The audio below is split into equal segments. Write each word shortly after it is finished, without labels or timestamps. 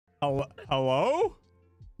Hello?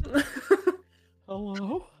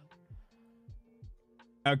 Hello?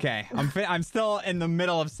 Okay, I'm still in the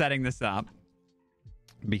middle of setting this up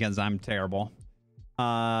because I'm terrible.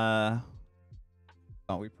 Oh,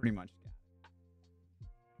 we pretty much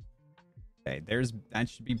got it. Okay, that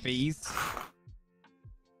should be bees.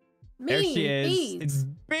 There she is. Bees. It's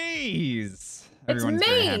bees. It's Everyone's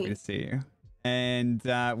very me. happy to see you. And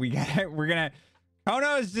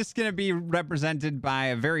Kono is just gonna be represented by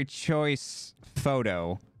a very choice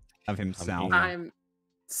photo of himself. I'm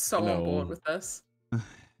so on board with this.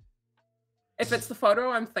 If it's the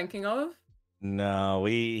photo I'm thinking of. No,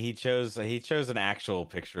 he chose an actual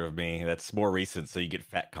picture of me that's more recent, so you get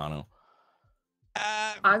fat Kano.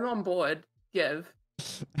 I'm on board. Give.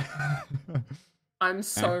 I'm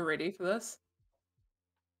so ready for this.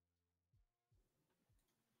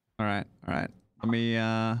 All right. Let me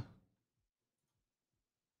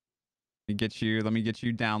get you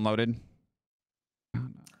downloaded.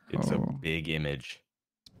 It's a big image.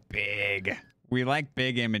 Big. We like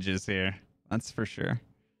big images here. That's for sure.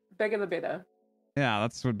 Bigger the better. Yeah,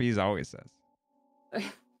 that's what Bees always says.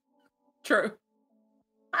 True.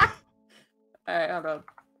 Alright, hold on.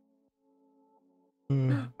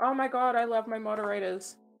 Oh my god, I love my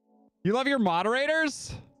moderators. You love your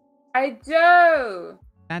moderators? I do.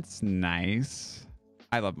 That's nice.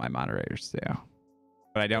 I love my moderators too,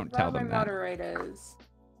 but I don't tell them that. Moderators.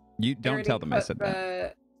 You don't tell them I said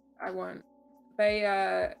that. I won't. They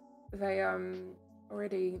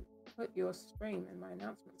already put your stream in my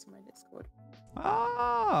announcements in my Discord.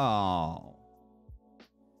 Oh.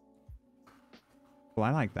 Well,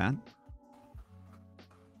 I like that.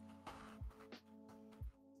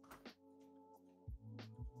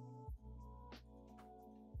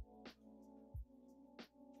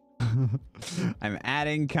 I'm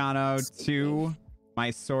adding Kano to my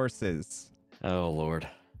sources. Oh Lord.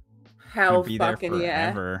 Hell be there fucking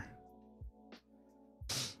forever.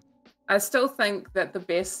 Yeah. I still think that the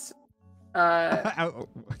best Oh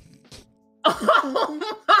oh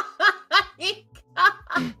my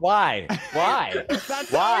god. Why?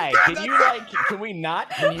 Why? Can we not?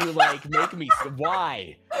 Can you make me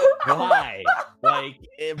why?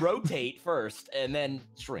 Rotate first and then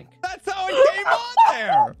shrink. That's how it came on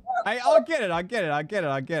there. I'll get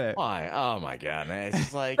it. Why? Oh my god, man. It's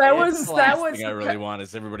just like that was thing I really want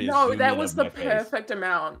is everybody to no, zoom that in was on the my face. perfect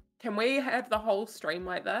amount. Can we have the whole stream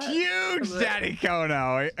like that? Huge Daddy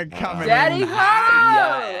Kono coming Daddy in.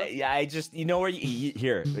 Kono! Yeah, I just, you know where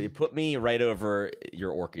here, you put me right over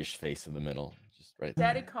your orcish face in the middle. Just right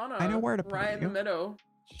there. Daddy Kono. I know where to put right in you. the middle.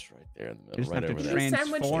 Just right there in the middle. Just right have over to there. You sandwiched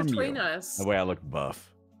transform between you. us. The way I look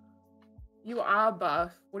buff. You are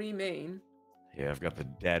buff. What do you mean? Yeah, I've got the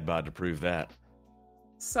dad bod to prove that.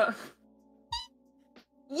 So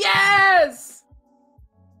yes!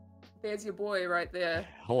 There's your boy right there.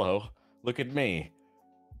 Hello. Look at me.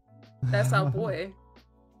 That's our boy.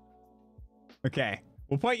 Okay,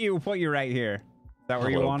 we'll put you right here. Is that where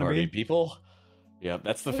you Hello, want to party be? people. Yep,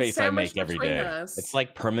 that's the He's face I make sandwiched every between day. us. It's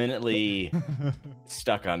like permanently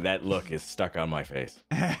stuck on that look is stuck on my face.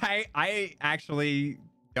 I actually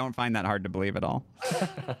don't find that hard to believe at all.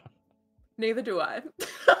 Neither do I.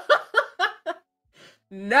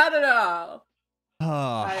 Not at all. Oh.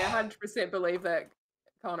 I 100% believe that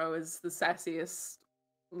Kono is the sassiest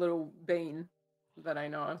little bean that I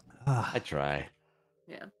know. I try.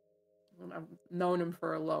 Yeah. And I've known him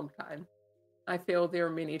for a long time. I feel there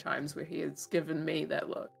are many times where he has given me that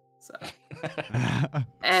look. So,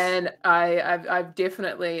 and I've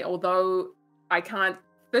definitely, although I can't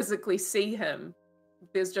physically see him,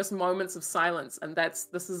 there's just moments of silence, and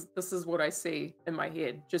this is what I see in my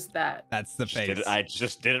head. Just that. That's the face. I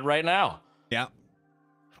just did it right now. Yeah.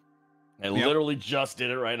 I literally just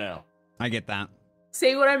did it right now. I get that.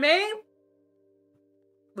 See what I mean?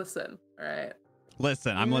 Listen, all right.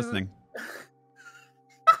 Listen, I'm listening.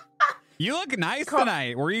 You look nice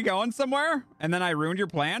tonight. Were you going somewhere? And then I ruined your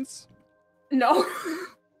plans? No.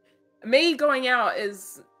 Me going out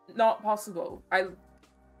is not possible. I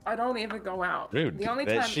don't ever go out. Dude, the only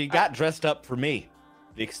time she got dressed up for me.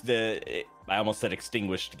 I almost said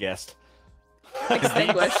extinguished guest.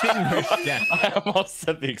 Extinguished. I almost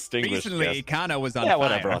said the extinguished Recently, guest. Kano was on Yeah, fire.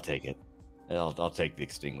 whatever. I'll take it. I'll take the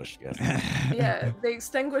extinguished guest. Yeah, the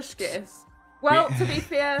extinguished guest. Well, to be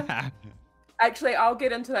fair, actually, I'll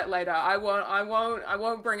get into that later. I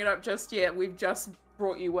won't bring it up just yet. We've just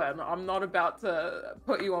brought you in. I'm not about to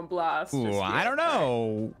put you on blast. Ooh, just I yet, don't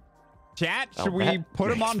know. Chat, should we that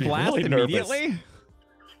put him on makes me blast really nervous. immediately?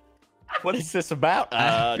 What is this about?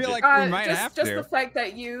 I feel like we might have just to. the fact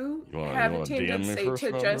that you have a DM me tendency first,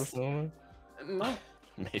 to Robert, just or something? no.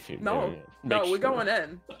 Maybe. No, Make we're sure. going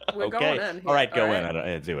in. We're Okay. going in. Here, All right, go in.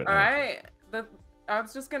 right? Do it. All right. I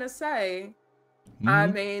was just gonna say, Mm-hmm. I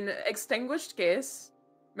mean, extinguished guest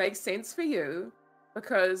makes sense for you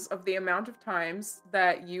because of the amount of times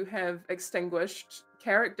that you have extinguished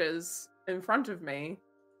characters in front of me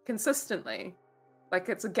consistently. Like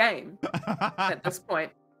it's a game at this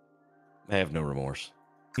point. I have no remorse.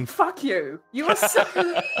 Fuck you. You are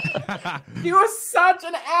you are such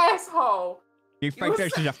an asshole. You think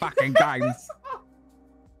this is a fucking game?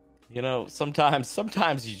 You know, sometimes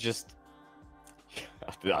you just.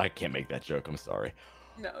 I can't make that joke. I'm sorry.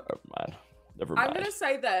 No. Never mind. I'm gonna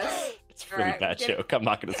say this. It's a really bad joke. I'm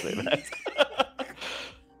not gonna say that.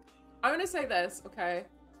 I'm gonna say this, okay?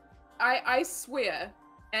 I swear,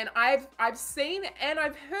 and I've seen and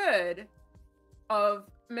I've heard of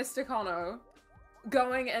Mr. Kono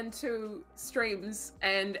going into streams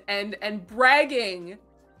and bragging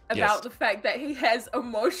about the fact that he has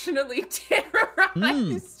emotionally terrorized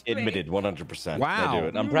me Admitted 100%. Wow. I do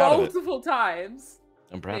it. I'm proud of it. multiple times.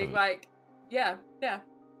 I'm proud of Being it. like, yeah.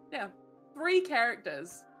 3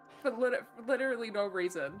 characters for literally no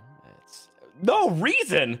reason. No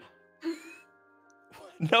reason.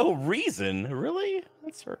 No reason, really?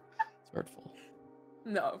 That's hurtful.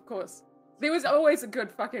 No, of course. There was always a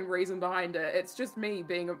good fucking reason behind it. It's just me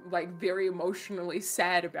being like very emotionally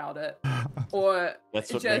sad about it, or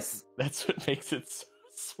That's what makes it so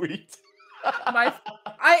sweet.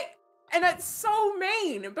 And it's so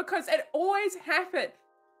mean because it always happens.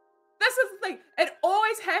 This is the thing. It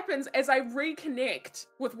always happens as I reconnect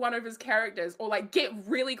with one of his characters or like get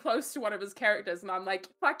really close to one of his characters. And I'm like,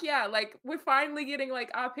 fuck yeah, like we're finally getting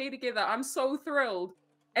like RP together. I'm so thrilled.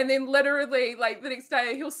 And then literally like the next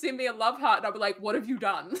day he'll send me a love heart and I'll be like, what have you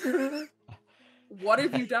done? What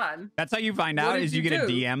have you done? That's how you find out is you get a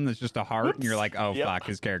DM that's just a heart and you're like, oh fuck,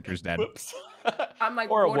 his character's dead. Whoops. I'm like,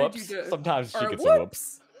 or a what whoops. did you do? Sometimes she Or gets a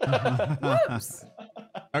whoops. Whoops.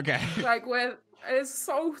 Okay. Like it's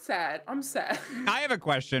so sad. I'm sad. I have a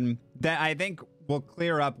question that I think will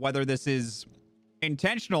clear up whether this is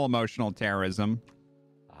intentional emotional terrorism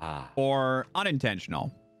or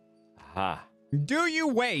unintentional. Do you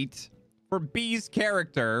wait for B's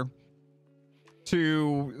character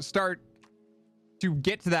to start to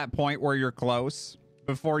get to that point where you're close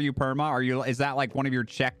before you perma? Is that like one of your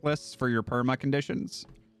checklists for your perma conditions?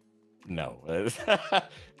 No.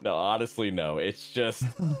 No, honestly, no. It's just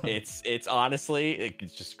it's honestly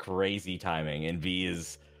it's just crazy timing, and V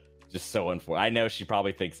is just so unfortunate. I know she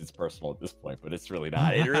probably thinks it's personal at this point, but it's really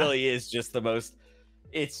not. It really is just the most.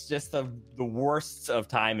 It's just the worst of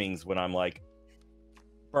timings when I'm like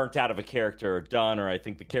burnt out of a character or done, or I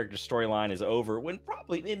think the character storyline is over, when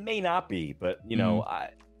probably it may not be. But you know,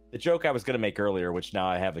 the joke I was going to make earlier, which now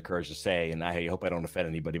I have the courage to say, and I hope I don't offend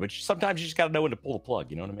anybody, but sometimes you just got to know when to pull the plug.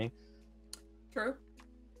 You know what I mean? True.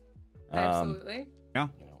 Absolutely. Yeah.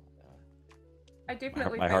 You know, I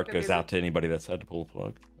definitely. my think heart that goes there's out to anybody that's had to pull the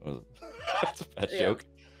plug. That's a bad Yeah. joke.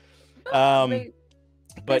 I mean,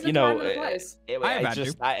 But there's a you know, time and a place.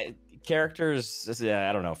 characters.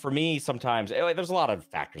 I don't know. For me, sometimes there's a lot of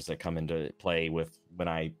factors that come into play with when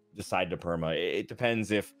I decide to perma. It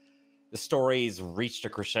depends if the story's reached a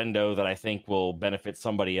crescendo that I think will benefit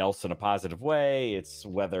somebody else in a positive way. It's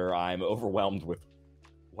whether I'm overwhelmed with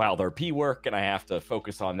WildRP work and I have to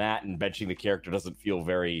focus on that, and benching the character doesn't feel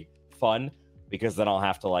very fun because then I'll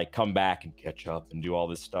have to like come back and catch up and do all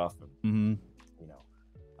this stuff. Mm-hmm. You know,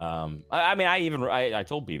 I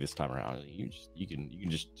told B this time around, you can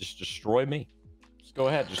just destroy me. Just go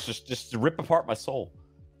ahead, just rip apart my soul.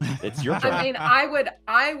 It's your turn. I mean,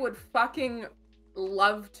 I would fucking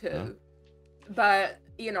love to, but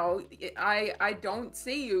you know, I don't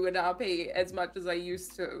see you in RP as much as I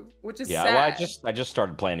used to, which is sad. Well, I just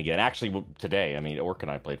started playing again. Actually, today. I mean, Orc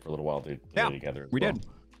and I played for a little while together. We did.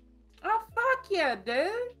 Oh fuck yeah,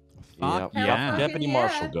 dude! Fuck yeah. Deputy Yeah.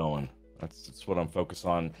 Marshal going. That's what I'm focused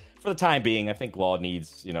on for the time being. I think Law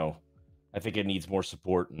needs, I think it needs more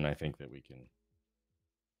support, and I think that we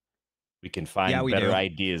can find better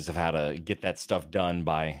ideas of how to get that stuff done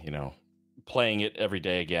by, playing it every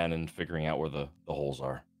day again and figuring out where the holes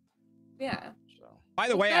are. Yeah. So. By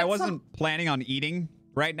the way, I wasn't planning on eating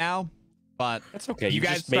right now, but that's okay. You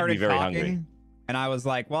guys just made me very talking, hungry. And I was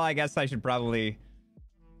like, well, I guess I should probably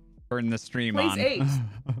turn the stream Please on. eat.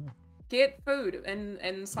 Get food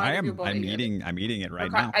inside of your body. I'm eating it right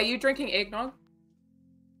Okay. now. Are you drinking eggnog?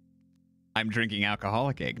 I'm drinking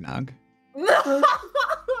alcoholic eggnog. What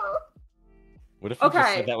if you just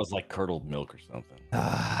Okay. said that was like curdled milk or something?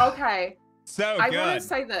 Okay. So I good. want to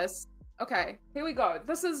say this. Okay, here we go.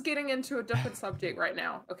 This is getting into a different subject right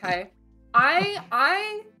now. Okay,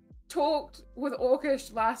 I talked with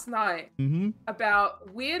Orkish last night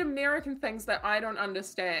about weird American things that I don't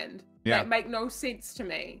understand, that make no sense to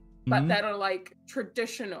me, but that are like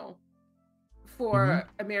traditional for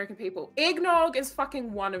American people. Eggnog is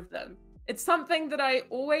fucking one of them. It's something that I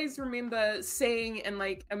always remember seeing in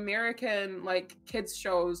like American like kids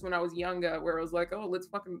shows when I was younger, where it was like, oh, let's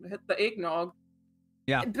fucking hit the eggnog.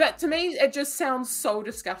 Yeah. But to me, it just sounds so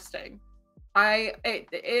disgusting. I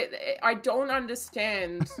don't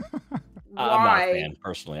understand why. I'm not a fan,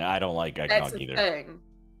 personally. I don't like eggnog either. Thing.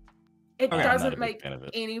 It doesn't make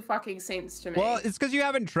any fucking sense to me. Well, it's because you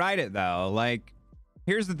haven't tried it, though. Like,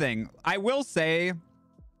 here's the thing. I will say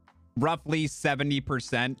roughly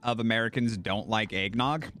 70% of Americans don't like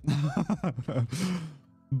eggnog.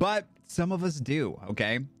 But some of us do,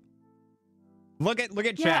 okay? Look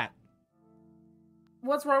at chat.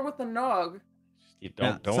 What's wrong with the nog?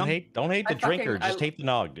 Don't hate the drinker. Just hate the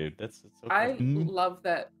nog, dude. That's okay. I love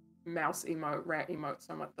that mouse emote, rat emote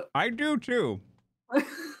so much. I do too.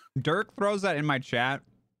 Dirk throws that in my chat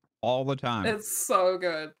all the time. It's so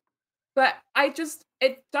good. But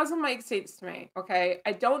it doesn't make sense to me, okay?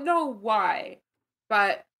 I don't know why,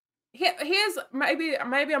 but here's maybe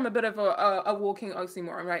I'm a bit of a walking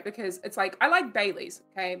oxymoron, right? Because it's like, I like Baileys,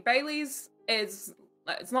 okay? Baileys it's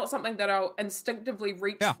not something that I'll instinctively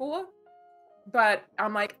reach for, but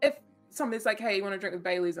I'm like, if somebody's like, hey, you want to drink with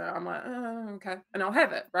Baileys? I'm like, okay. And I'll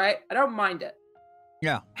have it, right? I don't mind it.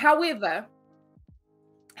 Yeah. However,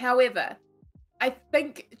 I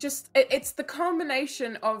think just it's the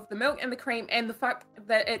combination of the milk and the cream and the fact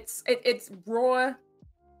that it's raw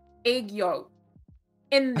egg yolk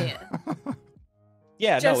in there.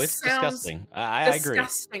 Yeah, no, it's disgusting. I agree.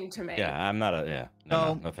 Disgusting to me. Yeah, I'm not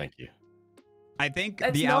no, thank you. I think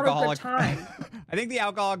That's the not alcoholic. A good time. I think the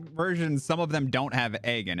alcoholic versions, some of them don't have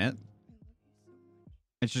egg in it.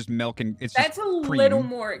 It's just milk and that's a cream. Little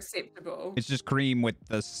more acceptable. It's just cream with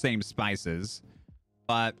the same spices,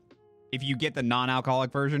 but if you get the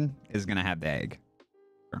non-alcoholic version, it's gonna have the egg.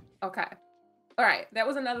 Sure. Okay. All right. That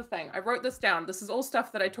was another thing. I wrote this down. This is all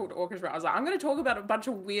stuff that I talked to Orcas about. I was like, I'm going to talk about a bunch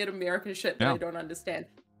of weird American shit that I don't understand.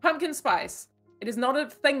 Pumpkin spice. It is not a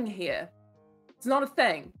thing here. It's not a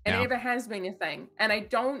thing. And it never has been a thing. And I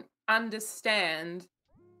don't understand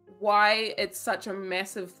why it's such a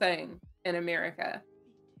massive thing in America.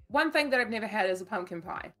 One thing that I've never had is a pumpkin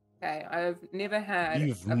pie. Okay. I've never had.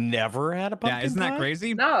 You've never had a pumpkin pie? Isn't that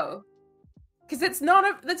crazy? No. Because it's not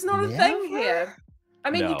a thing here. I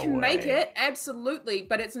mean, you can make it, absolutely,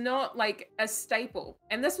 but it's not like a staple.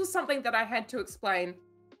 And this was something that I had to explain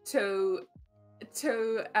to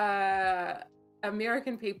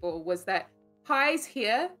American people, was that pies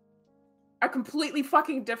here are completely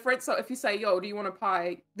fucking different. So if you say, yo, do you want a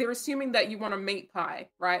pie? They're assuming that you want a meat pie,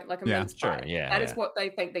 right? Like a mince pie. That is what they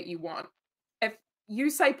think that you want. If you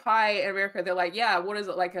say pie in America, they're like, yeah, what is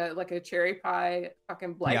it? Like a cherry pie,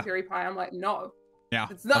 fucking blackberry pie? I'm like, no. Yeah,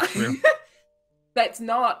 it's not. That's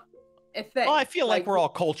not a thing. Well, I feel like we're all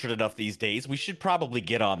cultured enough these days. We should probably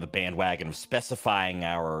get on the bandwagon of specifying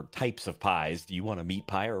our types of pies. Do you want a meat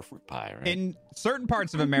pie or a fruit pie? Right? In certain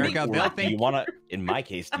parts of America, they'll think... Do you want in my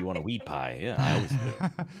case, do you want a weed pie? Yeah, I always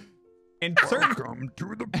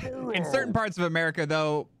do. In certain parts of America,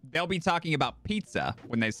 though, they'll be talking about pizza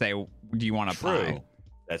when they say, do you want a pie?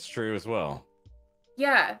 That's true as well.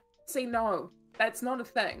 Yeah. See, no, that's not a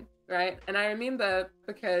thing, right? And I remember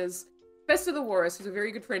because Fist of the Walrus, who's a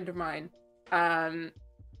very good friend of mine,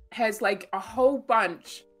 has like a whole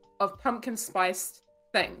bunch of pumpkin spiced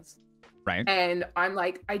things. Right. And I'm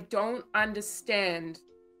like, I don't understand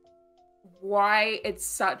why it's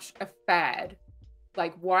such a fad.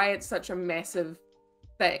 Like, why it's such a massive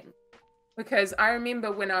thing. Because I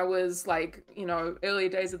remember when I was like, early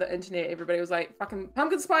days of the internet, everybody was like, fucking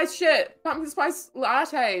pumpkin spice shit, pumpkin spice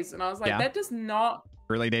lattes. And I was like, that does not...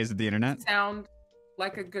 Early days of the internet? ...sound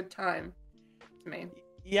like a good time to me.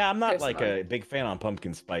 Yeah, I'm not like a big fan on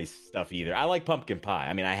pumpkin spice stuff either. I like pumpkin pie.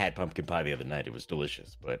 I mean, I had pumpkin pie the other night. It was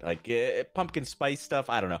delicious. But like pumpkin spice stuff,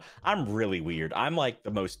 I don't know. I'm really weird. I'm like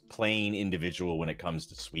the most plain individual when it comes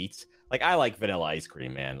to sweets. Like, I like vanilla ice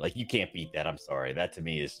cream, man. Like, you can't beat that. I'm sorry. That to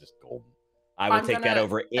me is just golden. I would take that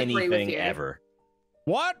over anything ever.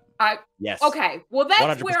 What? Yes. Okay. Well,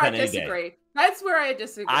 that's where I disagree. That's where I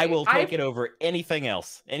disagree. I will take it over anything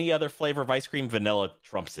else. Any other flavor of ice cream, vanilla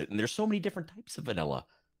trumps it. And there's so many different types of vanilla.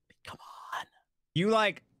 Come on. You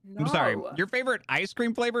like... No. I'm sorry. Your favorite ice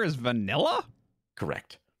cream flavor is vanilla?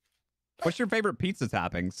 Correct. What's your favorite pizza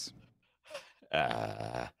toppings?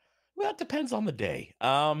 Well, it depends on the day.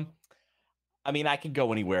 I mean, I can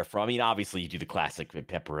go anywhere from... I mean, obviously, you do the classic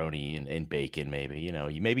pepperoni and bacon, maybe.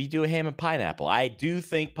 You maybe do a ham and pineapple. I do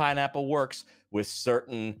think pineapple works with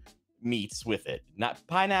certain meats with it. Not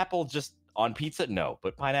pineapple just on pizza, no,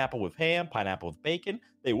 but pineapple with ham, pineapple with bacon,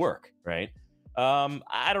 they work, right?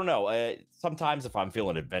 I don't know. Sometimes if I'm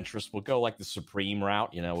feeling adventurous, we'll go like the supreme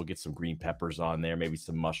route. You know, we'll get some green peppers on there, maybe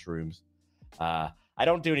some mushrooms. I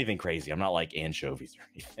don't do anything crazy. I'm not like anchovies or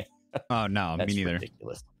anything. Oh no, me neither.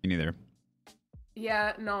 Ridiculous. Me neither.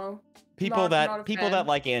 Yeah, no. People not a fan. that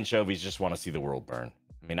like anchovies just want to see the world burn.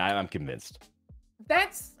 I mean, I'm convinced.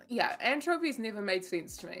 Anchovies never made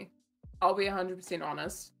sense to me. I'll be 100%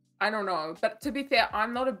 honest. I don't know, but to be fair,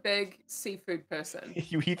 I'm not a big seafood person.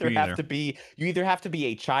 You either have to be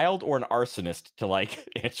a child or an arsonist to like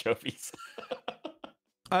anchovies.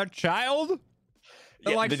 A child?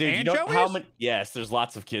 That likes dude, anchovies? you know how many? Yes, there's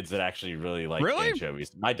lots of kids that actually really like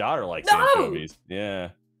anchovies. My daughter likes No! anchovies. Yeah.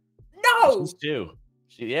 No, She's too.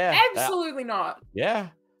 absolutely not. Yeah.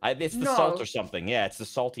 It's the salt or something. Yeah, it's the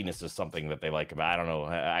saltiness of something that they like about. I don't know.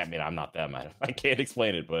 I mean, I'm not them. I can't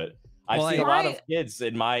explain it, but I've seen a lot of kids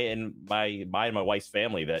in my wife's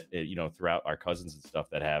family that throughout our cousins and stuff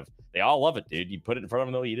they all love it, dude. You put it in front of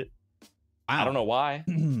them, they'll eat it. Wow. I don't know why.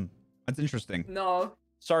 That's interesting. No.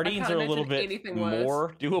 Sardines are a little bit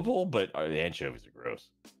more doable, but the anchovies are gross.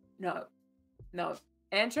 No.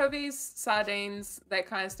 Anchovies, sardines, that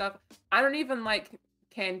kind of stuff. I don't even like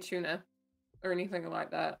canned tuna or anything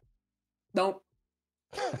like that. Nope.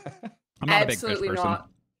 I'm not a big fish person. Not.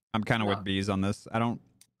 I'm kind of with bees on this. I'm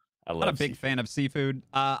not a big fan of seafood.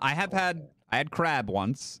 I had crab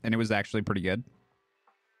once, and it was actually pretty good.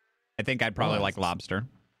 I think I'd probably like lobster.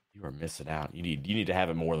 You are missing out. You need to have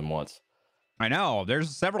it more than once. I know.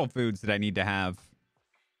 There's several foods that I need to have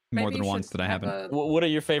more than once that I haven't. What are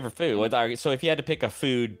your favorite food? So if you had to pick a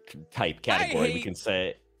food type category, we can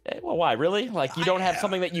say, well, why? Really? Like you don't have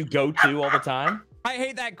something that you go to all the time? I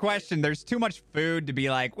hate that question. There's too much food to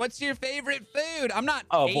be like, what's your favorite food? I'm not.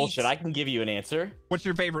 Oh, bullshit. I can give you an answer. What's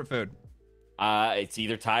your favorite food? It's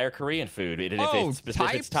either Thai or Korean food. If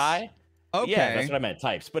it's Thai. Okay. Yeah, that's what I meant,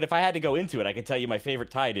 types. But if I had to go into it, I can tell you my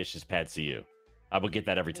favorite Thai dish is pad see ew. I will get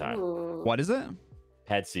that every time. Ooh. What is it?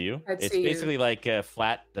 Pad see ew. It's basically like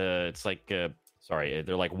flat. It's like they're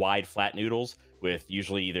like wide flat noodles with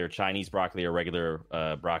usually either Chinese broccoli or regular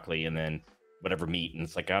broccoli, and then whatever meat, and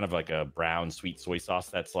it's like kind of like a brown sweet soy sauce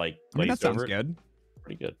that's like glazed that sounds over. Good.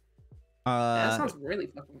 Pretty good. That sounds really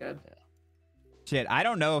fucking good. Yeah. Shit, I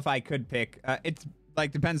don't know if I could pick. It's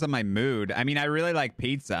like depends on my mood. I mean, I really like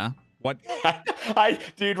pizza. What?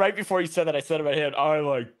 Dude, right before you said that, I said in my head, I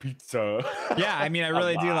like pizza. Yeah, I mean, I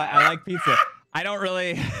really do. I like pizza. I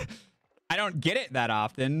don't get it that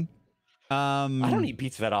often. I don't eat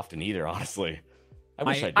pizza that often either, honestly. I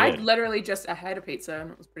wish I did. I literally I had a pizza and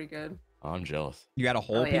it was pretty good. Oh, I'm jealous. You got a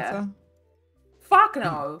whole pizza? Yeah. Fuck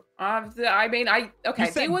no.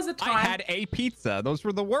 There was a time I had a pizza. Those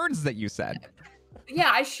were the words that you said. Yeah,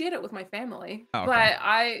 I shared it with my family. Oh, okay.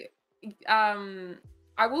 But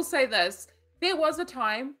I will say this. There was a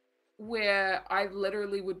time where I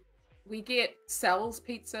literally we get Sal's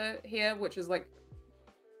Pizza here, which is like,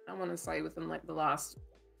 I want to say within like the last,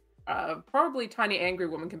 probably Tiny Angry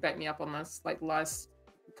Woman can back me up on this, like last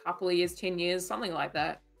couple of years, 10 years, something like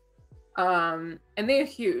that. And they're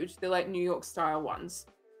huge. They're like New York style ones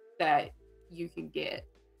that you can get.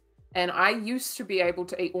 And I used to be able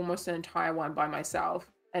to eat almost an entire one by myself.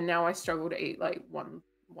 And now I struggle to eat like one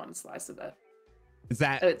slice of it. Is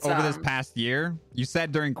that over this past year? You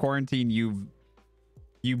said during quarantine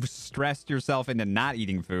you've stressed yourself into not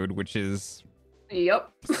eating food, which is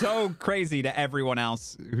so crazy to everyone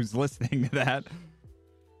else who's listening to that.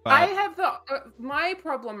 But I have my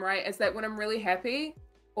problem, right, is that when I'm really happy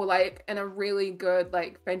or like in a really good,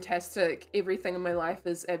 like fantastic, everything in my life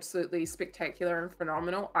is absolutely spectacular and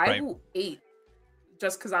phenomenal, I will eat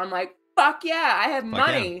just because I'm like, fuck yeah, I have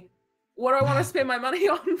money. Yeah. What do I want to spend my money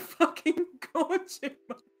on? Fucking gorgeous.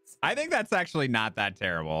 I think that's actually not that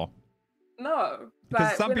terrible. No.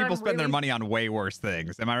 Because some people spend their money on way worse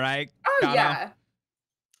things. Am I right? Oh, Kano? Yeah.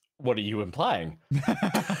 What are you implying?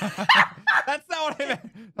 That's not what I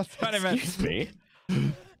meant. That's not what I meant. Excuse me?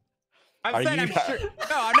 I'm not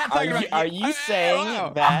talking about you. Are you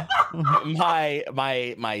saying that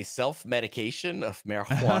my self-medication of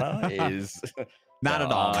marijuana is... Not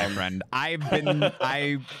at all, my friend.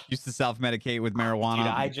 I used to self-medicate with marijuana. Dude,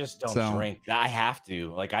 I just don't drink. I have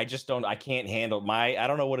to. Like, I can't handle I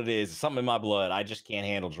don't know what it is. It's something in my blood. I just can't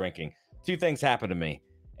handle drinking. Two things happened to me.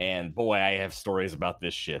 And boy, I have stories about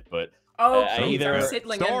this shit. But I'm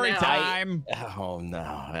settling story in now. time. Oh no.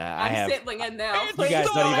 I'm settling in now. You guys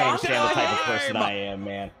don't even understand the type of person I am,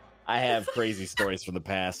 man. I have crazy stories from the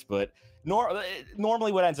past, but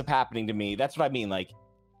normally what ends up happening to me, that's what I mean. Like,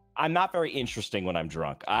 I'm not very interesting when I'm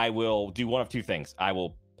drunk. I will do one of two things. I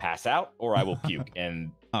will pass out or I will puke.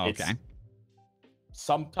 And okay. it's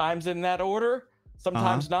sometimes in that order,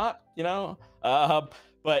 sometimes not, you know?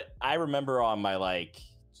 But I remember on my like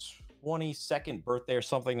 22nd birthday or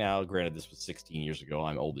something. Now, granted, this was 16 years ago.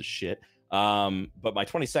 I'm old as shit. But my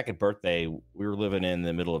 22nd birthday, we were living in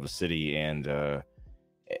the middle of a city, and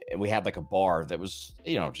we had like a bar that was,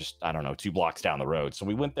 you know, just, I don't know, 2 blocks down the road. So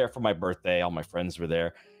we went there for my birthday. All my friends were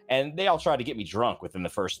there, and they all tried to get me drunk within the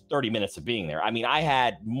first 30 minutes of being there. I mean, I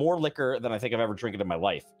had more liquor than I think I've ever drank in my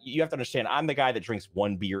life. You have to understand, I'm the guy that drinks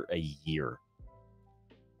 1 beer a year.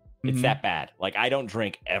 It's that bad. Like, I don't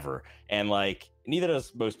drink ever. And like, neither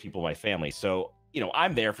does most people in my family. So, you know,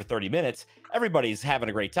 I'm there for 30 minutes. Everybody's having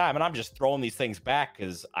a great time. And I'm just throwing these things back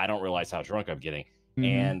because I don't realize how drunk I'm getting.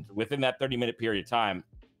 And within that 30-minute period of time,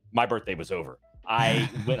 my birthday was over. I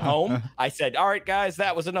went home. I said, all right, guys,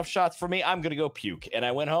 that was enough shots for me. I'm going to go puke. And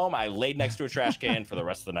I went home. I laid next to a trash can for the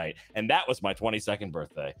rest of the night. And that was my 22nd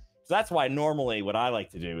birthday. So that's why normally what I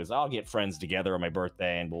like to do is I'll get friends together on my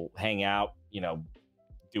birthday and we'll hang out, you know,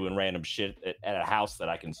 doing random shit at a house that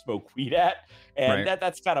I can smoke weed at. And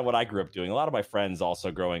that's kind of what I grew up doing. A lot of my friends also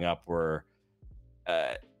growing up were,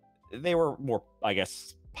 they were more, I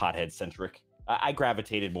guess, pothead centric. I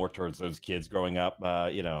gravitated more towards those kids growing up.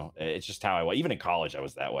 You know, it's just how I was. Even in college, I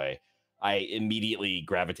was that way. I immediately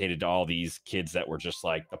gravitated to all these kids that were just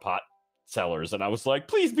like the pot sellers. And I was like,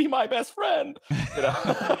 please be my best friend. You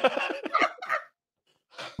know?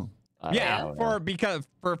 Yeah,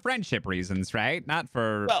 for friendship reasons, right? Not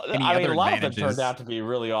for any I mean, other a lot advantages. of them turned out to be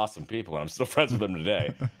really awesome people, and I'm still friends with them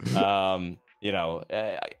today. You know,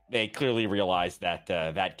 they clearly realized that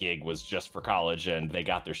that gig was just for college, and they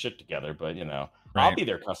got their shit together. But you know, I'll be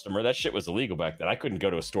their customer. That shit was illegal back then. I couldn't go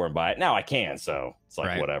to a store and buy it. Now I can, so it's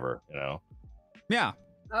like whatever, you know. Yeah.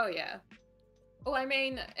 Oh yeah. Well, I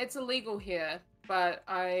mean, it's illegal here, but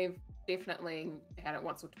I've definitely had it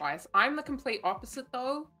once or twice. I'm the complete opposite,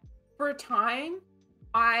 though. For a time,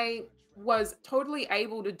 I was totally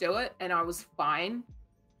able to do it and I was fine.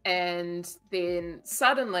 And then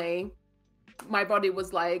suddenly my body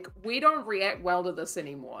was like, we don't react well to this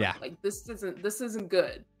anymore. Yeah. Like this isn't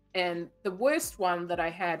good. And the worst one that I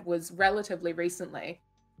had was relatively recently.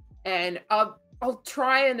 And I'll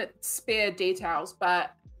try and spare details,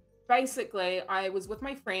 but basically I was with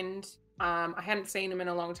my friend. I hadn't seen him in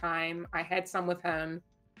a long time. I had some with him.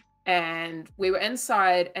 And we were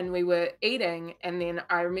inside and we were eating. And then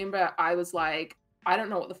I remember I was like, I don't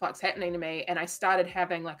know what the fuck's happening to me. And I started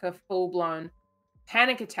having like a full-blown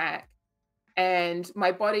panic attack. And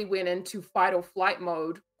my body went into fight or flight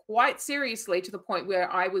mode quite seriously, to the point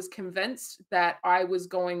where I was convinced that I was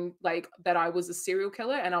a serial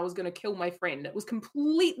killer and I was going to kill my friend. It was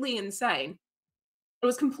completely insane. It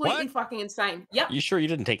was completely fucking insane. Yep. You sure you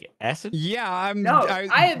didn't take acid? Yeah,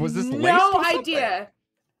 I had was this no idea.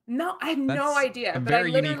 No, I had no idea. A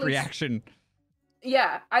very unique reaction.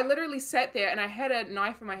 Yeah, I literally sat there and I had a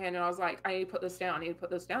knife in my hand and I was like, I need to put this down.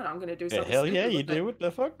 I'm going to do something. Hell yeah, you do. What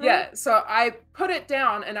the fuck? Bro? Yeah, so I put it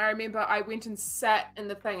down and I remember I went and sat in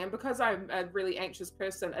the thing. And because I'm a really anxious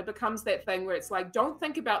person, it becomes that thing where it's like, don't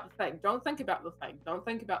think about the thing. Don't think about the thing. Don't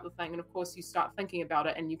think about the thing. And of course you start thinking about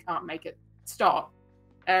it and you can't make it stop.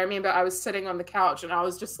 And I remember I was sitting on the couch and I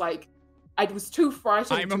was just like, I was too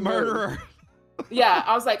frightened. I'm a murderer. Yeah,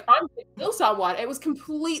 I was like, I'm gonna kill someone. It was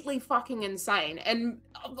completely fucking insane. And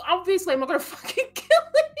obviously I'm not gonna fucking kill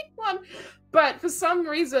anyone. But for some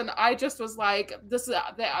reason, I just was like,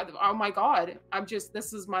 oh my God,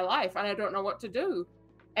 this is my life and I don't know what to do.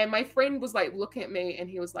 And my friend was like looking at me and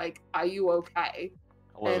he was like, are you okay?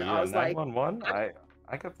 Hello, and I was 911?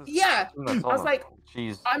 I got this. Yeah. I was like,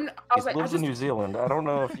 she's lives in New Zealand. I don't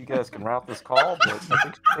know if you guys can route this call, but I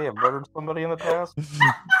think she may have murdered somebody in the past.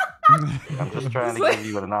 I'm just trying to give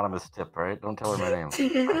you an anonymous tip, right? Don't tell her my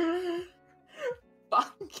name.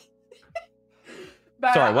 Fuck.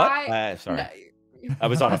 But sorry, what? Sorry. No. I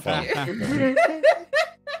was on a phone.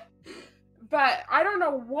 But I don't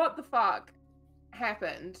know what the fuck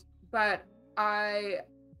happened, but I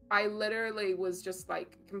literally was just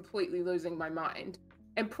like completely losing my mind.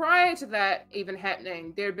 And prior to that even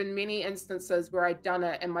happening, there had been many instances where I'd done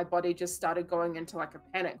it and my body just started going into like a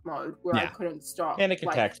panic mode where I couldn't stop. Panic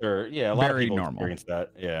attacks are, a lot of people normal. Experience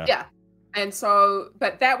that. Yeah. Yeah. And so,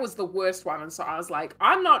 but that was the worst one. And so I was like,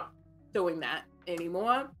 I'm not doing that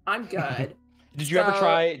anymore. I'm good. Did you ever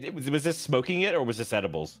try, was this smoking it or was this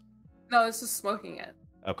edibles? No, this is smoking it.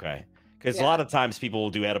 Okay. Because a lot of times people will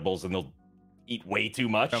do edibles and they'll eat way too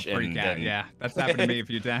much. Yeah, that's happened to me a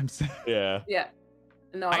few times. Yeah. Yeah.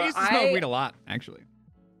 No, I used to smoke weed a lot, actually.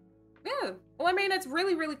 Yeah. Well, I mean, it's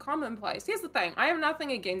really, really commonplace. Here's the thing. I have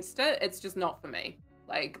nothing against it. It's just not for me.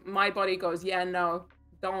 Like, my body goes, yeah, no,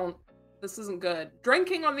 don't. This isn't good.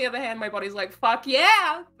 Drinking, on the other hand, my body's like, fuck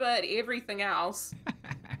yeah, but everything else.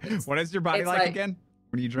 What is your body like again?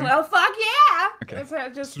 When you drink? Well, fuck yeah. Okay.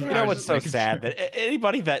 You know what's so sad? That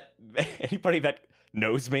anybody that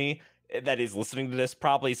knows me that is listening to this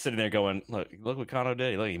probably sitting there going, look what Kano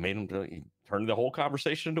did. Look, he made him. He turned the whole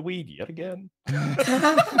conversation into weed yet again.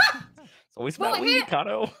 It's always about weed,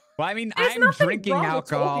 Kano. Well, I mean, There's I'm drinking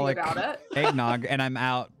alcoholic about it. eggnog, and I'm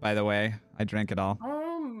out, by the way. I drank it all.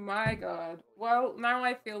 Oh my god. Well, now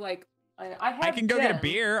I feel like I can go gin. get a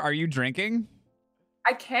beer. Are you drinking?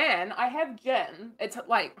 I can. I have gin. It's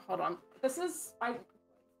like, hold on. This is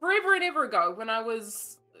forever and ever ago when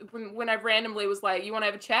I randomly was like, you want to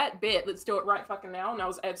have a chat? Bet, let's do it right fucking now. And I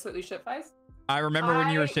was absolutely shit-faced. I remember when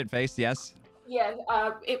you were shit-faced, yes. Yeah,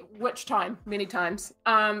 which time? Many times.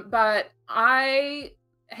 But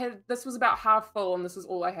this was about half full, and this is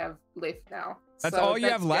all I have left now. That's all you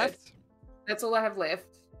have left? That's all I have left.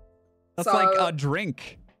 That's like a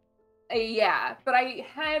drink. Yeah, but I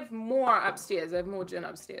have more upstairs. I have more gin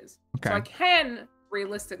upstairs. Okay. So I can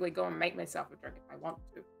realistically go and make myself a drink if I want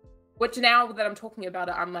to. Which now that I'm talking about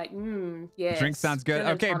it, I'm like, yeah. Drink sounds good.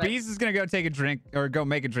 Okay, Bees is going to go take a drink, or go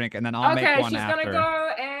make a drink, and then I'll make one after. Okay, she's going to go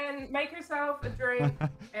and make herself a drink,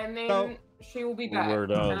 and then she will be back.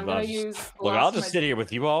 I'll just sit here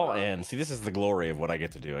with you all, and see, this is the glory of what I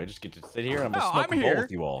get to do. I just get to sit here, and I'm just smoking a bowl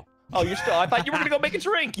with you all. Oh, you're still? I thought you were going to go make a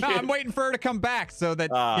drink. No, I'm waiting for her to come back so that,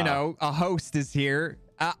 a host is here.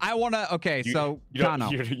 I want to, Kano.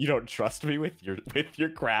 You don't trust me with your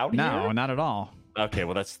crowd No, here? not at all. Okay,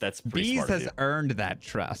 well that's pretty Bees smart has of you. earned that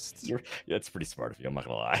trust. That's pretty smart of you. I'm not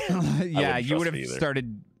gonna lie. Yeah, you would have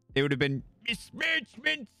started. It would have been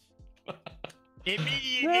mismatchment.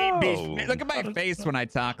 No. Look at my face when I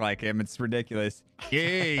talk like him. It's ridiculous.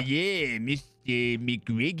 Yeah, Mr.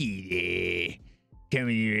 McGreggy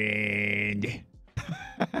coming around.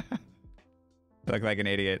 Look like an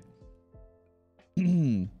idiot.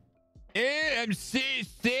 I'm so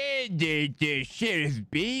sad that the Sheriff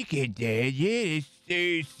Bacon died. Yeah, it's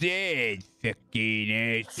so sad. Fucking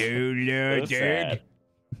asshole, dude.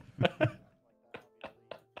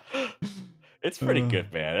 It's pretty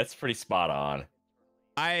good, man. That's pretty spot on.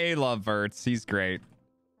 I love Verts. He's great.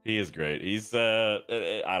 He is great. He's I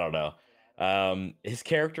don't know. His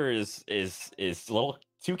character is a little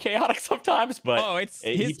too chaotic sometimes, but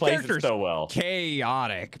he plays it so well.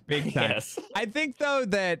 Chaotic, big time. Yes. I think though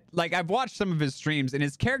that I've watched some of his streams, and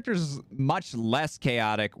his character's much less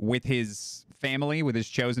chaotic with his family, with his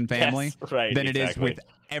chosen family, than it is with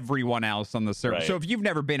everyone else on the server. Right. So if you've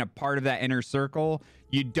never been a part of that inner circle,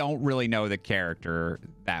 you don't really know the character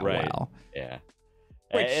that well. Yeah.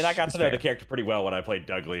 And I got to know the character pretty well when I played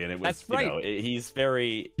Dougley, and it was he's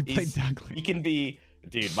very. Played Dougley. He can be.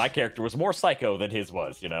 Dude, my character was more psycho than his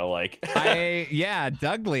was, Dougley.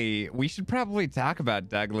 We should probably talk about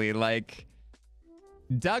Dougley.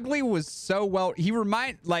 Dougley was so well.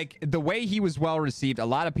 The way he was well received. A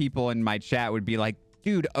lot of people in my chat would be like,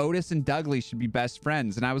 dude, Otis and Dougley should be best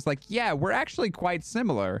friends. And I was like, yeah, we're actually quite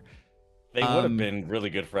similar. They would have been really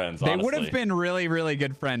good friends, honestly. They would have been really, really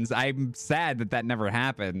good friends. I'm sad that never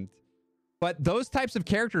happened. But those types of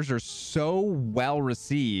characters are so well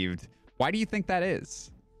received. Why do you think that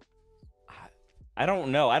is? I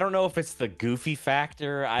don't know. I don't know if it's the goofy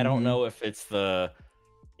factor. I don't know if it's the...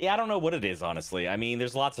 Yeah, I don't know what it is, honestly. I mean,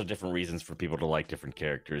 there's lots of different reasons for people to like different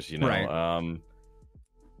characters, Right.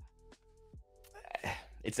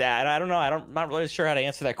 It's I don't know. I'm not really sure how to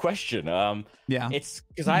answer that question. It's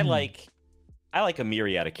because I like a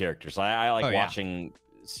myriad of characters. I like watching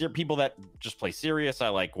people that just play serious. I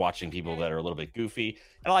like watching people that are a little bit goofy,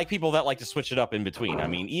 and I like people that like to switch it up in between. I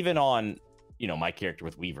mean, even on my character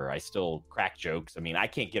with Weaver, I still crack jokes. I mean, I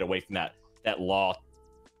can't get away from that law.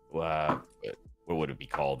 What would it be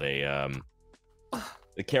called?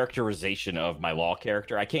 The characterization of my law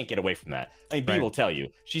character. I can't get away from that. I mean, B will tell you.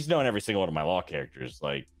 She's known every single one of my law characters.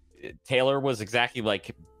 Like, Taylor was exactly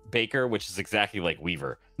like Baker, which is exactly like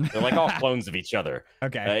Weaver. They're like all clones of each other.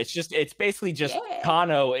 Okay. It's basically just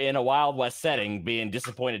Kano in a Wild West setting being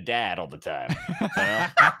disappointed dad all the time.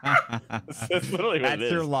 That's literally what it is.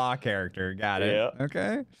 That's your law character. Got it. Yeah.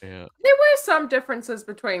 Okay. Yeah. There were some differences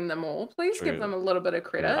between them all. Please give them a little bit of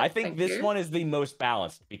credit. I think this one is the most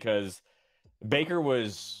balanced because Baker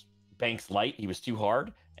was Banks light. He was too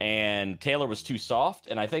hard. And Taylor was too soft.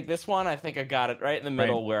 And I think this one, I got it right in the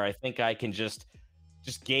middle where I think I can just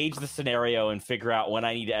gauge the scenario and figure out when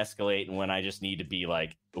I need to escalate and when I just need to be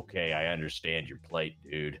like, okay, I understand your plight,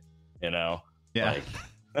 dude. Yeah.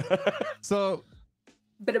 So,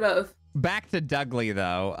 bit of both. Back to Dougley,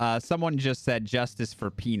 though. Someone just said justice for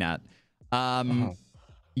Peanut.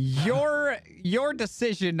 your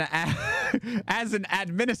decision as an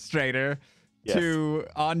administrator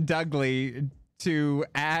on Dougley to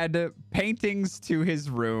add paintings to his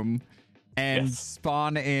room and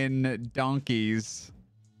spawn in donkeys.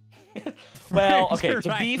 Well, okay,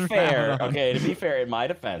 to be fair, in my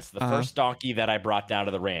defense, the first donkey that I brought down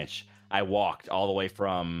to the ranch, I walked all the way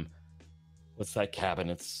from, what's that cabin?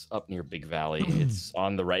 It's up near Big Valley. It's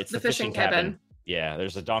on the right. It's the fishing cabin. Yeah,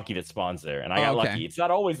 there's a donkey that spawns there, and I got lucky. It's not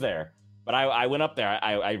always there, but I went up there.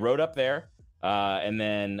 I rode up there, and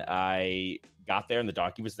then I got there, and the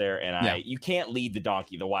donkey was there, and you can't lead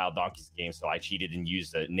the wild donkeys game, so I cheated and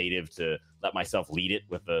used a native to let myself lead it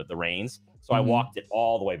with the reins. So I walked it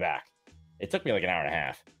all the way back. It took me like an hour and a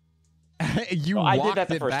half. I did that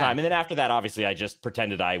the first time, and then after that, obviously, I just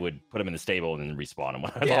pretended I would put them in the stable and then respawn them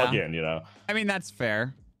when I log in. You know, I mean, that's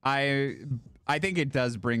fair. I think it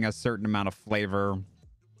does bring a certain amount of flavor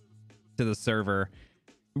to the server.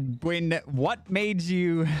 What made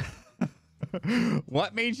you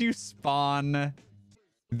spawn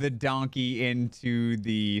the donkey into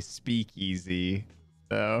the speakeasy,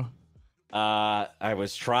 though? I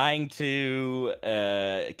was trying to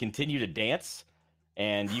continue to dance,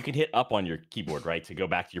 and you can hit up on your keyboard, right, to go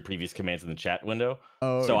back to your previous commands in the chat window.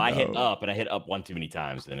 I hit up, and I hit up one too many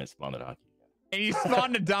times, and it spawned the donkey. And you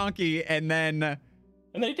spawned a donkey, and then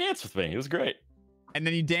he danced with me. It was great. And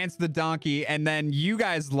then you danced the donkey, and then you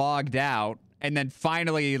guys logged out, and then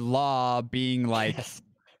finally Law, being like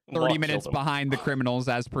 30 minutes behind the criminals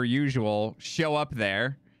as per usual, show up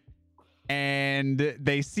there. And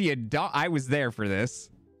they see I was there for this.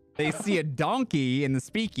 They see a donkey in the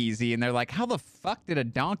speakeasy, and they're like, how the fuck did a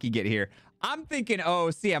donkey get here? I'm thinking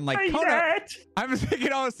OOC. I'm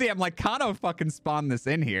like, Kano fucking spawned this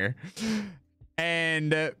in here.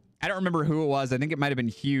 And I don't remember who it was. I think it might have been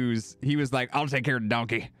Hughes. He was like, I'll take care of the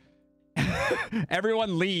donkey.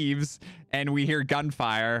 Everyone leaves, and we hear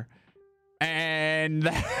gunfire. And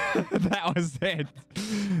that was it.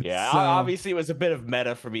 Yeah, obviously it was a bit of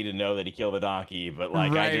meta for me to know that he killed the donkey, but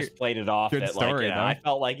like I just played it off. Good story, I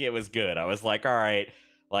felt like it was good. I was like, all right,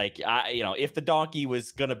 like if the donkey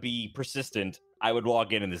was gonna be persistent, I would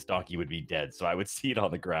log in and this donkey would be dead. So I would see it on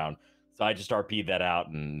the ground. So I just RP'd that out,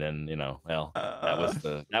 and then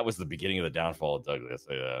that was the beginning of the downfall of Dougley. I'll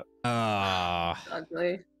say that.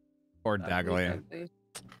 Dougley. Poor Dougley.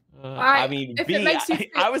 I mean,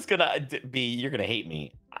 I was gonna be. You're gonna hate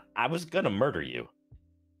me. I was gonna murder you.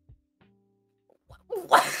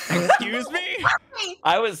 What? Excuse me?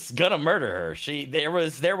 I was gonna murder her. There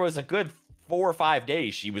was a good 4 or 5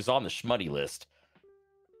 days she was on the schmutty list.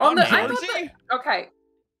 On Georgie? Okay.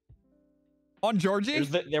 On Georgie?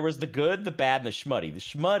 There was the good, the bad, and the schmutty. The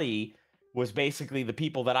schmutty was basically the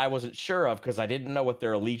people that I wasn't sure of because I didn't know what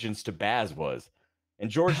their allegiance to Baz was, and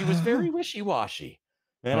Georgie was very wishy-washy.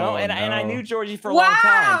 You know, and I knew Georgie for a long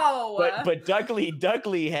time. But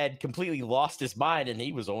Dougley had completely lost his mind, and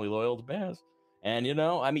he was only loyal to Baz. And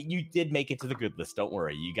I mean, you did make it to the good list. Don't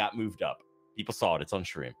worry, you got moved up. People saw it. It's on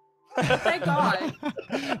stream. Thank God.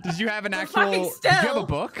 Did you have an actual? Did you have a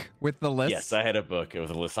book with the list? Yes, I had a book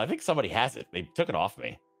with a list. I think somebody has it. They took it off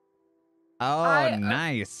me. Oh,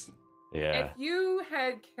 nice. Yeah. If you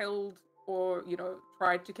had killed or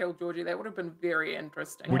tried to kill Georgie, that would have been very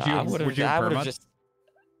interesting. Would you? Would you have just?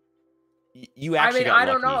 You actually. I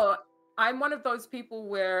don't know. I'm one of those people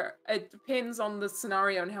where it depends on the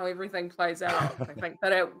scenario and how everything plays out. If I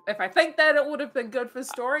think that it would have been good for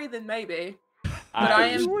story, then maybe. But I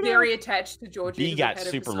am very attached to Georgie. Bee got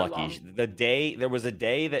super lucky. There was a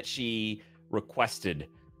day that she requested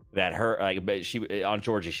that she on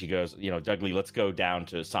Georgie. She goes, Dougley, let's go down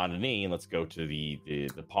to Saint Denis and let's go to the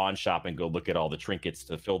pawn shop and go look at all the trinkets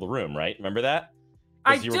to fill the room. Right? Remember that?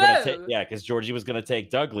 I do. Because Georgie was going to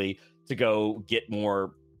take Dougley to go get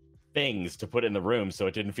more things to put in the room so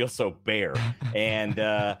it didn't feel so bare. And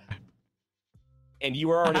you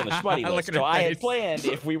were already on the schmutty list. So I had planned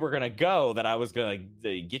if we were going to go that I was going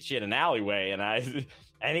to get you in an alleyway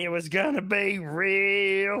and it was going to be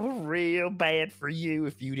real bad for you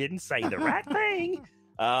if you didn't say the right thing.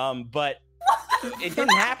 But it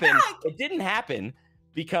didn't happen. It didn't happen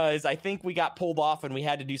because I think we got pulled off and we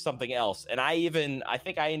had to do something else. And I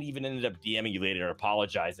think I even ended up DMing you later,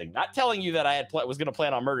 apologizing, not telling you that I was going to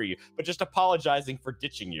plan on murdering you, but just apologizing for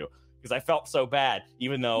ditching you because I felt so bad,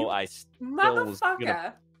 even though I still was going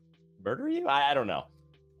to murder you. I don't know.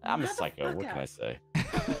 I'm a psycho. What can I say?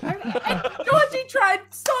 Georgie tried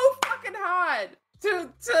so fucking hard to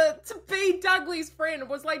be Dougley's friend.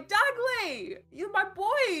 Was like, Dougley, you're my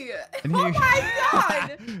boy. And my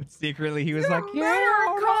God. Secretly, he was like, yeah,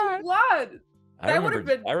 all right. Cold blood.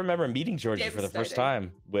 I remember meeting Georgie for the first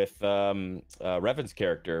time with Revan's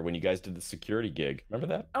character when you guys did the security gig. Remember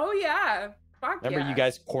that? Oh yeah. Fuck Remember yeah. you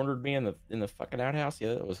guys cornered me in the fucking outhouse?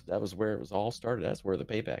 Yeah, that was where it was all started. That's where the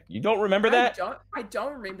payback. You don't remember that? I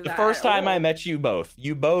don't remember that. The first time I met you both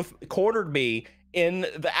cornered me in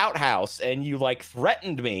the outhouse and you like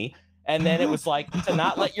threatened me. And then it was like to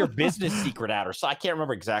not let your business secret out, or so I can't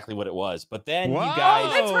remember exactly what it was. But then you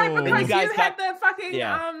guys, that's right, because you guys had the fucking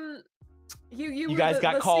you guys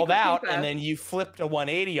got called out, and then you flipped a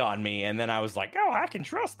 180 on me, and then I was like, oh, I can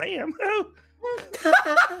trust them.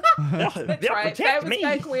 That's right. That was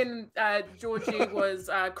back when Georgie was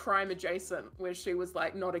crime adjacent, where she was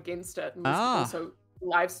like not against it and was also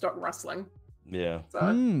livestock rustling. Yeah.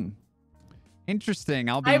 So. Interesting.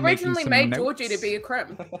 I originally made Georgie to be a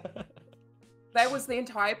crim. That was the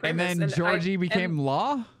entire premise. And then Georgie became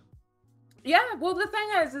law? Yeah, well, the thing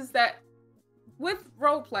is that with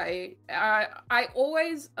roleplay, I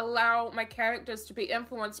always allow my characters to be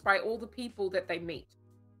influenced by all the people that they meet.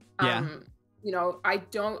 Yeah. You know,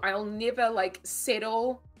 I'll never like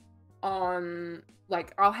settle on,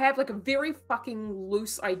 like, I'll have like a very fucking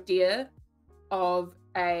loose idea of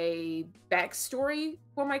a backstory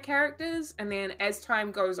for my characters, and then as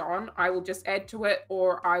time goes on, I will just add to it,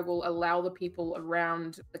 or I will allow the people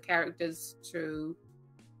around the characters to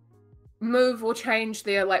move or change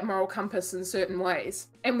their like moral compass in certain ways.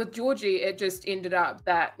 And with Georgie, it just ended up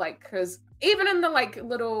that, like, because even in the like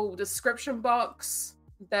little description box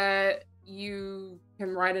that you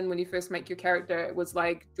can write in when you first make your character, it was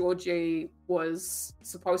like Georgie was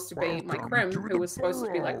supposed to be my crim, who was supposed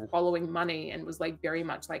to be like following money and was like very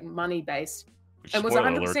much like money based. And was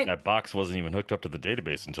 100%. Alert, that box wasn't even hooked up to the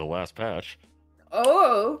database until last patch.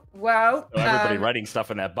 Oh, well. So everybody writing stuff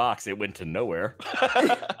in that box, it went to nowhere.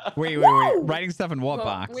 Wait. Writing stuff in what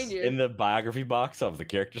box? In the biography box of the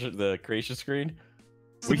character, the creation screen.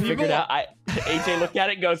 We figured out. AJ looked at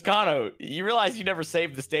it and goes, "Kano, you realize you never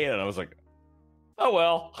saved this data?" And I was like, "Oh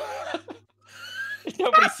well."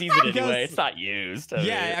 Nobody sees it anyway. It's not used.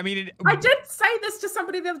 I mean, I did say this to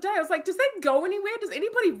somebody the other day. I was like, "Does that go anywhere? Does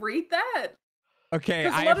anybody read that?" Okay,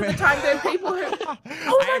 a lot of the time there are people who.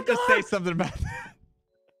 I have to say something about that.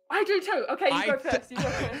 I do too. Okay, you go first. You go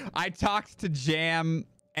first. I talked to Jam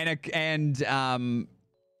and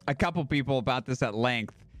a couple people about this at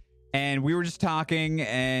length. And we were just talking,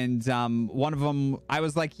 and one of them, I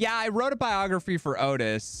was like, yeah, I wrote a biography for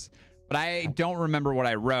Otis, but I don't remember what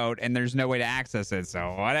I wrote, and there's no way to access it,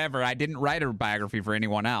 so whatever. I didn't write a biography for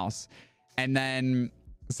anyone else. And then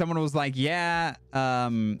someone was like, yeah,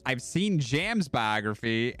 I've seen Jam's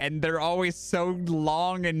biography, and they're always so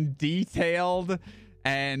long and detailed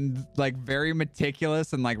and like very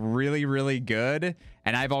meticulous and like really, really good.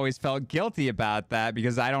 And I've always felt guilty about that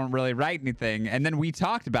because I don't really write anything. And then we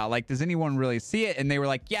talked about, like, does anyone really see it? And they were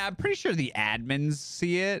like, yeah, I'm pretty sure the admins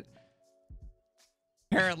see it.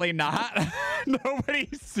 Apparently not. Nobody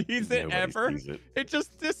sees it ever. It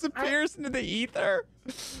just disappears into the ether.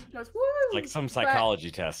 Just, like some psychology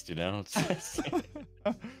test, you know?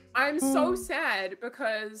 I'm so sad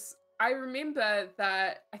because I remember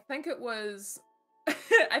that I think it was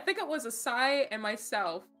Asai and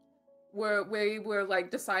myself we were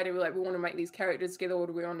like deciding, like, we want to make these characters together, what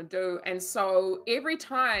do we want to do? And so every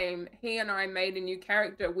time he and I made a new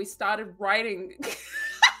character, we started writing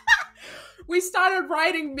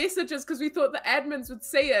messages because we thought the admins would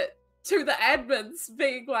see it, to the admins,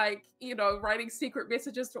 being like, you know, writing secret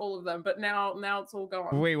messages to all of them. But now it's all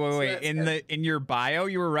gone. Wait. So in your bio,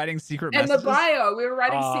 you were writing secret messages? In the bio, we were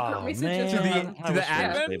writing secret messages to the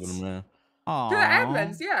admins. To the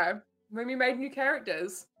admins, yeah. When we made new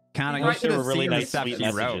characters. Kind of, they were really nice, sweet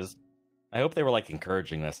messages. I hope they were like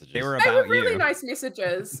encouraging messages. They were really nice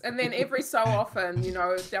messages. And then every so often, you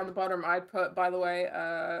know, down the bottom, I'd put, by the way,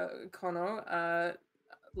 Kono,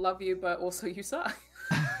 love you, but also you suck.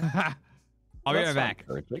 I'll be right back.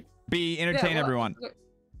 Be entertain everyone.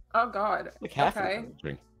 Oh God. Like half okay.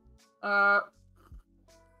 Well,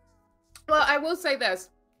 I will say this.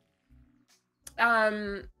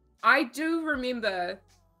 I do remember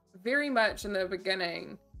very much in the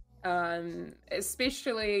beginning,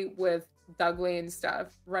 especially with Dougley and stuff,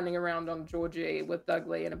 running around on Georgie with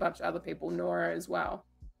Dougley and a bunch of other people, Nora as well.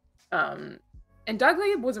 And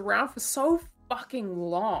Dougley was around for so fucking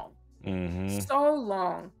long. Mm-hmm. So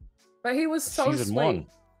long. But he was so sweet.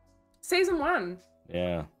 Season 1.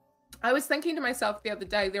 Yeah. I was thinking to myself the other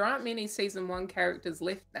day, there aren't many season 1 characters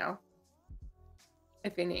left now.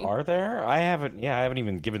 If any. Are there? I haven't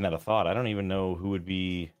even given that a thought. I don't even know who would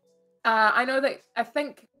be. I know that, I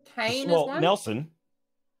think Kane is one.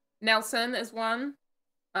 Nelson is one.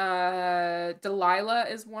 Delilah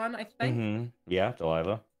is one, I think. Mm-hmm. Yeah,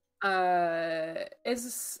 Delilah.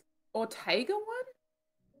 Is Ortega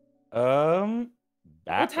one?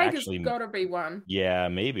 That Ortega's actually, gotta be one. yeah,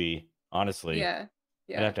 maybe. Honestly, Yeah.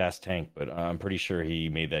 I'd Yeah. have to ask Tank, but I'm pretty sure he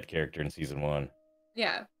made that character in season 1.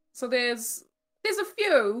 Yeah. So there's a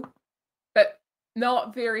few, but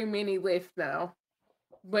not very many left now,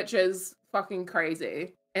 which is fucking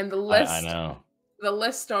crazy. And I know. the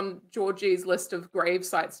list on Georgie's list of grave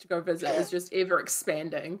sites to go visit is just ever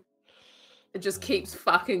expanding. It just keeps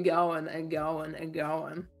fucking going and going and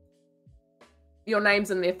going. Your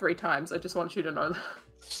name's in there 3 times. I just want you to know that.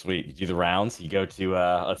 Sweet. You do the rounds. You go to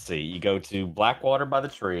let's see. You go to Blackwater by the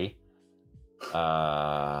Tree. You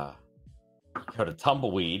go to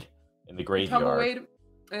Tumbleweed in the graveyard. Tumbleweed,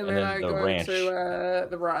 and then I the go ranch. to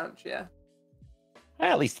the ranch. Yeah.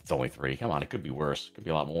 At least it's only 3. Come on, it could be worse. It could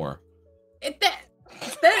be a lot more. That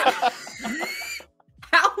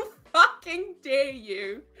how fucking dare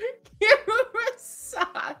you? You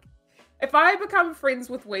suck. If I become friends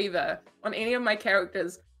with Weaver on any of my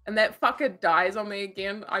characters and that fucker dies on me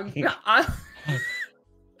again, I don't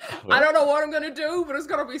know what I'm gonna do, but it's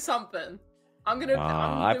gonna be something. I'm gonna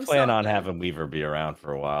I do plan on something. having Weaver be around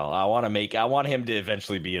for a while. I want him to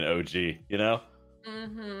eventually be an OG, you know?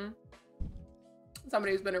 Mm-hmm.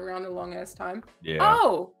 Somebody who's been around a long ass time. Yeah.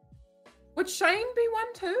 Oh! Would Shane be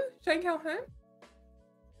one too? Shane Calhoun?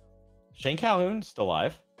 Shane Calhoun's still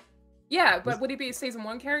alive. Yeah, but would he be a season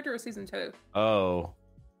 1 character or season 2? Oh.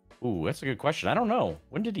 Ooh, that's a good question. I don't know.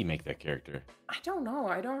 When did he make that character? I don't know.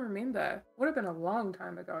 I don't remember. Would have been a long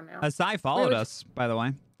time ago now. Asai followed us, by the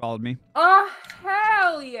way. Followed me. Oh,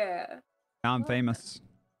 hell yeah. Now I'm famous.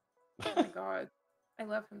 Oh my god. I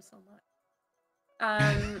love him so much.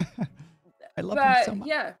 I love him so much.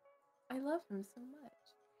 Yeah, I love him so much.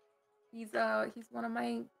 He's one of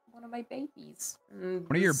my babies. One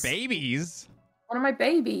of your babies? One of my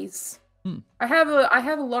babies. Hmm. I have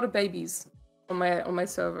a lot of babies on my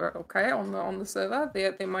server. Okay, on the server.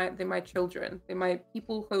 They're my children. They're my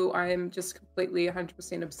people who I am just completely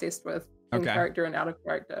 100% obsessed with in character and out of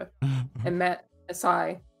character. And Matt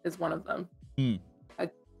Asai is one of them. Hmm.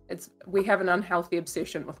 We have an unhealthy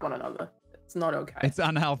obsession with one another. It's not okay. It's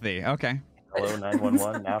unhealthy. Okay. Hello,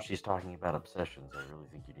 911. Now she's talking about obsessions. I really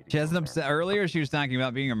think you need to. She has earlier she was talking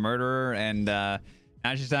about being a murderer, and now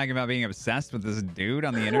she's talking about being obsessed with this dude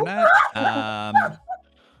on the internet. I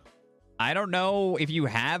don't know if you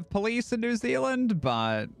have police in New Zealand,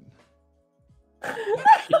 but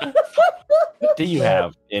What do you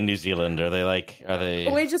have in New Zealand? Are they?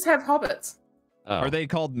 We just have hobbits. Oh. Are they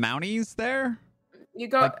called Mounties there? You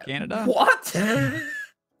got Like Canada? What?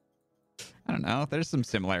 I don't know. There's some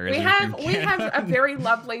similarities. We have a very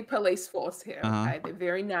lovely police force here. Uh-huh. Okay, they're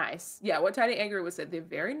very nice. Yeah, what Tiny Angry was said. They're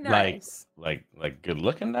very nice. Like good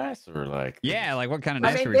looking nice or like? Yeah, like what kind of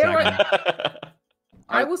nice mean, are we talking about?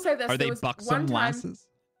 I will say this. Are there they was buxom one time, lasses?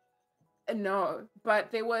 No,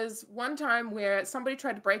 but there was one time where somebody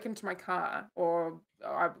tried to break into my car, or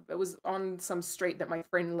it was on some street that my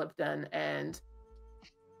friend lived in, and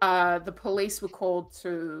the police were called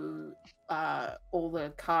to all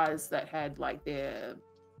the cars that had like their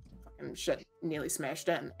fucking shit nearly smashed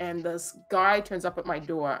in. And this guy turns up at my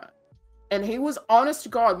door, and he was, honest to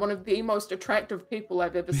God, one of the most attractive people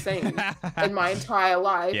I've ever seen in my entire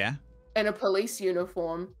life. Yeah. In a police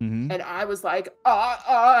uniform. Mm-hmm. And I was like,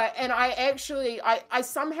 and I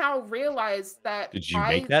somehow realized that. Did you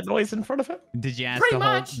make that noise in front of him? Did you ask Pretty to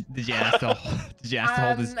much. hold? Did you ask to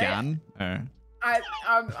hold his gun? Or?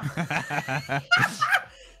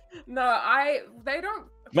 They don't.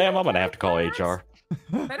 Ma'am, I'm gonna have to call HR.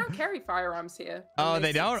 They don't carry firearms here. Oh,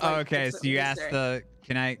 they don't. It's like, okay, it's so you asked necessary.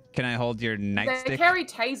 can I hold your nightstick? They carry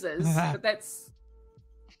tasers, but it's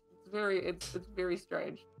very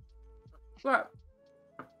strange. But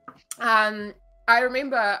I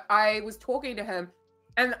remember I was talking to him,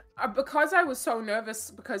 and because I was so nervous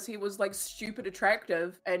because he was like stupid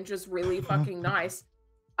attractive and just really fucking nice,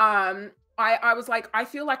 I was like, I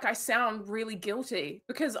feel like I sound really guilty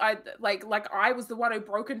because I was the one who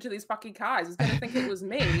broke into these fucking cars. He's gonna think it was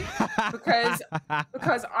me because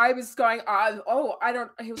I was going, I don't.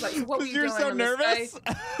 He was like, so what were you You're doing so on this nervous. day?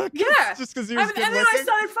 Yeah, just because he was good and then looking. I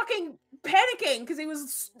started fucking panicking because he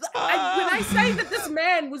was. When I say that this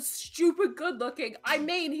man was stupid good looking, I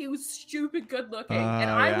mean he was stupid good looking, and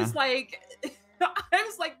I was like, I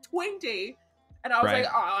was like 20. And I was like,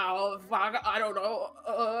 oh, fuck, I don't know.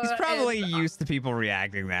 He's probably used to people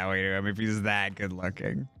reacting that way to him if he's that good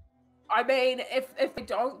looking. I mean, if I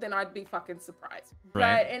don't, then I'd be fucking surprised.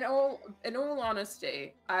 Right. But in all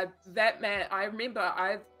honesty, that man, I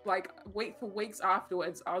remember for weeks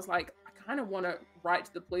afterwards, I was like, I kind of want to write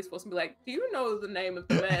to the police force and be like, do you know the name of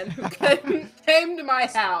the man who came to my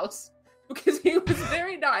house? Because he was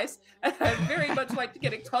very nice, and I'd very much like to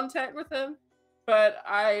get in contact with him. But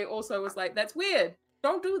I also was like, that's weird.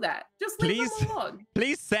 Don't do that. Just leave him alone.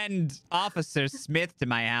 Please send Officer Smith to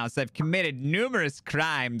my house. I've committed numerous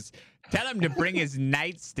crimes. Tell him to bring his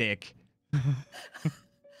nightstick.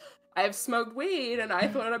 I've smoked weed, and I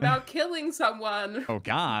thought about killing someone. Oh,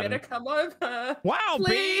 God. Better come over. Wow,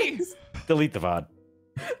 please. Delete the VOD.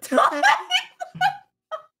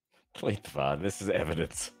 Delete the VOD. This is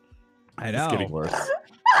evidence. I know. It's getting worse.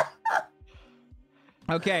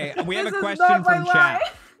 Okay, we have a This is question not my from chat.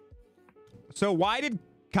 life. So why did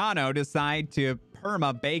Kano decide to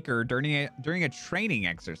perma Baker during a training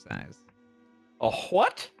exercise? A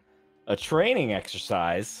what? A training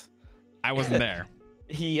exercise? I wasn't there.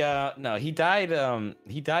 He died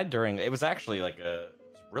during, it was actually like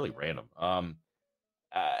really random.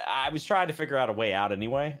 I was trying to figure out a way out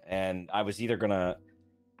anyway, and I was either gonna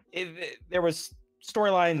there was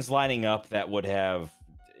storylines lining up that would have,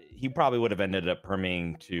 he probably would have ended up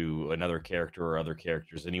perming to another character or other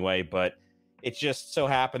characters anyway, but it just so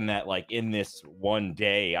happened that like in this one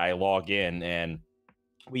day I log in and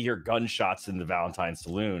we hear gunshots in the Valentine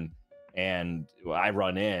Saloon. And I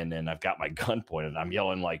run in and I've got my gun pointed. And I'm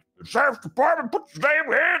yelling like, "Sheriff's Department, put your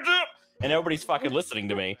damn hands up!" And everybody's fucking listening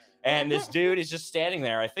to me. And this dude is just standing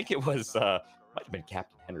there. I think it was might have been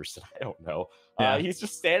Captain Henderson. I don't know. Yeah. He's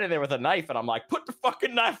just standing there with a knife, and I'm like, "Put the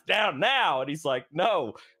fucking knife down now!" And he's like,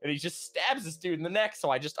 "No!" And he just stabs this dude in the neck. So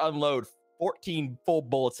I just unload 14 full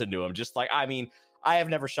bullets into him. Just like, I mean, I have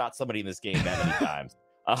never shot somebody in this game that many times.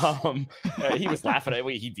 He was laughing at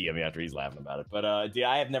me. He DM'd me after he's laughing about it. But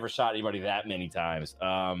I have never shot anybody that many times.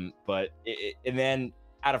 And then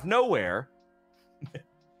out of nowhere,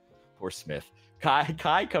 poor Smith,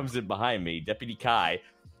 Kai comes in behind me, Deputy Kai,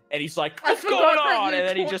 and he's like, "What's going on?" And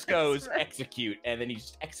then he just goes, "Execute," and then he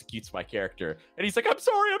just executes my character. And he's like, I'm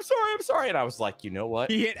sorry. And I was like, you know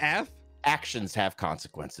what? He hit F? Actions have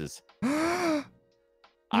consequences.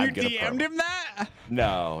 You DM'd him that?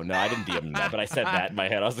 No, I didn't DM him that, but I said that in my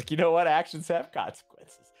head. I was like, you know what? Actions have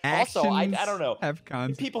consequences. Also, I don't know. Have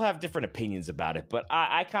consequences. People have different opinions about it, but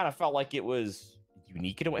I kind of felt like it was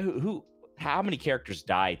unique in a way. How many characters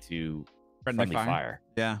die to friendly fire?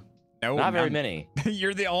 Yeah. No, not very many.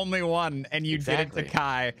 You're the only one, and you did it to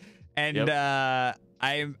Kai. And Yep.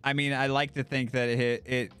 I mean, I like to think that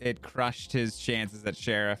it crushed his chances at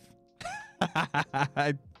sheriff.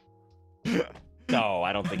 No,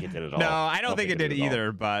 I don't think it did at all. No, I don't think it did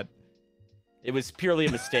either, but it was purely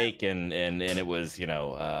a mistake, and it was,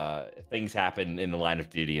 things happen in the line of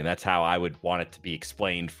duty, and that's how I would want it to be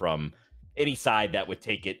explained from any side that would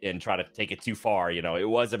take it and try to take it too far. It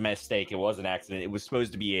was a mistake, it was an accident. It was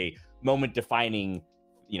supposed to be a moment defining,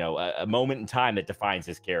 a moment in time that defines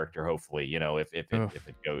his character. Hopefully,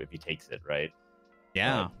 if he takes it right.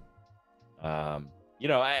 Yeah. I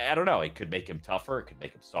don't know. It could make him tougher. It could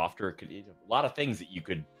make him softer. It could a lot of things that you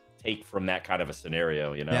could take from that kind of a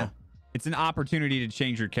scenario. Yeah. It's an opportunity to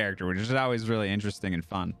change your character, which is always really interesting and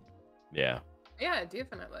fun. Yeah. Yeah,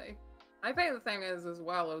 definitely. I think the thing is as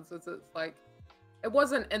well is it's like it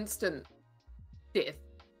wasn't instant death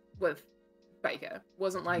with Baker. It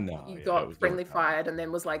wasn't like you got friendly fired and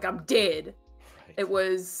then was like, I'm dead. Right. It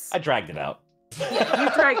was. I dragged it out.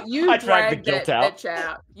 Yeah, you dragged that bitch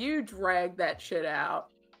out. You dragged that shit out.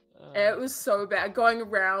 It was so bad. Going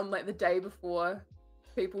around like the day before,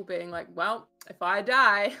 people being like, well, if I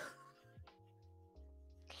die,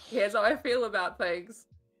 here's how I feel about things.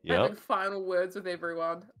 Having final words with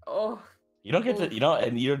everyone. Oh. You don't get to,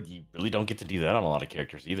 and you really don't get to do that on a lot of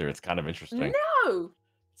characters either. It's kind of interesting. No.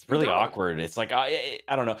 It's really awkward. It's like, I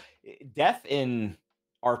don't know. Death in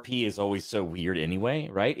RP is always so weird anyway,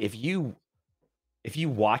 right? If you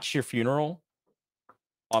watch your funeral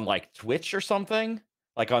on like Twitch or something,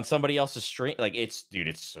 like on somebody else's stream, like it's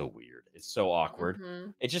so weird. It's so awkward. Mm-hmm.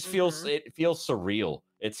 It just feels surreal.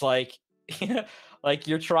 It's like, like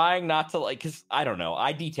you're trying not to cause I don't know.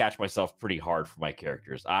 I detach myself pretty hard from my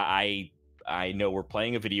characters. I know we're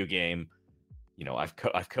playing a video game.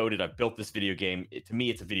 I've coded, I've built this video game. To me,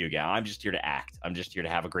 it's a video game. I'm just here to act. I'm just here to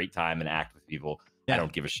have a great time and act with people. Yeah. I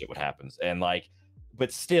don't give a shit what happens. And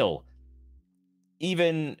but still,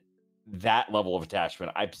 even that level of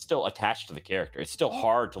attachment, I'm still attached to the character. It's still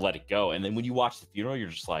hard to let it go. And then when you watch the funeral, you're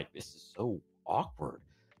just like, this is so awkward.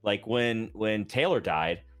 Like when Taylor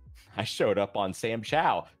died, I showed up on Sam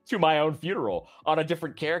Chow to my own funeral on a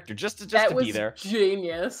different character just to be there.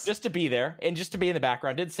 Genius. Just to be there and just to be in the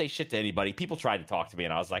background. Didn't say shit to anybody. People tried to talk to me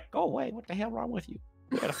and I was like, go away. What the hell wrong with you?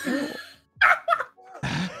 You got a funeral.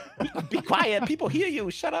 Be quiet. People hear you.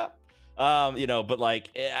 Shut up. But like,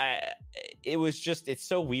 it was just, it's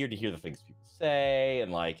so weird to hear the things people say,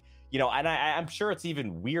 and like, and I'm sure it's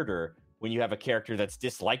even weirder when you have a character that's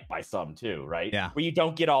disliked by some too, right? Yeah. Where you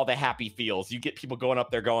don't get all the happy feels. You get people going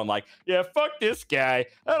up there going like, yeah, fuck this guy.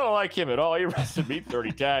 I don't like him at all. He arrested me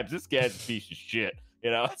 30 times. This guy's a piece of shit.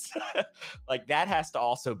 It's like that has to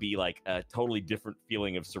also be like a totally different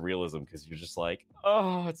feeling of surrealism, because you're just like,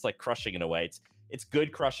 oh, it's like crushing in a way. It's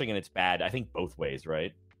good crushing and it's bad. I think both ways,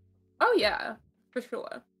 right? Oh yeah, for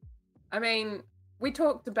sure. I mean, we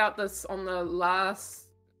talked about this on the last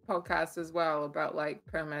podcast as well, about like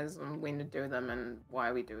permas and when to do them and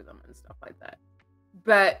why we do them and stuff like that.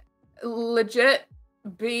 But legit,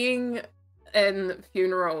 being in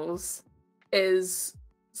funerals is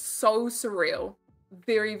so surreal,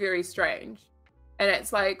 very, very strange. And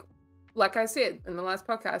it's like I said in the last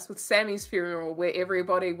podcast with Sammy's funeral, where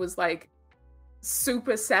everybody was like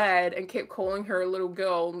super sad and kept calling her a little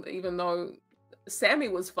girl, even though Sammy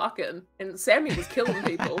was fucking and Sammy was killing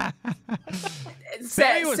people.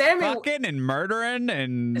 Sammy was fucking and murdering,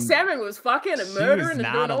 and Sammy was fucking and murdering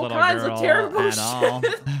and doing all kinds of terrible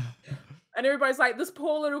shit. And everybody's like, this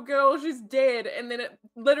poor little girl, she's dead. And then it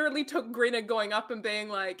literally took Greta going up and being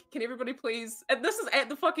like, can everybody please, and this is at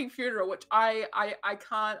the fucking funeral, which I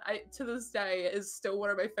can't, to this day is still one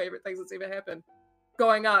of my favorite things that's ever happened,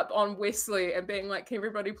 going up on Wesley and being like, can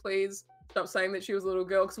everybody please stop saying that she was a little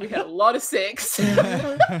girl, because we had a lot of sex.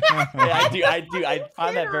 Yeah, I do. I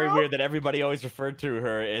find that very weird that everybody always referred to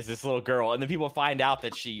her as this little girl, and then people find out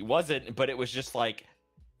that she wasn't, but it was just like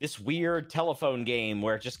this weird telephone game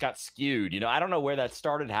where it just got skewed. I don't know where that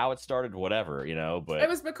started, how it started, whatever, but it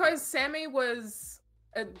was because Sammy was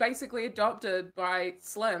basically adopted by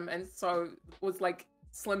Slim, and so was like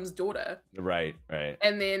Slim's daughter. Right.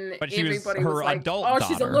 And then but everybody was was like, adult oh, daughter.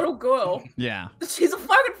 she's a little girl. Yeah. She's a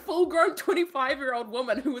fucking full-grown 25-year-old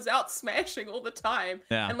woman who was out smashing all the time.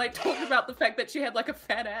 Yeah. And like talked about the fact that she had like a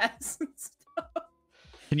fat ass and stuff.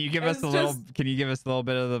 Can you give us a little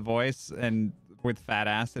bit of the voice and with fat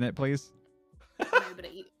ass in it, please?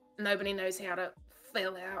 Nobody knows how to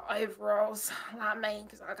fill out overalls like me,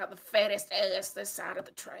 because I got the fattest ass this side of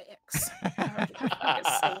the tracks.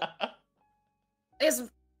 It's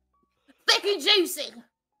thick and juicy.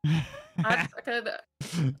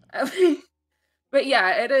 But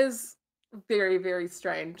yeah, it is very, very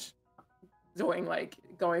strange going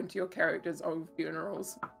to your character's own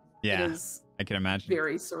funerals. Yeah, it is I can imagine.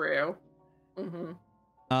 Very surreal.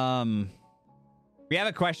 Mm-hmm. We have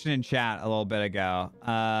a question in chat a little bit ago.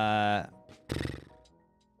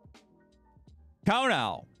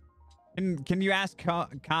 Kono, can you ask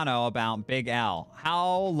Kano about Big L?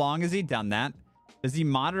 How long has he done that? Does he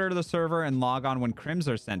monitor the server and log on when crims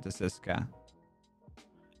are sent to Siska?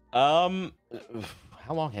 How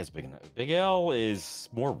long has Big L is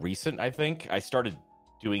more recent, I think. I started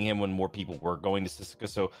doing him when more people were going to Siska,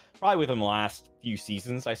 so probably within the last few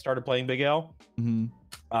seasons I started playing Big L.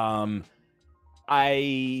 Mm-hmm.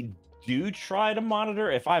 I do try to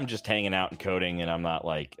monitor if I'm just hanging out and coding and I'm not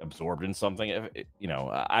like absorbed in something.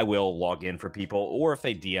 I will log in for people, or if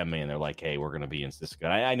they DM me and they're like, "Hey, we're gonna be in Siska."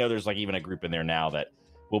 And I know there's like even a group in there now that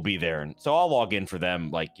will be there, and so I'll log in for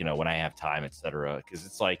them, like when I have time, etc. Because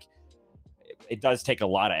it's like it does take a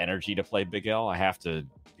lot of energy to play Big L. I have to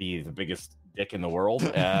be the biggest dick in the world.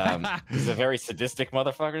 He's a very sadistic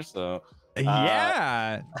motherfucker, so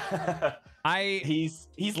yeah.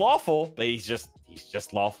 He's lawful, but he's just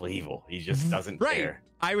lawful evil. He just doesn't care.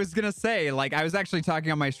 I was gonna say, like, I was actually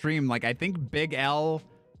talking on my stream, like, I think Big L,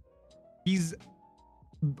 he's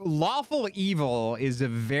lawful evil is a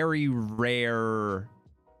very rare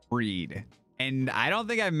breed, and I don't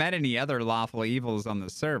think I've met any other lawful evils on the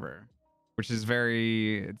server, which is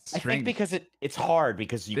very strange. I think because it's hard,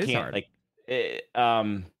 because you can't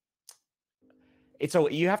it's so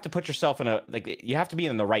you have to put yourself in you have to be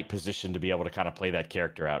in the right position to be able to kind of play that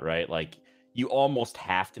character out, right? Like you almost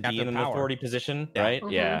have to be in an authority position, right?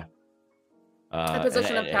 Mm-hmm. Yeah. A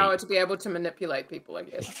position of power to be able to manipulate people, I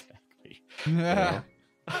guess. Exactly.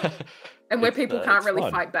 And where people can't really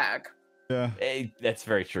fun. fight back. Yeah. That's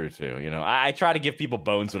very true too. I try to give people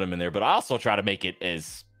bones when I'm in there, but I also try to make it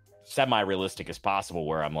as semi-realistic as possible,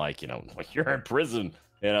 where I'm like, you're in prison.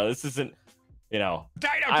 This isn't,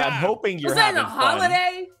 I'm hoping you're having fun.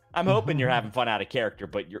 Holiday? I'm hoping you're having fun out of character,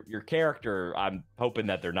 but your character, I'm hoping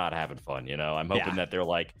that they're not having fun. I'm hoping that they're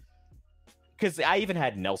like, because I even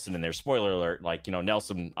had Nelson in there. Spoiler alert! Like,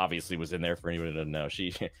 Nelson obviously was in there. For anyone who doesn't know,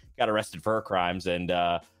 she got arrested for her crimes and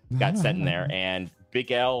got sent in there. And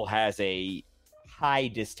Big L has a high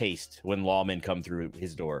distaste when lawmen come through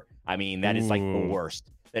his door. I mean, that is like the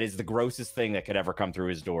worst. That is the grossest thing that could ever come through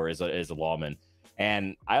his door is a lawman.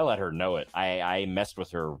 and I let her know it. I messed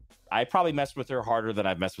with her. I probably messed with her harder than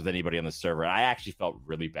I've messed with anybody on the server. I actually felt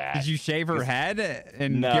really bad. Did you shave her head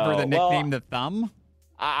and No, give her the nickname well, the Thumb?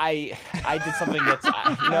 I did something that's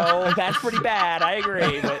no, that's pretty bad. I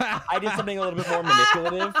agree, but I did something a little bit more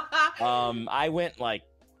manipulative. I went like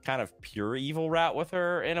kind of pure evil route with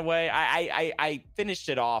her in a way. I finished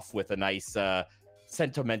it off with a nice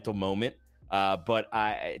sentimental moment, but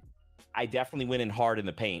I definitely went in hard in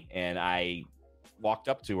the paint, and I walked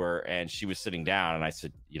up to her, and she was sitting down, and I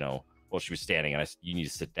said, well, she was standing, and I said, you need to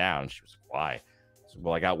sit down. And she was like, why? I said,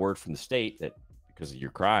 well, I got word from the state that because of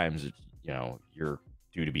your crimes, you're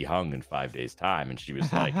due to be hung in 5 days' time. And she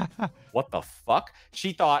was like, what the fuck?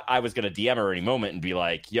 She thought I was going to DM her any moment and be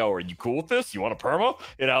like, yo, are you cool with this? You want a perma?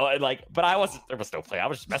 And like, but I wasn't, there was no play. I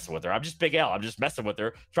was just messing with her. I'm just Big L. I'm just messing with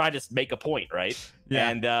her, trying to make a point, right? Yeah.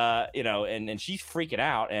 And, and she's freaking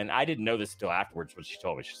out. And I didn't know this until afterwards when she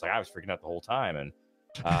told me. She's like, I was freaking out the whole time. And,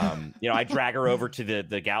 I drag her over to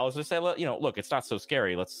the gallows and say, look, it's not so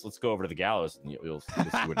scary. Let's go over to the gallows and you'll see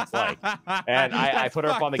what it's like. And I put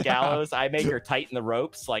her up on the gallows. I make her tighten the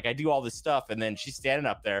ropes. Like I do all this stuff. And then she's standing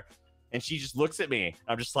up there and she just looks at me.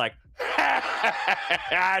 I'm just like,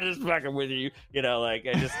 I'm just fucking with you.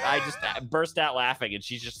 I just burst out laughing. And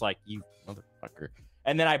she's just like, you motherfucker.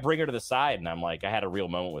 And then I bring her to the side and I'm like, I had a real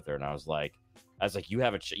moment with her. And I was like,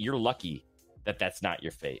 you're lucky that that's not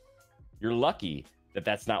your fate. You're lucky that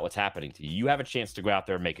that's not what's happening to you. You have a chance to go out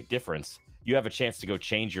there and make a difference. You have a chance to go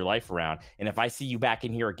change your life around. And if I see you back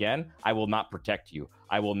in here again, I will not protect you.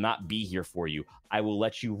 I will not be here for you. I will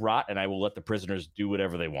let you rot, and I will let the prisoners do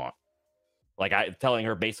whatever they want. Like telling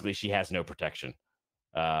her basically she has no protection.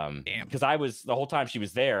 Because the whole time she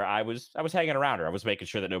was there, I was hanging around her. I was making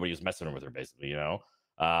sure that nobody was messing with her, basically,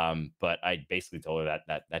 But I basically told her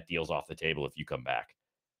that deal's off the table if you come back.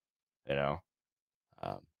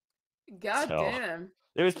 God damn.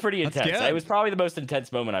 It was pretty That's intense. good. It was probably the most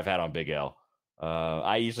intense moment I've had on Big L.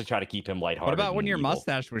 I usually try to keep him lighthearted. What about when your evil.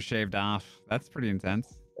 mustache was shaved off? That's pretty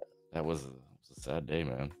intense. That was a sad day,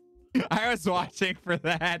 man. I was watching for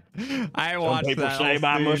that. I watched Some people that. say whole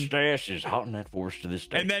my scene. mustache is haunting that forest to this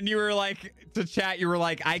day. And then you were like, to chat, you were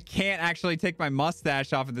like, I can't actually take my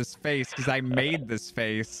mustache off of this face because I made this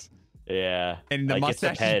face. Yeah. And the like, it's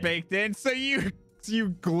mustache is baked in. So you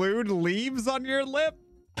glued leaves on your lip?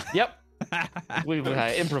 Yep. we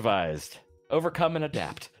improvised, overcome and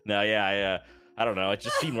adapt. No, yeah, I don't know. It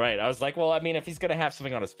just seemed right. I was like, well, I mean, if he's gonna have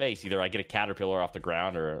something on his face, either I get a caterpillar off the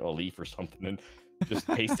ground or a leaf or something, and just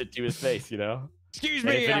paste it to his face, Excuse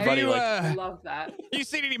And me, if have anybody, you, I love that. you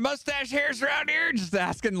seen any mustache hairs around here? Just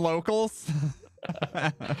asking locals.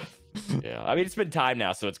 Yeah, I mean, it's been time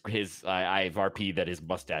now, so it's his. I've RP'd that his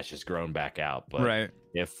mustache has grown back out, but Right.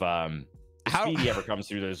 if Speedy ever comes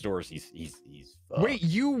through those doors, he's Wait,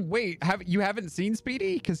 you haven't seen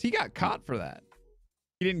Speedy? Because he got caught for that.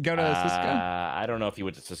 He didn't go to Cisco? I don't know if he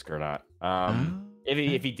went to Cisco or not.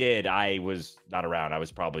 If he did, I was not around. I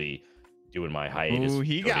was probably doing my hiatus. Ooh,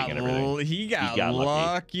 he got got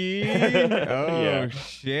lucky. Oh, Yeah.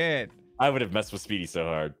 shit. I would have messed with Speedy so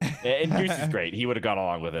hard. And Goose is great. He would have gone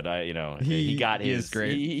along with it. He got his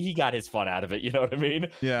great. He got his fun out of it. You know what I mean?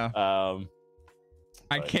 Yeah.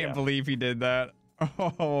 I can't believe he did that.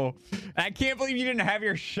 Oh, I can't believe you didn't have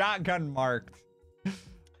your shotgun marked.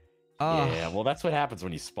 Yeah, well, that's what happens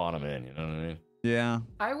when you spawn them in. You know what I mean? Yeah.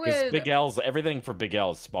 I Because would. Big L's, everything for Big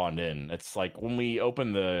L is spawned in. It's like when we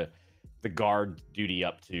open the guard duty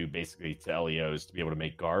up to basically to LEOs to be able to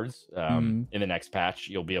make guards. In the next patch,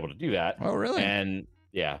 you'll be able to do that. Oh, really? And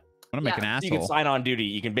yeah. I'm gonna make an Yeah. asshole. You can sign on duty.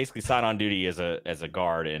 You can basically sign on duty as a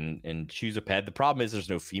guard and choose a ped. The problem is there's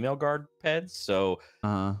no female guard peds, so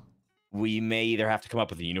we may either have to come up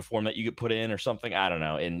with a uniform that you could put in or something. I don't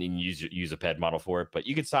know, and use a ped model for it. But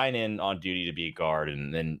you can sign in on duty to be a guard,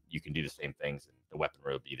 and then you can do the same things. The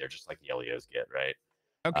weaponry will be there, just like the LEOs get, right?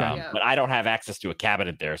 Okay. Yeah. But I don't have access to a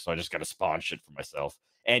cabinet there, so I just got to spawn shit for myself.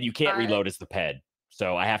 And you can't reload as the ped,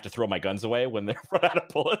 so I have to throw my guns away when they run out of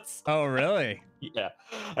bullets. Oh, really? Yeah,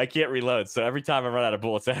 I can't reload. So every time I run out of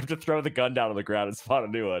bullets, I have to throw the gun down on the ground and spawn a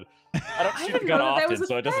new one. I don't shoot the didn't gun know that often, was a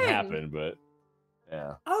so it doesn't thing. happen. But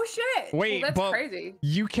yeah, Oh shit! Wait, well, that's but crazy.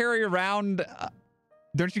 you carry around.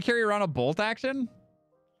 Don't you carry around a bolt action?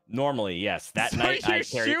 normally, yes. That so night you I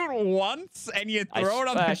carry. shoot once and you throw it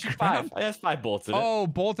on the shoot ground. five. That's 5 bullets in it. Oh,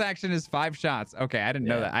 bolt action is 5 shots. Okay, I didn't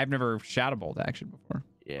know Yeah. that. I've never shot a bolt action before.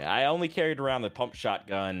 Yeah, I only carried around the pump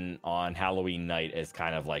shotgun on Halloween night as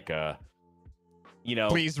kind of like a,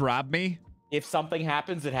 Please rob me. if something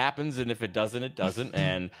happens, it happens, and if it doesn't, it doesn't.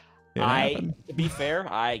 And It happened. to be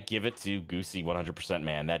fair, I give it to Goosey 100%.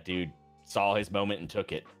 Man, that dude saw his moment and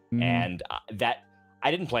took it, Mhm. and that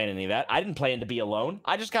I didn't plan any of that. I didn't plan to be alone.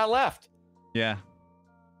 I just got left. Yeah.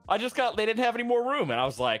 They didn't have any more room. And I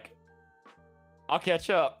was like, I'll catch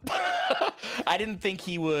up. I didn't think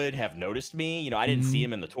he would have noticed me. I didn't see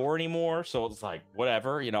him in the tour anymore. So it's like,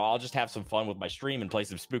 whatever, I'll just have some fun with my stream and play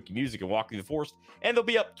some spooky music and walk through the forest. And they'll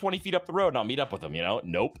be up 20 feet up the road and I'll meet up with them,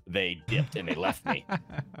 Nope. They dipped and they left me.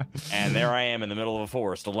 And there I am in the middle of a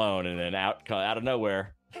forest alone. And then out of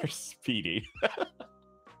nowhere, there's Speedy.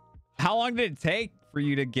 How long did it take for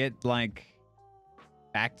you to get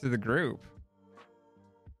back to the group?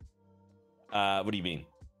 What do you mean?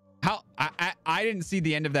 How I didn't see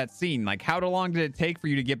the end of that scene. How long did it take for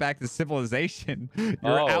you to get back to civilization? You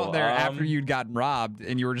were out there after you'd gotten robbed,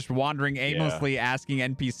 and you were just wandering aimlessly, asking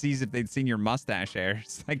NPCs if they'd seen your mustache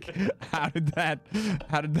hairs. How did that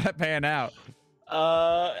pan out?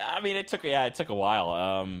 I mean, it took a while.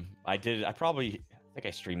 I think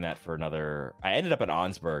I streamed that for another. I ended up at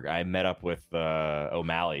Onsburg. I met up with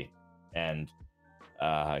O'Malley, and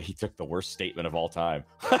he took the worst statement of all time.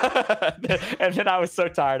 And then I was so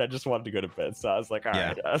tired, I just wanted to go to bed. So I was like, all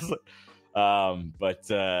right. I was like,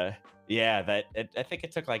 I think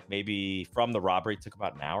it took maybe from the robbery, it took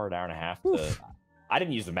about an hour and a half. I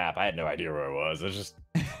didn't use the map. I had no idea where I was. It was just.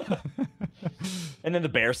 And then the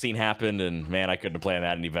bear scene happened, and man, I couldn't have planned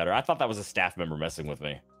that any better. I thought that was a staff member messing with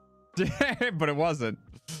me. But it wasn't.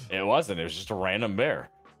 It wasn't. It was just a random bear.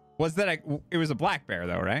 It was a black bear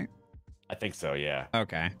though, right? I think so, yeah.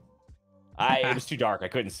 Okay. It was too dark. I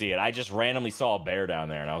couldn't see it. I just randomly saw a bear down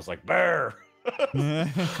there, and I was like, bear!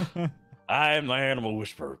 I am the animal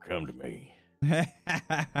whisperer. Come to me. And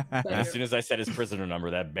as soon as I said his prisoner number,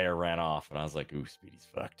 that bear ran off, and I was like, ooh, Speedy's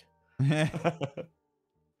fucked.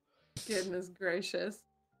 Goodness gracious.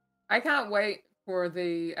 I can't wait for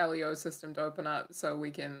the LEO system to open up so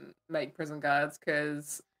we can make prison guards,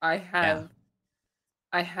 because I have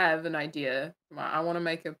an idea. I want to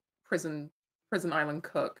make a prison island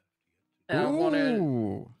cook. And I want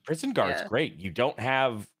to. Prison guard's great. You don't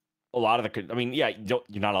have a lot of the. I mean, you're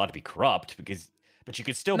not allowed to be corrupt but you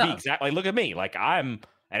could still be exactly. Look at me, I'm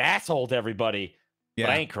an asshole to everybody, but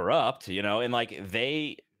I ain't corrupt, and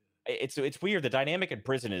it's weird. The dynamic in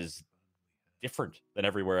prison is different than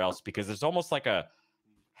everywhere else because there's almost like a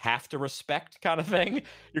have to respect kind of thing.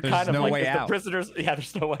 You're there's kind of no like way the out. Prisoners. Yeah,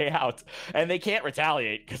 there's no way out, and they can't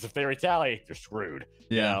retaliate because if they retaliate, they're screwed.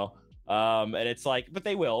 And it's but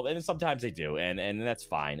they will, and sometimes they do, and that's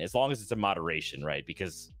fine as long as it's in moderation, right?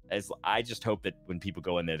 Because I just hope that when people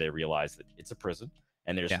go in there, they realize that it's a prison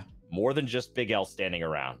and there's more than just Big L standing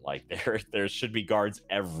around. There should be guards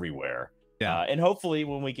everywhere. And hopefully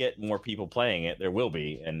when we get more people playing it, there will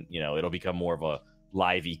be, and it'll become more of a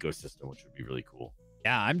live ecosystem, which would be really cool.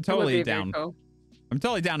 Yeah, I'm totally down. Cool. I'm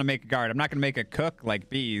totally down to make a guard. I'm not gonna make a cook like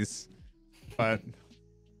Bees, but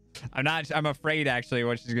I'm afraid actually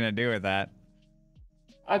what she's gonna do with that.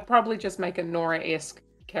 I'd probably just make a Nora-esque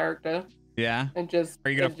character. Yeah. And just. Are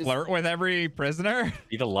you gonna flirt with every prisoner?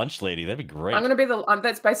 Be the lunch lady. That'd be great. I'm gonna be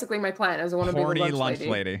that's basically my plan. I want to be the lunch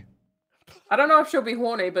lady. I don't know if she'll be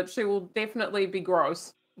horny, but she will definitely be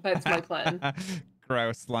gross. That's my plan.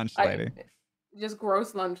 Gross lunch lady. Just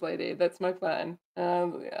gross lunch lady. That's my plan.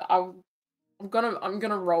 I'm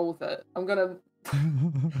gonna roll with it. I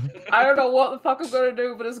don't know what the fuck I'm gonna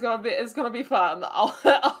do, but it's gonna be fun. I'll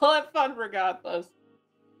have fun regardless.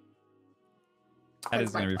 That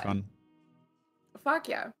is gonna be fun. Fuck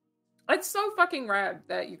yeah. It's so fucking rad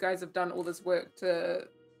that you guys have done all this work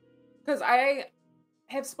because I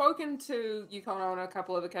have spoken to Yukon on a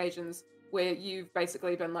couple of occasions where you've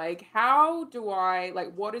basically been like, how do I,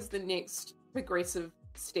 what is the next progressive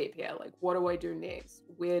step here? What do I do next?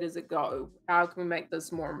 Where does it go? How can we make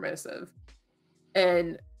this more immersive?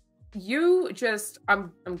 And you just,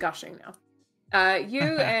 I'm gushing now.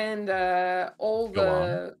 You and all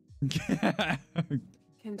the...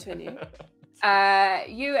 Continue.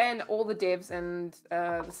 You and all the devs and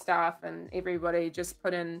the staff and everybody just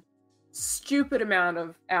put in stupid amount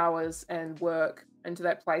of hours and work into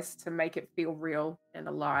that place to make it feel real and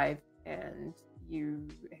alive, and you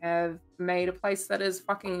have made a place that is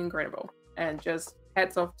fucking incredible, and just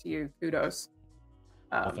hats off to you. Kudos.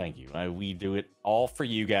 Well, thank you. We do it all for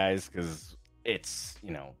you guys because it's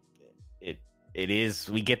it is,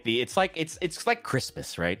 we get it's like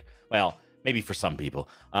Christmas, right? Well, maybe for some people.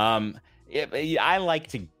 I like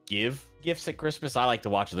to give gifts at Christmas. I like to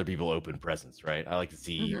watch other people open presents, right? I like to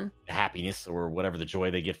see the happiness or whatever the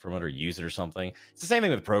joy they get from it or use it or something. It's the same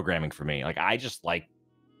thing with programming for me. I just like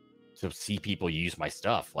to see people use my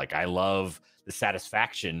stuff. I love the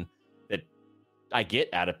satisfaction that I get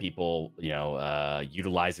out of people,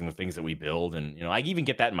 utilizing the things that we build, and I even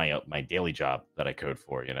get that in my daily job that I code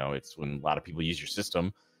for. It's when a lot of people use your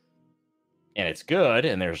system and it's good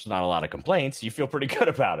and there's not a lot of complaints, you feel pretty good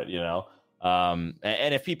about it.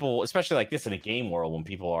 And if people, especially like this in a game world, when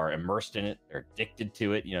people are immersed in it, they're addicted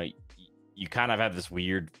to it, you kind of have this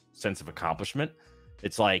weird sense of accomplishment.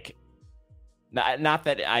 It's like, not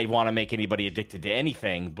that I want to make anybody addicted to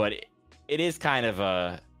anything, but it is kind of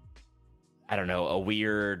a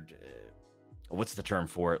weird, what's the term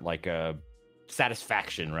for it? Like a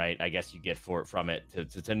satisfaction, right? I guess you get from it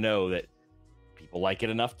to know that people like it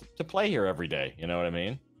enough to play here every day. You know what I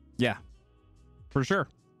mean? Yeah, for sure.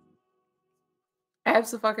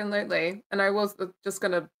 Absolutely. And I was just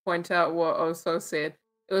going to point out what Oso said.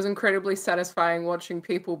 It was incredibly satisfying watching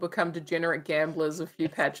people become degenerate gamblers a few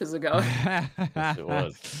patches ago. Yes, it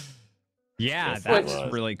was. Yeah, Yes, that's it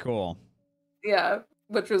was. really cool. Yeah,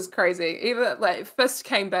 which was crazy. Even like Fist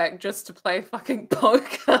came back just to play fucking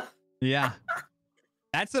poker. Yeah.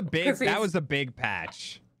 That was a big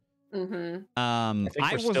patch. Mm-hmm. I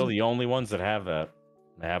think we're still the only ones that have that.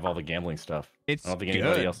 They have all the gambling stuff. I don't think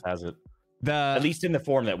anybody else has it. At least in the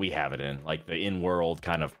form that we have it in, like the in-world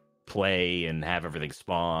kind of play and have everything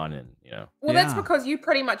spawn and Well, that's because you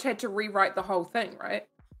pretty much had to rewrite the whole thing, right?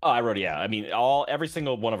 Oh, I wrote, yeah. I mean, every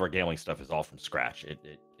single one of our gambling stuff is all from scratch.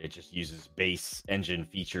 It just uses base engine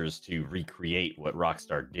features to recreate what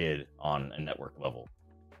Rockstar did on a network level.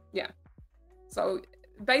 Yeah. So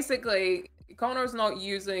basically, Connor's not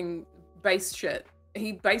using base shit.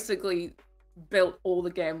 He basically built all the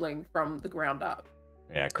gambling from the ground up.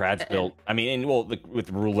 Yeah, Krad's built. I mean, with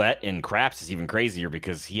roulette and craps, it's even crazier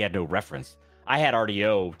because he had no reference. I had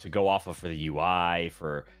RDO to go off of for the UI,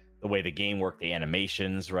 for the way the game worked, the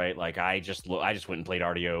animations, right? Like I just went and played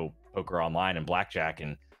RDO Poker Online and Blackjack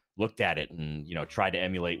and looked at it and tried to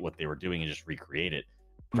emulate what they were doing and just recreate it.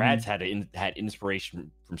 Krad's had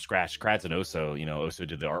inspiration from scratch. Krad's and Oso, Oso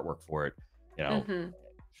did the artwork for it,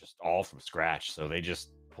 just all from scratch. So they just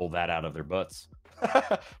pulled that out of their butts,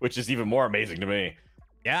 which is even more amazing to me.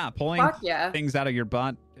 Yeah, pulling things out of your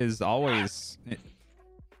butt is always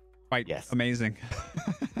quite amazing.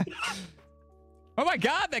 Oh my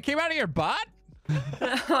god, that came out of your butt?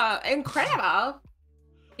 Incredible.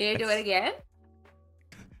 Can you do it again?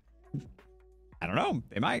 I don't know.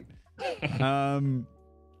 They might.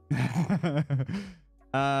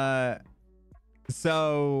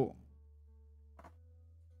 So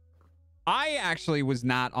I actually was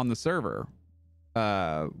not on the server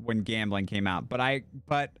when gambling came out, but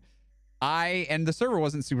and the server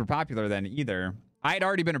wasn't super popular then either. I had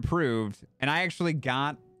already been approved, and I actually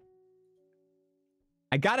got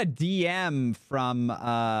a DM from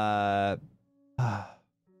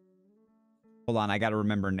hold on, I gotta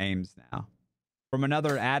remember names now. From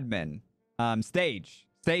another admin. Stage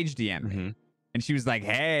DM me. And she was like,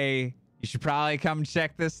 hey, you should probably come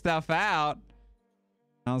check this stuff out.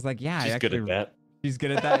 And I was like, yeah, she's good at that. She's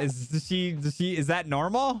good at that. Is that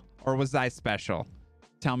normal, or was I special?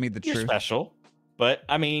 Tell me the truth. You're special, but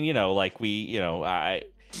I mean,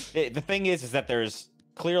 the thing is that there's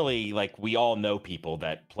clearly, like, we all know people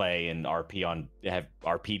that play and have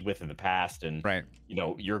RP'd with in the past, and right,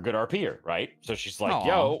 you're a good RPer, right? So she's like,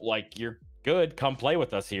 yo, like, you're good, come play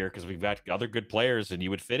with us here because we've got other good players and you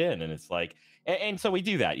would fit in. And it's like, and so we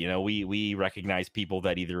do that. We recognize people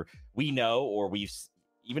that either we know or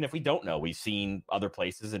even if we don't know, we've seen other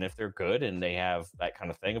places, and if they're good and they have that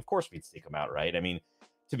kind of thing, of course we'd seek them out, right? I mean,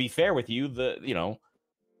 to be fair with you, the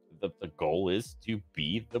goal is to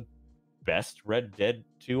be the best Red Dead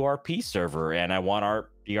 2 RP server, and I want our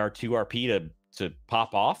DR2 RP to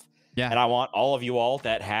pop off. Yeah. And I want all of you all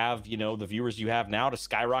that have, the viewers you have now to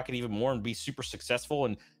skyrocket even more and be super successful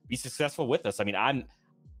and be successful with us. I mean,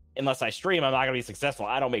 unless I stream, I'm not going to be successful.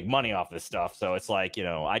 I don't make money off this stuff. So it's like,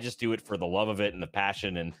 I just do it for the love of it and the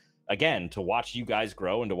passion. And again, to watch you guys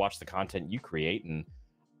grow and to watch the content you create. And,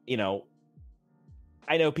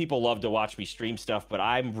 I know people love to watch me stream stuff, but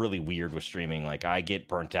I'm really weird with streaming. Like, I get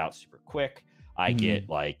burnt out super quick. I get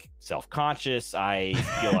like self-conscious. I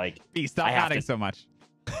feel like stop nodding so much.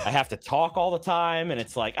 I have to talk all the time, and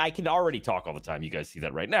it's like, I can already talk all the time. You guys see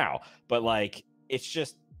that right now. But like, it's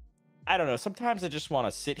just, I don't know. Sometimes I just want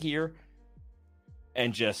to sit here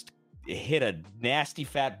and just hit a nasty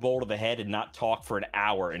fat bowl to the head and not talk for an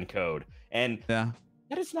hour in code. And that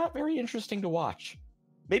is not very interesting to watch.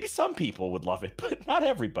 Maybe some people would love it, but not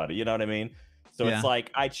everybody. You know what I mean? So it's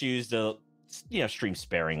like, I choose to, stream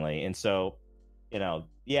sparingly. And so,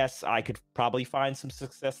 yes, I could probably find some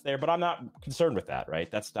success there, but I'm not concerned with that, right?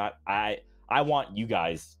 That's not, I want you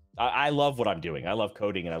guys, I love what I'm doing. I love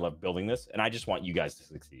coding and I love building this, and I just want you guys to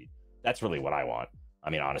succeed. That's really what I want. I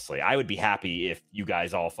mean, honestly, I would be happy if you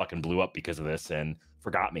guys all fucking blew up because of this and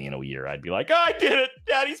forgot me in a year. I'd be like, I did it.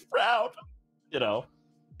 Daddy's proud. You know,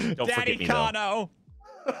 don't Daddy forget me, Kano.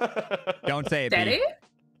 Don't say it, Daddy?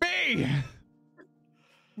 B.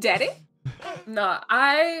 Daddy? No,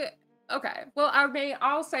 okay. Well, I mean,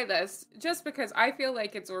 I'll say this just because I feel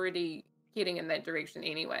like it's already heading in that direction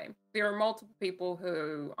anyway. There are multiple people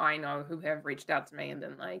who I know who have reached out to me and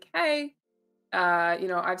been like, hey,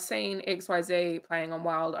 I've seen XYZ playing on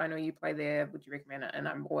Wild. I know you play there. Would you recommend it? And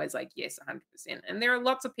I'm always like, yes, 100%. And there are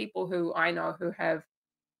lots of people who I know who have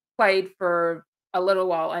played for a little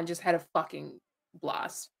while and just had a fucking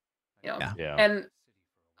blast. Yeah. And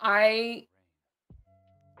I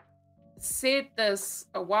said this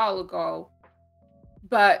a while ago,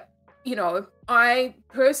 but I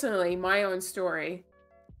personally, my own story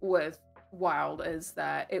with Wild is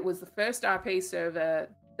that it was the first RP server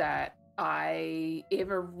that I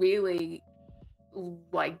ever really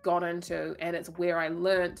got into, and it's where I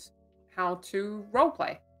learned how to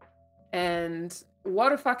roleplay. And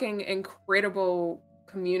what a fucking incredible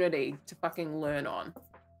community to fucking learn on.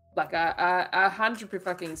 Like 100%. 100 per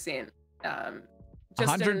fucking cent.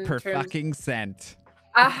 100 per fucking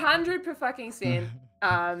cent.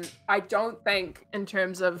 I don't think in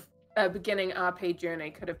terms of a beginning RP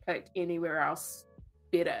journey could have picked anywhere else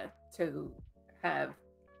better to have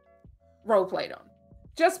roleplayed on.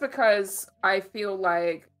 Just because I feel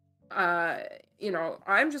like,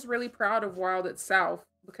 I'm just really proud of Wild itself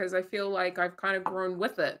because I feel like I've kind of grown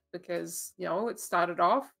with it because, it started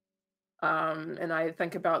off. And I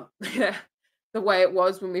think about the way it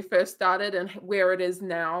was when we first started and where it is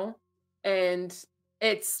now. And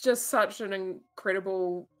it's just such an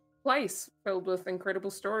incredible place filled with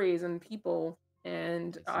incredible stories and people.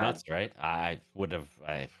 And it's nuts, right? I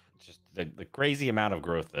just the crazy amount of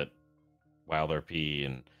growth that WildRP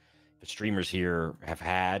and the streamers here have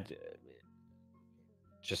had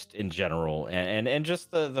just in general and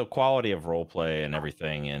just the quality of roleplay and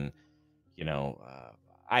everything. And,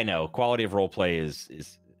 I know quality of roleplay is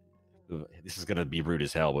this is going to be rude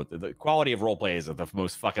as hell, but the quality of roleplay is the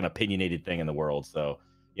most fucking opinionated thing in the world. So,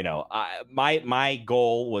 my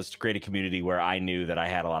goal was to create a community where I knew that I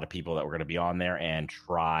had a lot of people that were going to be on there and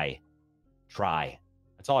try.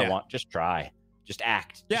 That's all I want. Just try. Just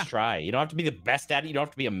act. Just try. You don't have to be the best at it. You don't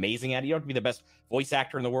have to be amazing at it. You don't have to be the best voice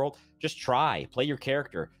actor in the world. Just try. Play your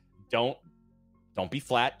character. Don't be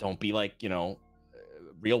flat. Don't be like,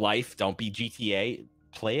 real life. Don't be GTA.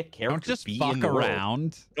 Play a character. Don't just be fuck in the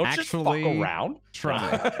around. Don't just fuck around.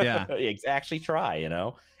 Try. Yeah. Actually try,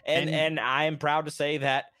 And I am proud to say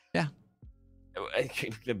that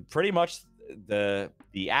pretty much the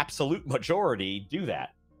absolute majority do that.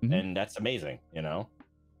 Mm-hmm. And that's amazing,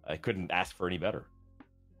 I couldn't ask for any better.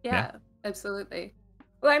 Yeah, absolutely.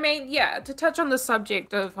 Well, I mean, to touch on the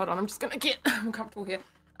subject of, hold on, I'm just going to get uncomfortable here.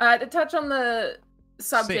 To touch on the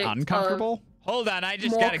subject. Say uncomfortable? Hold on, I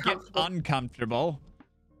just got to get uncomfortable.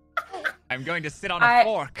 I'm going to sit on a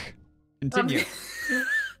fork. Continue.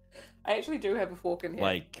 I actually do have a fork in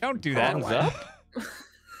here. Don't do that. Up?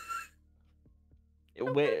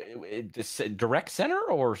 Direct center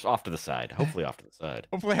or off to the side? Hopefully off to the side.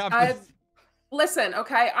 Hopefully off to the side. Listen,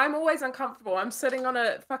 okay, I'm always uncomfortable. I'm sitting on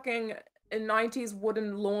a fucking 90s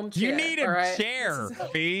wooden lawn chair. You need a chair,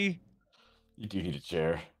 B. You do need a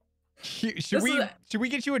chair. Should we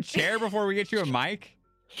get you a chair before we get you a mic?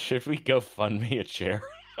 Should we go fund me a chair?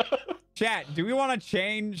 Chat, do we want to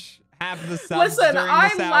change half the subs during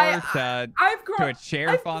this hour to a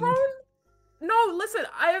chair fund? Listen,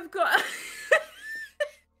 I have grown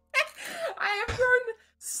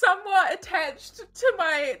somewhat attached to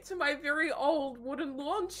my very old wooden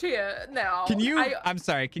lawn chair now. Can you? I'm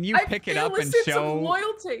sorry. Can you pick it up and show?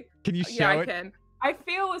 Loyalty. Can you show it? I can. I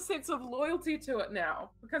feel a sense of loyalty to it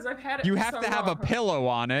now because I've had it. You have to have a pillow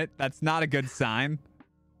on it. That's not a good sign.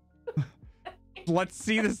 Let's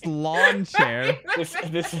see this lawn chair. This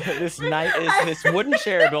wooden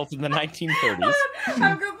chair built in the 1930s.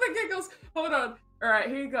 I've got the giggles. Hold on. All right,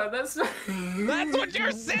 here you go. That's what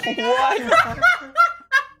you're sitting on.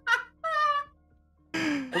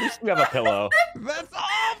 At least we have a pillow. That's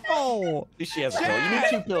awful. At least she has a pillow. You need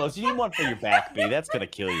 2 pillows. You need one for your back, B. That's gonna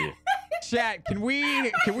kill you. Chat, can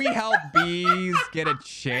we help bees get a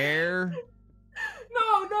chair?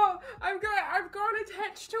 No. I've grown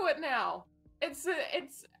attached to it now.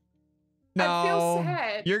 No, I feel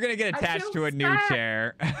sad. You're gonna get attached to a new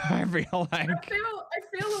chair. I feel like. I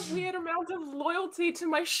feel a weird amount of loyalty to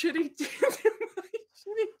my shitty chair.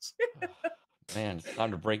 Man, it's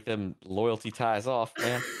time to break them loyalty ties off,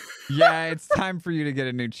 man. Yeah, it's time for you to get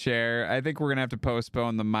a new chair. I think we're gonna have to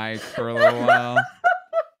postpone the mic for a little while.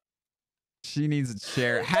 She needs a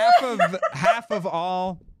share. Half of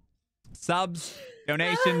all subs,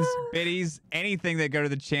 donations, biddies, anything that go to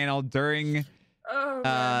the channel during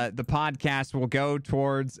the podcast will go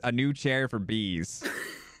towards a new chair for bees.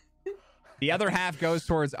 The other half goes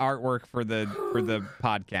towards artwork for the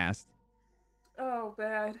podcast. Oh,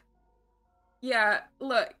 bad. Yeah,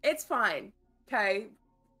 look, it's fine. Okay.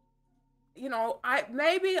 You know, I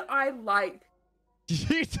like.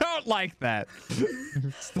 You don't like that.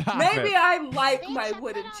 Stop Maybe it. I like my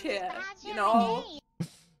wooden chair. You know,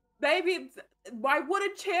 maybe my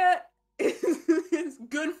wooden chair is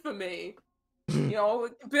good for me. You know,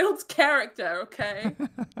 it builds character. Okay.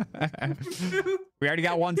 We already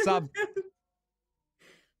got one sub.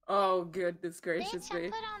 Oh, goodness gracious me.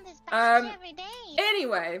 Every day.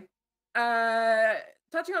 Anyway,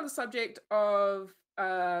 touching on the subject of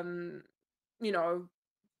you know,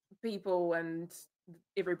 people and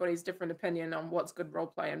everybody's different opinion on what's good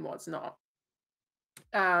roleplay and what's not.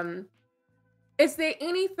 Is there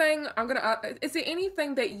anything is there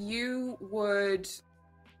anything that you would?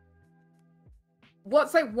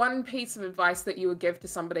 What's like one piece of advice that you would give to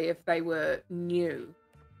somebody if they were new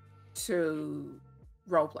to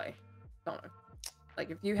roleplay? Don't know.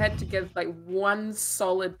 Like if you had to give like one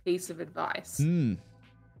solid piece of advice.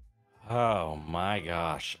 Oh my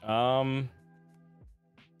gosh.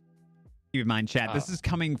 Keep in mind, chat, this is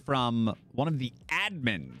coming from one of the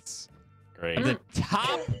admins Great. of the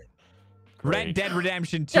top Red Dead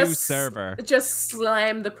Redemption 2 server. Just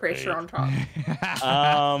slam the pressure on top.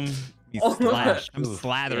 I'm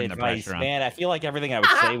slathering the pressure on. Man, I feel like everything I would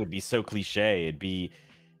say would be so cliche. It'd be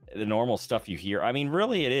the normal stuff you hear. I mean,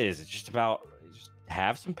 really, it is. It's just about just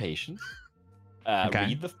have some patience.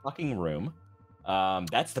 Read the fucking room.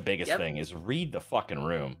 That's the biggest thing is read the fucking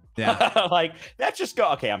room. Yeah. Like that just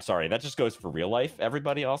go. Okay, I'm sorry. That just goes for real life.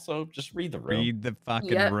 Everybody also just read the room. Read the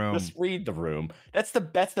fucking room. Just read the room. That's the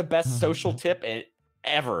best social tip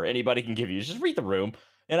ever anybody can give you. Just read the room.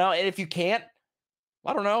 You know, and if you can't,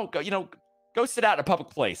 I don't know, go sit out in a public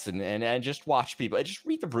place and just watch people. And just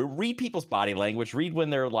read the room. Read people's body language. Read when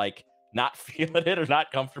they're like not feeling it or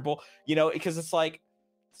not comfortable. You know, because it's like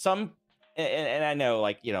some. And I know,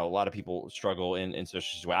 like, you know, a lot of people struggle in social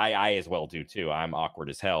situations. I as well do, too. I'm awkward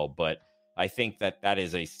as hell. But I think that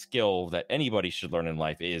is a skill that anybody should learn in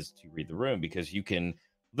life is to read the room, because you can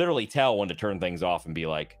literally tell when to turn things off and be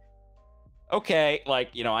like, okay,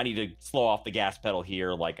 like, you know, I need to slow off the gas pedal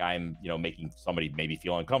here. Like I'm, you know, making somebody maybe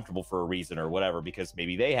feel uncomfortable for a reason or whatever, because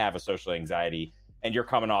maybe they have a social anxiety and you're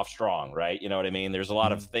coming off strong, right? You know what I mean? There's a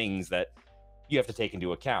lot of things that you have to take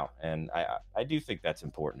into account, and I do think that's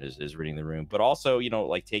important is reading the room, but also, you know,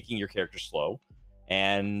 like taking your character slow,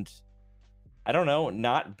 and I don't know,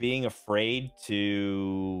 not being afraid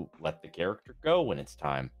to let the character go when it's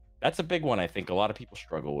time. That's a big one. I think a lot of people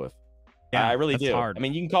struggle with. Yeah, I really do. Hard. I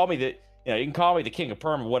mean, you can call me the king of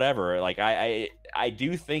perm or whatever. Like I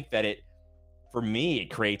do think that for me, it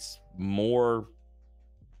creates more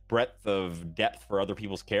breadth of depth for other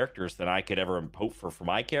people's characters than I could ever hope for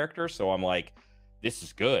my character. So I'm like, this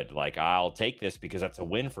is good. Like I'll take this because that's a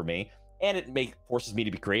win for me, and it forces me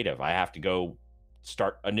to be creative. I have to go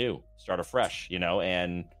start afresh, you know,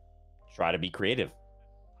 and try to be creative.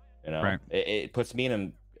 You know, right. It puts me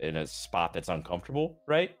in a spot that's uncomfortable,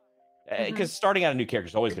 right? Because starting out a new character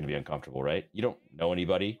is always going to be uncomfortable, right? You don't know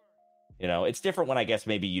anybody. You know, it's different when I guess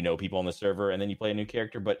maybe you know people on the server and then you play a new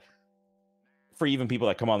character, but for even people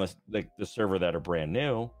that come on the server that are brand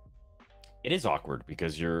new, it is awkward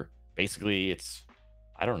because you're basically,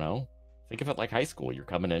 I don't know, think of it like high school. You're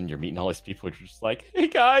coming in, you're meeting all these people, you're just like, hey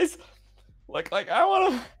guys, like I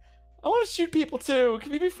want to shoot people too.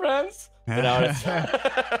 Can we be friends? You know,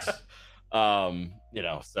 you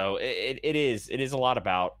know, so it is a lot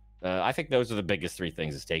about. I think those are the biggest three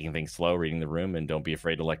things: is taking things slow, reading the room, and don't be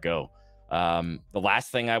afraid to let go. The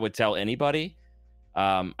last thing I would tell anybody.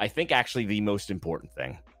 I think actually the most important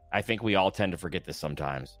thing, I think we all tend to forget this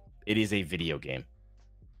sometimes. It is a video game.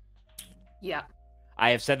 Yeah.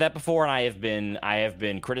 I have said that before, and I have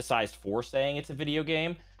been criticized for saying it's a video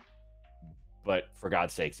game, but for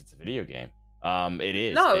God's sakes, it's a video game. It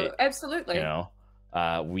is. No, absolutely. You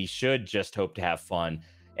know, we should just hope to have fun.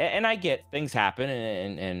 And I get things happen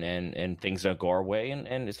and things don't go our way,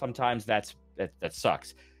 and sometimes that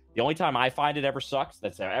sucks. The only time I find it ever sucks,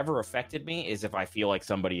 that's ever affected me, is if I feel like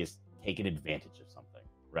somebody is taking advantage of something,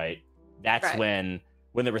 right? That's right.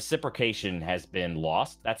 When the reciprocation has been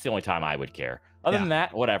lost. That's the only time I would care. Other than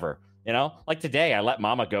that, whatever. You know, like today, I let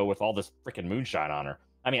Mama go with all this freaking moonshine on her.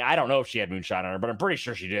 I mean, I don't know if she had moonshine on her, but I'm pretty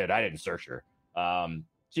sure she did. I didn't search her.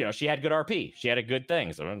 You know, she had good RP. She had a good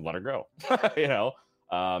thing, so I let her go. You know,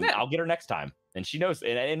 I'll get her next time. And she knows,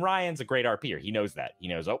 and Ryan's a great RPer. He knows that. He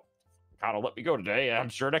knows, oh, kind of let me go today. I'm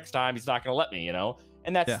sure next time he's not going to let me,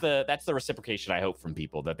 And that's the reciprocation I hope from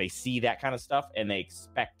people, that they see that kind of stuff and they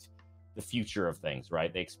expect the future of things,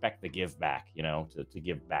 right? They expect the give back, to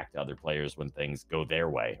give back to other players when things go their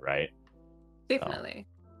way, right? Definitely.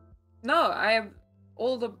 No, I have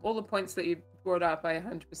all the points that you brought up. I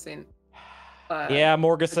 100%. Yeah,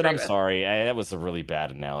 Morganson, I'm sorry. That was a really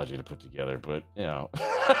bad analogy to put together, but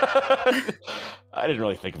I didn't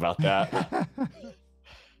really think about that.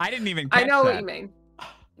 I didn't even catch I know that. what you mean.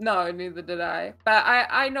 No, neither did I. But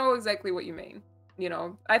I know exactly what you mean.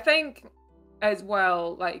 I think as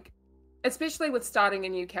well, like, especially with starting a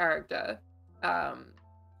new character,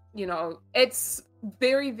 it's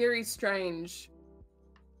very, very strange.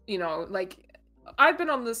 Like, I've been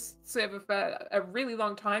on this server for a really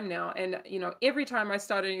long time now, and every time I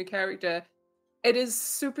start a new character, it is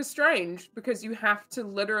super strange because you have to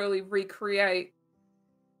literally recreate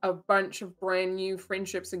a bunch of brand new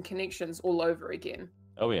friendships and connections all over again.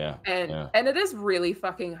 Oh yeah. And it is really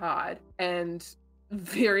fucking hard and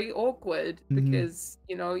very awkward because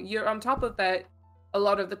you're on top of that. A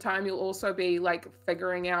lot of the time you'll also be like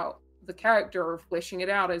figuring out the character or fleshing it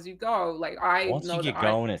out as you go. Like once you get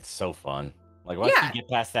going, it's so fun. Like once you get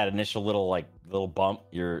past that initial little bump,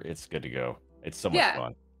 it's good to go. It's so much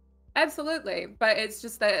fun. Absolutely. But it's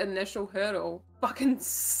just that initial hurdle fucking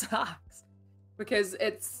sucks because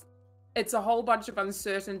it's a whole bunch of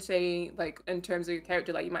uncertainty, like in terms of your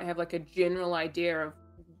character. Like you might have like a general idea of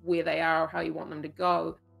where they are or how you want them to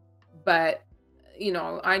go. But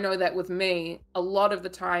I know that with me, a lot of the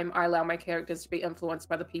time I allow my characters to be influenced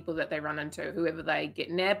by the people that they run into, whoever they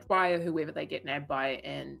get nabbed by or whoever they get nabbed by,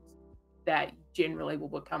 and that generally will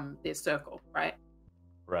become their circle, right?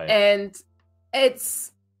 Right. And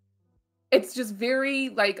it's just very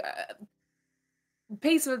like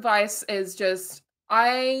piece of advice is just,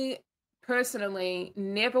 I personally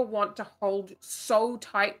never want to hold so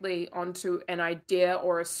tightly onto an idea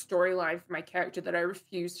or a storyline for my character that I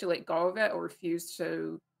refuse to let go of it or refuse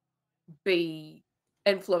to be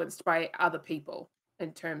influenced by other people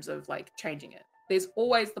in terms of like changing it. There's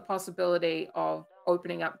always the possibility of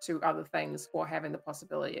opening up to other things or having the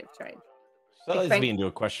possibility of change. So that leads me into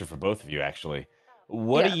a question for both of you, actually.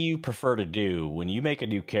 What do you prefer to do when you make a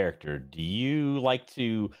new character? Do you like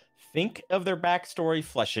to think of their backstory,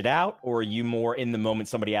 flesh it out, or are you more in the moment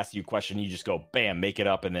somebody asks you a question, you just go, bam, make it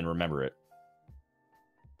up and then remember it?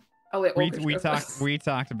 We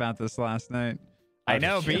talked about this last night. I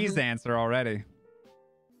know B's answer already.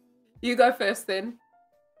 You go first then.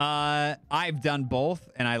 I've done both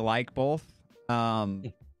and I like both.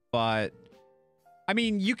 But I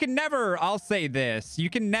mean, I'll say this, you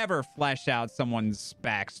can never flesh out someone's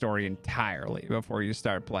backstory entirely before you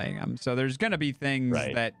start playing them. So there's going to be things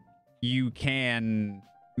that you can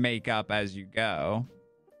make up as you go.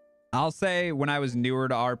 I'll say when I was newer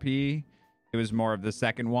to RP, it was more of the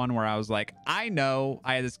second one where I was like, I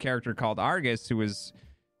had this character called Argus he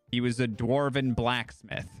was a dwarven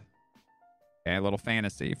blacksmith. Okay, a little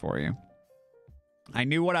fantasy for you. I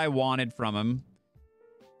knew what I wanted from him,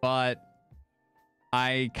 but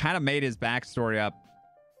I kind of made his backstory up.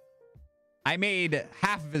 I made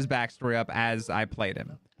half of his backstory up as I played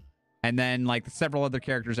him. And then, like, several other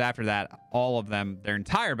characters after that, all of them, their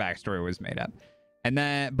entire backstory was made up. And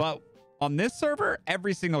then, but on this server,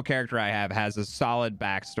 every single character I have has a solid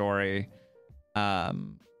backstory.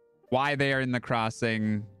 Why they are in the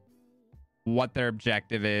crossing, what their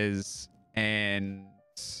objective is, and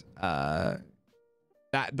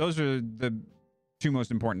those are the two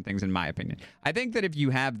most important things in my opinion. I think that if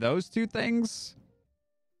you have those two things,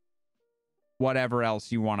 whatever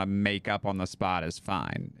else you want to make up on the spot is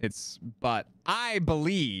fine. But I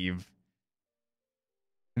believe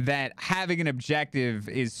that having an objective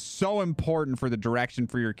is so important for the direction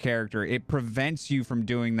for your character. It prevents you from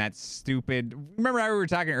doing that stupid... Remember how we were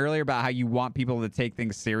talking earlier about how you want people to take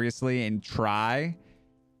things seriously and try?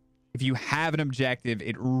 If you have an objective,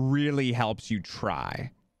 it really helps you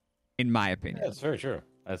try, in my opinion. Yeah, that's very true.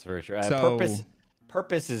 That's very true. So,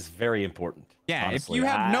 purpose is very important. Yeah, honestly. If you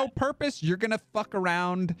have no purpose, you're going to fuck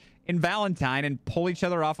around in Valentine and pull each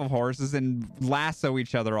other off of horses and lasso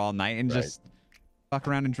each other all night and just fuck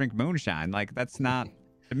around and drink moonshine. Like, that's not,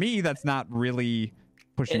 to me, that's not really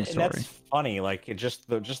pushing story. And that's funny. Like, just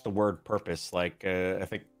the word purpose. Like, I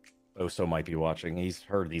think Oso might be watching. He's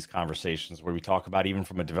heard these conversations where we talk about, even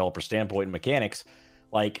from a developer standpoint and mechanics.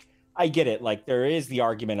 Like, I get it. Like, there is the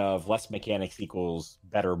argument of less mechanics equals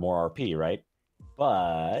better, more RP, right?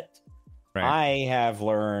 But I have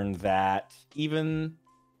learned that even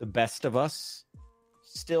the best of us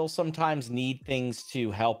still sometimes need things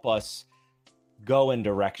to help us go in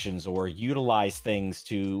directions or utilize things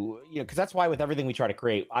to, because that's why with everything we try to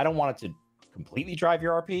create, I don't want it to completely drive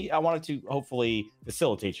your RP. I want it to hopefully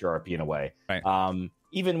facilitate your RP in a way. Right.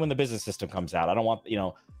 Even when the business system comes out, I don't want,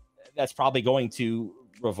 that's probably going to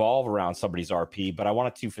revolve around somebody's RP, but I want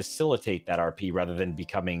it to facilitate that RP rather than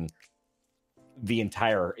becoming the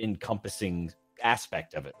entire encompassing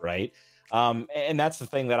aspect of it, right? And that's the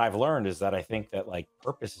thing that I've learned, is that I think that like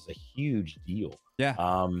purpose is a huge deal.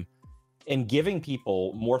 Yeah. And giving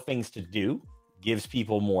people more things to do gives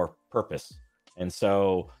people more purpose. And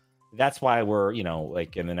so that's why we're,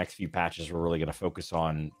 like in the next few patches, we're really going to focus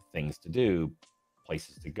on things to do,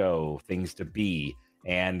 places to go, things to be.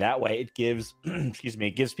 And that way it gives,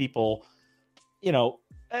 it gives people,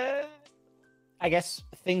 I guess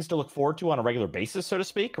things to look forward to on a regular basis, so to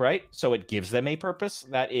speak, right? So it gives them a purpose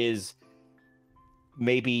that is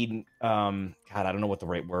maybe, God, I don't know what the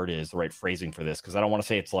right word is, the right phrasing for this, because I don't want to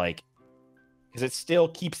say it's like, because it still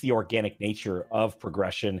keeps the organic nature of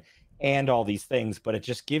progression and all these things, but it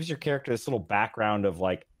just gives your character this little background of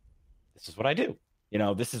like, this is what I do.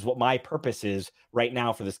 This is what my purpose is right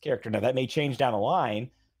now for this character. Now that may change down the line,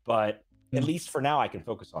 but at least for now I can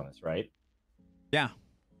focus on this, right? Yeah.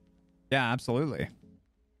 Yeah, absolutely.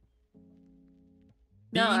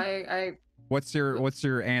 No, Bea, I what's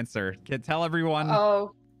your answer? Tell everyone.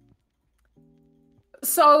 Oh.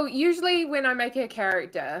 So usually when I make a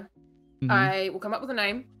character, I will come up with a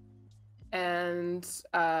name and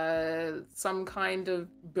some kind of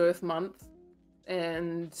birth month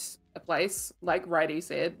and a place, like Righty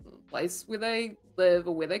said, place where they live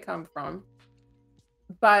or where they come from.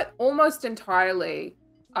 But almost entirely,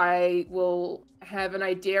 I will have an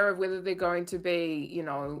idea of whether they're going to be,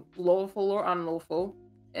 lawful or unlawful,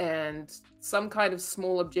 and some kind of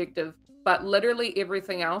small objective. But literally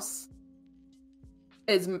everything else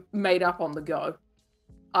is made up on the go.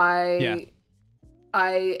 I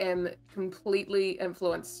am completely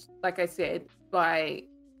influenced, like I said, by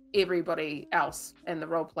everybody else and the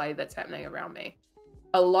roleplay that's happening around me.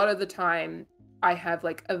 A lot of the time, I have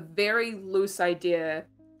like a very loose idea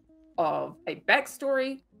of a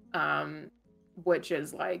backstory, which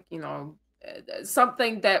is like,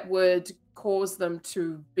 something that would cause them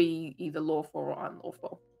to be either lawful or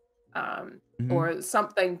unlawful, or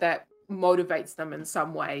something that motivates them in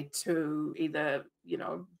some way to either,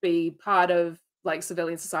 be part of like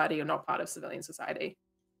civilian society or not part of civilian society.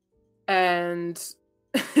 And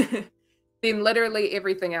then literally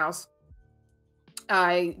everything else,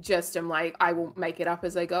 I just am like, I will make it up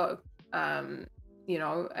as I go.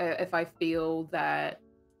 If I feel that,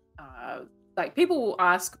 like people will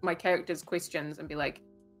ask my characters questions and be like,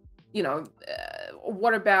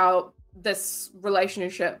 what about this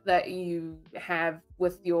relationship that you have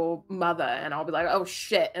with your mother? And I'll be like, oh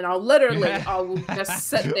shit. And I will just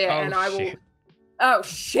sit there and I will, oh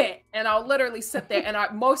shit. And I'll literally sit there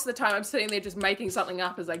and most of the time I'm sitting there just making something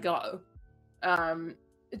up as I go.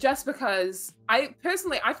 Just because I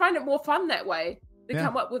find it more fun that way to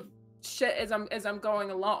come up with shit as I'm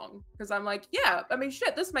going along, because I'm like, yeah, I mean,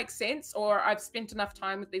 shit, this makes sense, or I've spent enough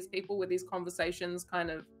time with these people where these conversations kind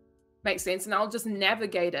of make sense, and I'll just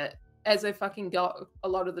navigate it as I fucking go a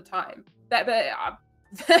lot of the time.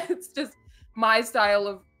 That's just my style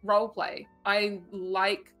of roleplay. I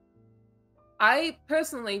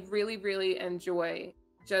personally really, really enjoy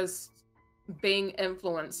just being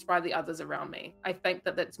influenced by the others around me. I think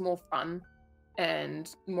that that's more fun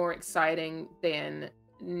and more exciting than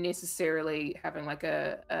necessarily having like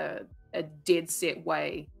a dead set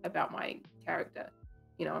way about my character.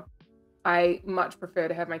 I much prefer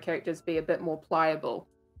to have my characters be a bit more pliable,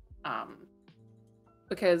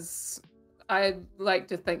 because I like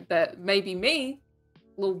to think that maybe me,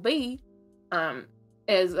 Lil B,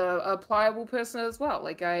 is a pliable person as well.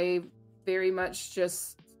 Like I very much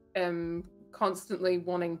just am constantly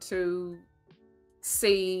wanting to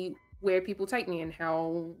see where people take me and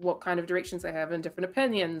what kind of directions they have and different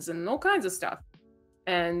opinions and all kinds of stuff.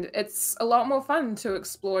 And it's a lot more fun to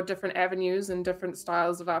explore different avenues and different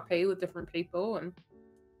styles of RP with different people. And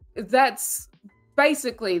that's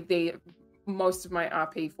basically most of my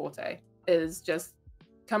RP forte, is just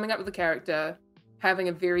coming up with a character, having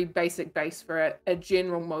a very basic base for it, a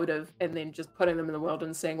general motive, and then just putting them in the world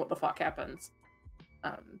and seeing what the fuck happens.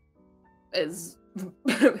 Is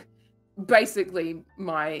basically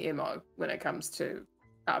my MO when it comes to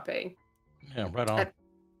RP. Yeah, right on.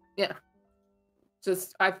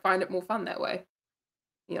 Just I find it more fun that way,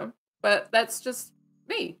 but that's just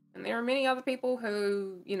me. And there are many other people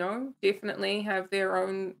who, definitely have their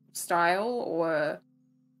own style or,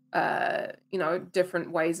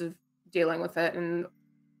 different ways of dealing with it. And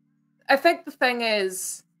I think the thing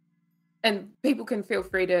is, and people can feel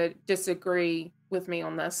free to disagree with me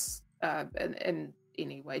on this in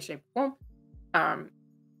any way, shape, or form.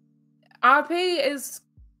 RP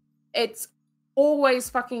it's always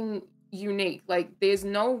fucking unique. Like, there's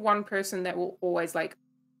no one person that will always, like,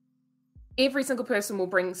 every single person will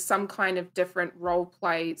bring some kind of different role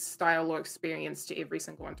play style or experience to every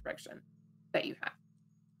single interaction that you have.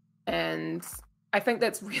 And I think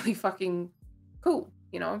that's really fucking cool,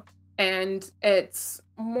 you know? And it's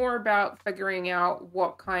more about figuring out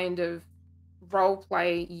what kind of role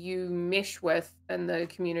play you mesh with in the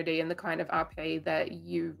community and the kind of RP that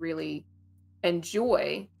you really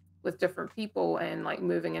enjoy with different people, and like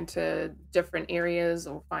moving into different areas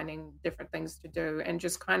or finding different things to do, and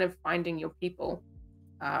just kind of finding your people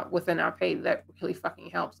within RP. That really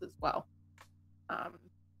fucking helps as well.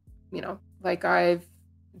 You know, like, I've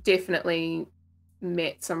definitely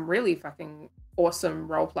met some really fucking awesome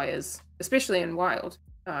role players, especially in Wild,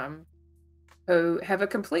 who have a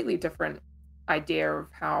completely different idea of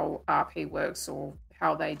how RP works, or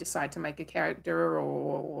how they decide to make a character,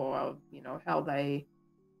 or you know, how they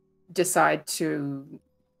decide to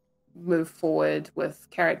move forward with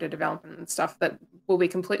character development and stuff that will be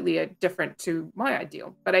completely different to my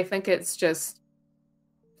ideal. But I think it's just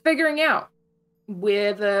figuring out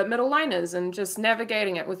where the middle line is and just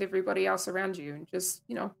navigating it with everybody else around you, and just,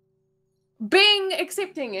 you know, being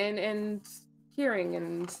accepting and caring,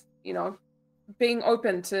 and, you know, being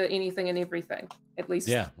open to anything and everything. At least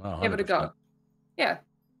give it a go. Yeah.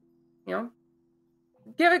 You know,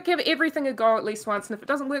 give everything a go at least once, and if it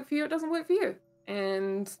doesn't work for you, it doesn't work for you.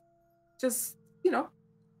 And just, you know,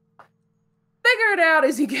 figure it out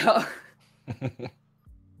as you go.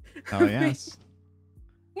 Oh, yes.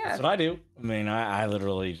 Yeah. That's what I do. I mean, I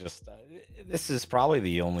literally just this is probably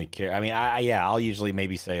the only care. I mean, I'll usually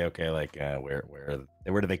maybe say, okay, like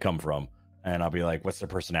where do they come from, and I'll be like, what's their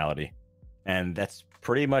personality, and that's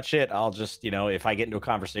pretty much it. I'll just, you know, if I get into a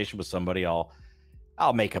conversation with somebody, I'll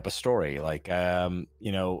make up a story, like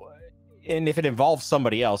you know, and if it involves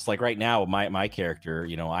somebody else, like right now, my character,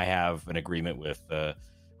 you know, I have an agreement with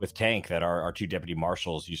Tank that our two deputy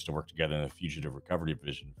marshals used to work together in the fugitive recovery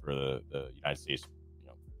division for the United States, you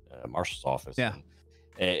know, marshal's office. Yeah.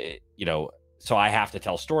 And, you know, so I have to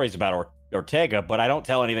tell stories about Ortega, but I don't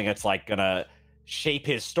tell anything that's like gonna shape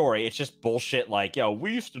his story. It's just bullshit. Like, yo,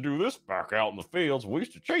 we used to do this back out in the fields. We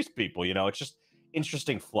used to chase people. You know, it's just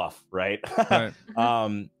interesting fluff, right? Right.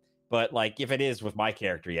 But like, if it is with my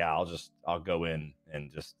character, yeah, I'll go in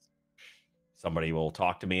and just somebody will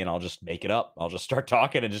talk to me and I'll just make it up. I'll just start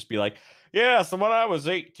talking and just be like, yeah, so when I was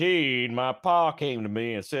 18, my pa came to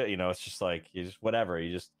me and said, you know, it's just like, you just whatever.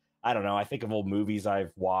 You just, I don't know. I think of old movies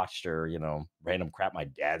I've watched, or, you know, random crap my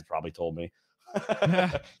dad probably told me.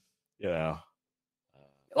 You know,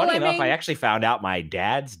 funny enough, I actually found out my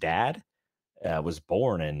dad's dad was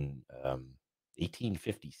born in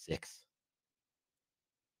 1856.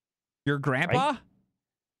 Your grandpa? Right?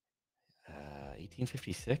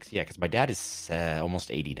 1856. Yeah, because my dad is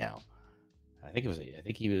almost 80 now. I think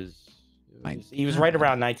he was right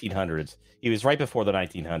around 1900s. He was right before the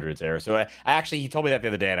 1900s era. So he told me that the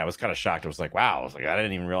other day, and I was kind of shocked. I was like, wow. I was like, I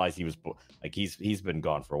didn't even realize he was like, he's been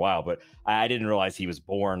gone for a while, but I didn't realize he was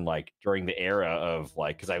born like during the era of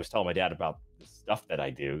like, because I was telling my dad about the stuff that I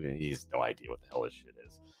do, and he has no idea what the hell this shit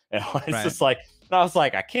is. And it's just like, and I was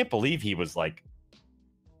like, I can't believe he was like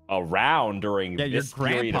around during this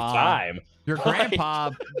period of time. Your grandpa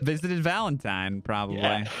visited Valentine, probably.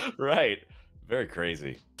 Yeah, right. Very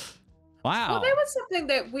crazy. Wow. Well, there was something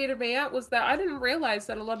that weirded me out, was that I didn't realize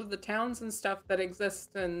that a lot of the towns and stuff that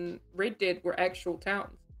exist in Red Dead were actual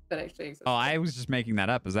towns that actually exist. Oh, I was just making that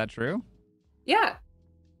up. Is that true? Yeah.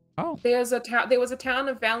 Oh. There was a town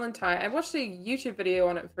of Valentine. I watched a YouTube video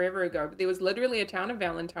on it forever ago, but there was literally a town of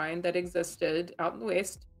Valentine that existed out in the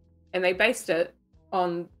West, and they based it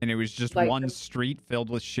on... And it was just like, one street filled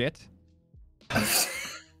with shit? That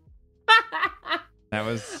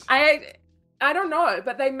was... I don't know,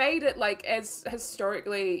 but they made it like as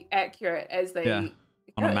historically accurate as they on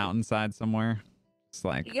a mountainside somewhere. It's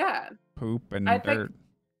like poop and dirt.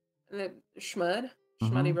 The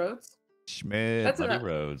schmuddy roads. Schmud.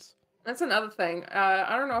 Roads. That's another thing.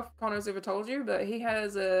 I don't know if Connor's ever told you, but he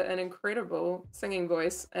has an incredible singing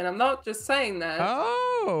voice, and I'm not just saying that.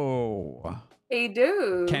 Oh. He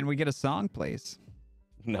do. Can we get a song, please?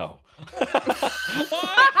 No.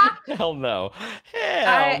 Hell no.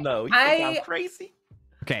 Hell no. You think I'm crazy?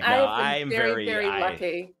 Okay. No, I'm very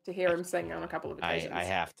lucky to hear him sing on a couple of occasions. I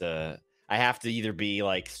have to either be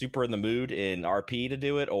like super in the mood in RP to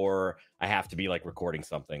do it, or I have to be like recording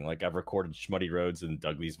something. Like I've recorded Schmuddy Roads in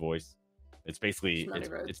Douglas' voice. It's basically Roads.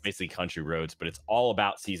 it's basically Country Roads, but it's all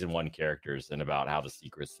about season 1 characters and about how the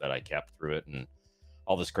secrets that I kept through it and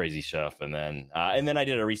all this crazy stuff. And then I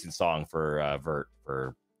did a recent song for Vert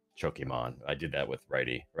for Chokemon. I did that with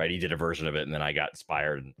Righty. Righty did a version of it, and then I got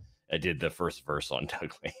inspired and I did the first verse on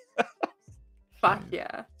Dougley. Fuck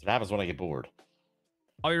yeah. So that happens when I get bored.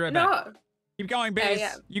 I'll be right back. Keep going, Base.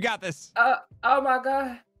 Yeah. You got this. Oh my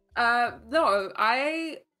god. No,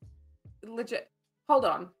 I legit. Hold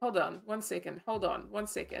on. 1 second. Hold on 1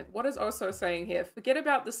 second. What is Oso saying here? Forget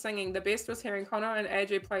about the singing. The best was hearing Connor and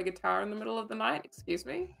AJ play guitar in the middle of the night. Excuse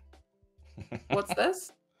me? What's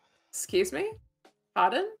this? Excuse me?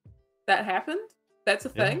 Pardon? That happened? That's a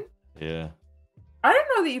thing? Yeah. I didn't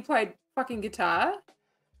know that you played fucking guitar.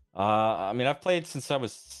 I mean, I've played since I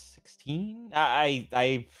was 16.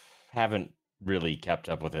 I haven't really kept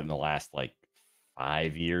up with it in the last like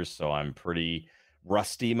 5 years, so I'm pretty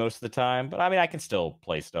rusty most of the time. But I mean, I can still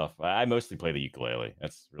play stuff. I mostly play the ukulele.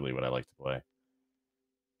 That's really what I like to play.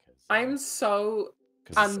 I'm so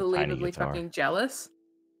unbelievably fucking jealous.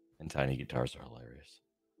 And tiny guitars are hilarious.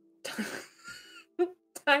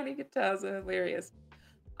 Tiny guitars are hilarious.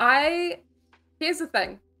 Here's the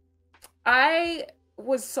thing. I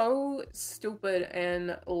was so stupid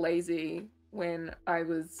and lazy when I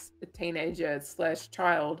was a teenager /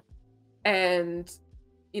 child. And,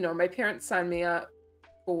 you know, my parents signed me up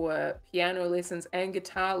for piano lessons and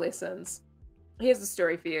guitar lessons. Here's the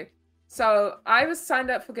story for you. So I was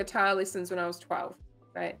signed up for guitar lessons when I was 12,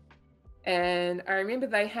 right? And I remember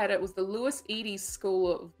it was the Lewis Edey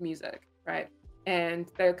School of Music, right?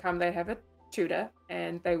 And they would come, they'd have a tutor,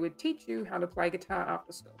 and they would teach you how to play guitar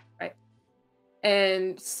after school, right?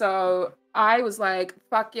 And so I was like,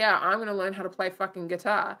 fuck yeah, I'm going to learn how to play fucking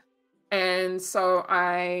guitar. And so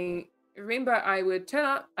I remember I would turn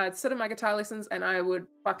up, I'd sit in my guitar lessons, and I would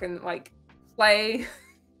fucking like play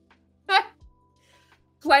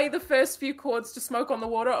the first few chords to Smoke on the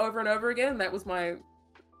Water over and over again. That was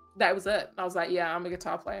it. I was like, yeah, I'm a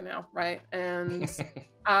guitar player now, right? And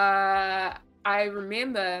I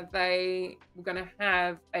remember they were going to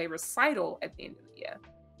have a recital at the end of the year.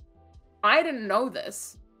 I didn't know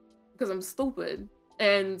this because I'm stupid.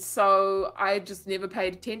 And so I just never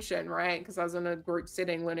paid attention, right? Because I was in a group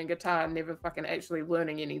setting learning guitar, never fucking actually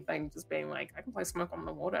learning anything, just being like, I can play Smoke on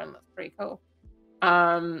the Water, and that's pretty cool.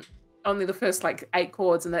 Only the first like 8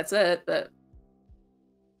 chords and that's it, but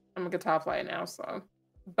I'm a guitar player now, so.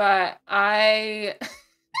 But I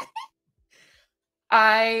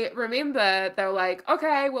remember they were like,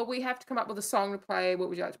 okay, well, we have to come up with a song to play. What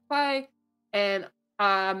would you like to play? And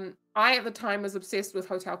I, at the time, was obsessed with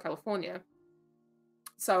Hotel California.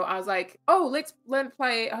 So I was like, oh, let's learn to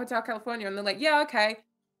play Hotel California. And they're like, yeah, okay.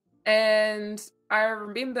 And I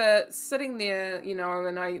remember sitting there, you know,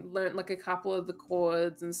 and I learned like a couple of the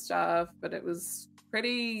chords and stuff, but it was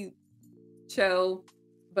pretty chill.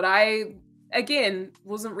 But I, again,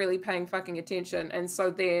 wasn't really paying fucking attention. And so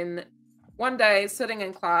then one day, sitting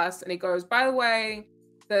in class, and he goes, by the way,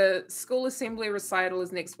 the school assembly recital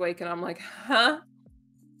is next week. And I'm like, huh?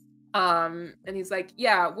 And he's like,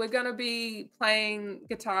 yeah, we're going to be playing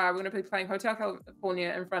guitar. We're going to be playing Hotel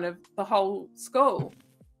California in front of the whole school.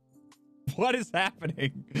 What is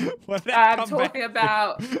happening? I'm talking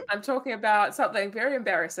about something very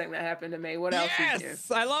embarrassing that happened to me. What else is Yes,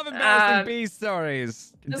 I love embarrassing bee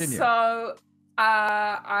stories. Continue. So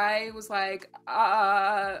I was like,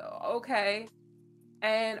 okay.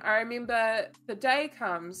 And I remember the day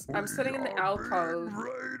comes, I'm sitting in the alcove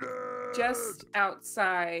just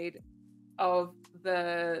outside of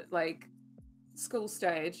the like school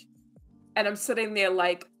stage, and I'm sitting there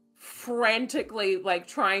like frantically like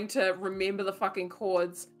trying to remember the fucking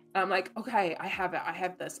chords. I'm like, okay, I have it, I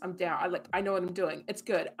have this, I'm down, I know what I'm doing, it's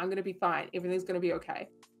good, I'm gonna be fine, everything's gonna be okay.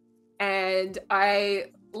 And I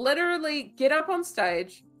literally get up on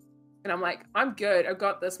stage and I'm like, I'm good, I've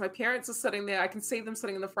got this. My parents are sitting there, I can see them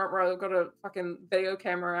sitting in the front row, they've got a fucking video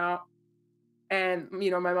camera out. And,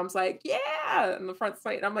 you know, my mom's like, yeah, in the front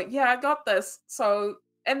seat. And I'm like, yeah, I got this. So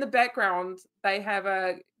in the background, they have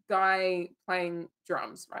a guy playing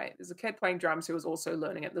drums, right? There's a kid playing drums who was also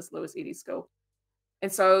learning at this Lewis Edey school. And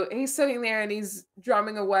so he's sitting there and he's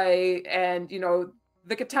drumming away. And, you know,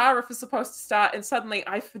 the guitar riff is supposed to start. And suddenly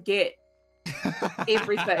I forget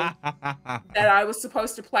everything that I was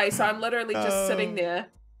supposed to play. So I'm literally just sitting there.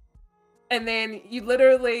 And then you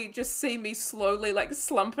literally just see me slowly like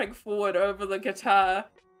slumping forward over the guitar,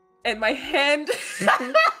 and my hand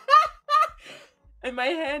and my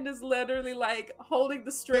hand is literally like holding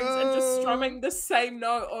the strings and just strumming the same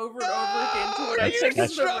note over and over again to what I think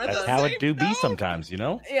is the rhythm. That's how it do be sometimes, you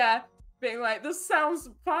know? Yeah. being like, this sounds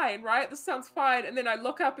fine, right? This sounds fine. And then I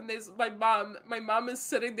look up and there's my mum. My mum is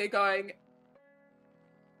sitting there going,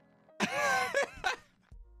 and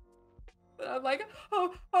I'm like,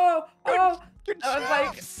 oh. Good I'm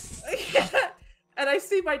like, yeah. And I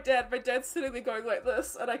see my dad. My dad's sitting there going like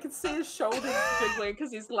this, and I can see his shoulders jiggling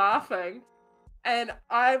because he's laughing. And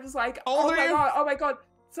I was like, oh my god.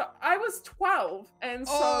 So I was 12, and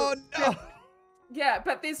so Oh no. yeah,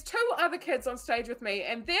 but there's 2 other kids on stage with me,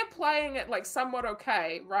 and they're playing it like somewhat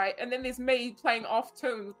okay, right? And then there's me playing off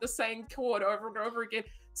tune with the same chord over and over again.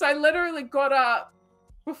 So I literally got up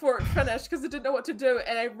before it finished because I didn't know what to do,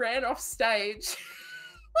 and I ran off stage.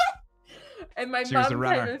 And my mum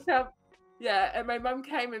came and found, and my mum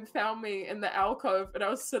came and found me in the alcove, and I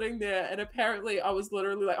was sitting there, and apparently I was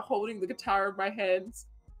literally like holding the guitar in my hands.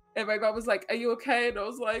 And my mom was like, are you okay? And I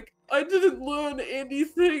was like, I didn't learn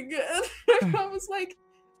anything. And my mom was like,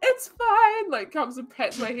 it's fine. Like, comes and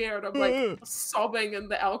pats my hair, and I'm like sobbing in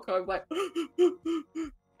the alcove, like.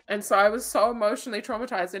 And so I was so emotionally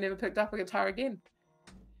traumatized, I never picked up a guitar again.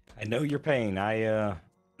 I know your pain. I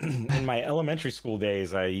in my elementary school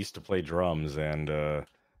days, I used to play drums, and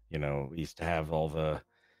we used to have all the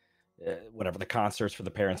whatever the concerts for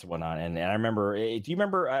the parents and whatnot. And I remember, do you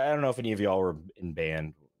remember? I don't know if any of y'all were in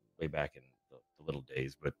band way back in the little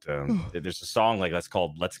days, but there's a song like that's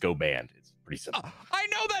called "Let's Go Band." It's pretty simple. I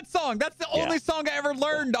know that song. That's the only song I ever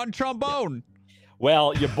learned on trombone. Yeah.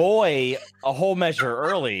 Well, your boy, a whole measure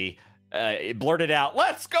early, it blurted out,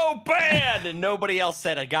 "Let's go band," and nobody else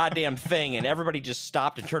said a goddamn thing, and everybody just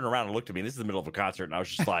stopped and turned around and looked at me. This is the middle of a concert, and I was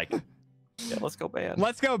just like, yeah, let's go band.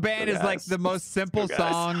 Let's Go Band is like the most simple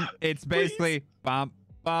song. It's basically bump,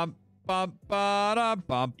 bump, bump, ba-da,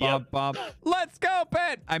 bump, bump, bump. Let's go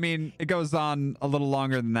band. I mean, it goes on a little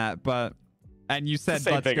longer than that, but and you said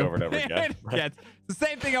same let's thing go over and over again. Yeah, it's the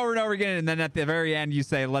same thing over and over again, and then at the very end you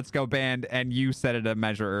say let's go band, and you said it a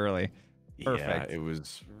measure early. Perfect. Yeah, it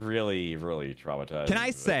was really, really traumatizing. Can I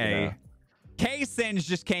say, K-Sins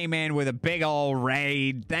just came in with a big old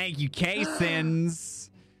raid. Thank you, K-Sins.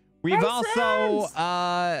 We've also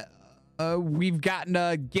we've gotten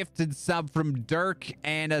a gifted sub from Dirk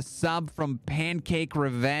and a sub from Pancake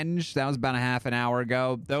Revenge. That was about a half an hour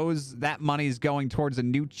ago. That money's going towards a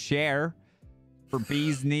new chair for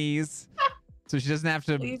Bee's knees, so she doesn't have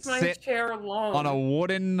to sit chair alone on a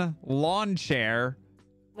wooden lawn chair.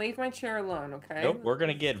 Leave my chair alone, okay? Nope, we're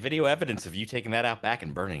gonna get video evidence of you taking that out back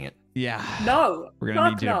and burning it. Yeah. No. We're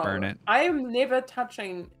gonna need you to burn it. I am never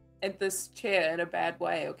touching this chair in a bad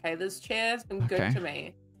way, okay? This chair has been good to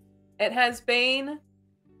me. It has been.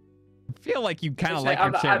 I feel like you kind of like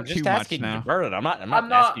your chair too much now. You to burn it. I'm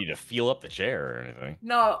not asking you to feel up the chair or anything.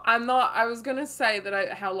 No, I'm not. I was gonna say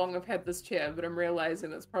that how long I've had this chair, but I'm realizing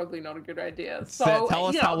that's probably not a good idea. So tell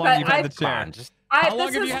us how long you've had the chair. How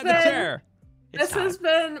long have you had the chair? This has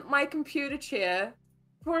been my computer chair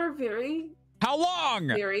for a very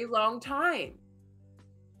long time.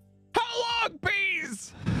 How long,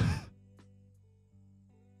 Bees?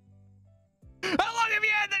 How long have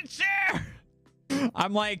you had the chair?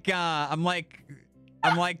 I'm like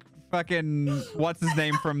fucking what's his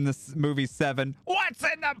name from this movie 7? What's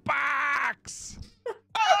in the box?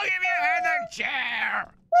 How long have you had the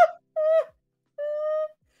chair?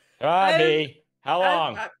 Robbie, how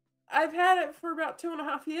long? I've had it for about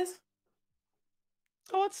 2.5 years.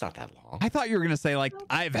 Oh, it's not that long. I thought you were gonna say like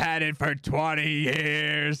I've had it for 20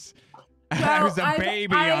 years. Well, I was a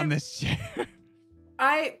baby on this chair.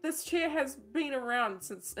 This chair has been around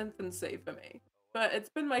since infancy for me, but it's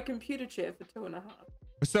been my computer chair for 2.5.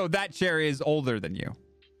 So that chair is older than you.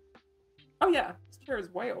 Oh yeah, this chair is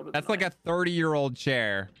way older. That's like a 30-year-old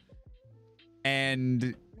chair,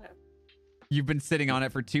 and you've been sitting on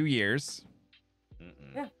it for 2 years.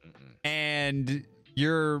 Yeah. And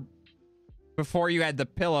before you had the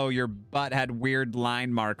pillow, your butt had weird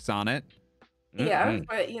line marks on it. Yeah,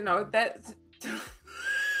 but that's.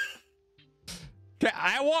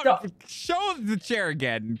 I want to show the chair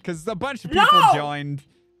again because a bunch of people joined.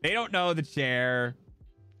 They don't know the chair.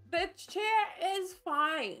 The chair is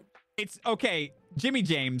fine. It's okay, Jimmy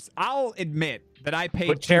James. I'll admit that I paid.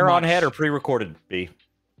 Put chair on head or pre-recorded, B.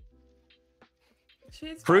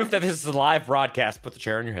 Proof that this is a live broadcast. Put the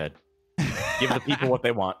chair on your head. Give the people what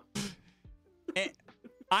they want.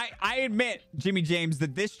 I admit, Jimmy James,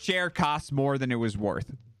 that this chair costs more than it was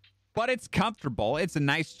worth. But it's comfortable. It's a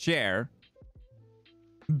nice chair.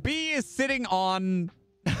 B is sitting on...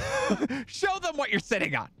 Show them what you're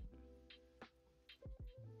sitting on.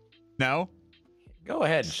 No? Go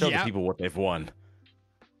ahead and show the people what they've won.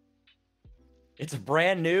 It's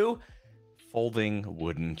brand new folding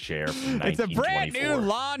wooden chair from It's a brand new 1924.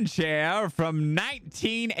 lawn chair from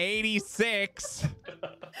 1986.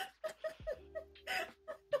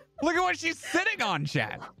 Look at what she's sitting on,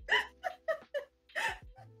 chat.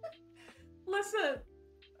 Listen,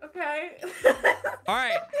 okay. All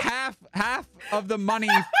right, half of the money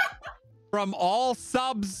from all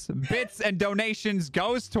subs, bits, and donations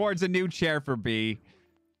goes towards a new chair for B.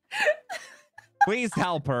 Please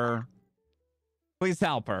help her. Please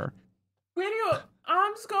help her. Where do your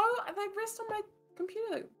arms go? They rest on my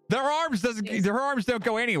computer. Her arms don't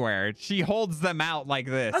go anywhere. She holds them out like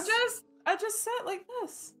this. I just sat like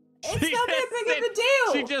this. It's She not that just big of a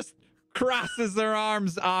deal. She just crosses her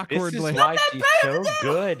arms This awkwardly. is why she's so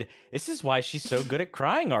good. This is why she's so good at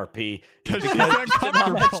crying, RP. Because she's Sitting on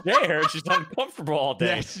uncomfortable. that chair, she's uncomfortable all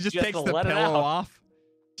day. Yeah, she just has takes to the let it pillow out. off.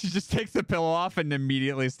 She just takes the pillow off and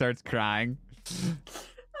immediately starts crying. Oh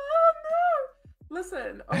no!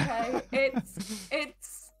 Listen, okay,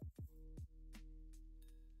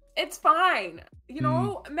 it's fine. You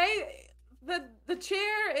know, the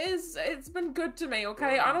chair it's been good to me.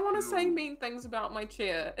 Okay, I don't want to say mean things about my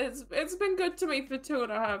chair. It's been good to me for 2.5 You don't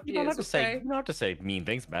years. have to Okay. say. You don't have to say mean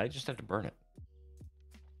things about it. You just have to burn it.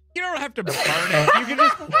 You don't have to burn it. You can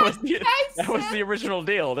just That was the original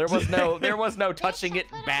deal. There was no touching it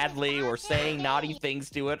badly or saying naughty things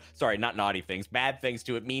to it. Sorry, not naughty things, bad things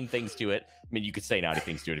to it, mean things to it. I mean, you could say naughty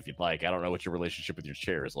things to it if you'd like. I don't know what your relationship with your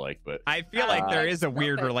chair is like, but I feel like there is a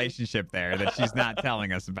weird okay. relationship there that she's not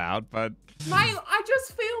telling us about, but I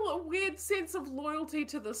just feel a weird sense of loyalty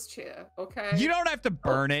to this chair. Okay. you don't have to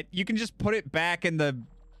burn it. You can just put it back in the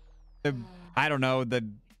I don't know, the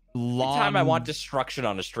lawn. anytime I want destruction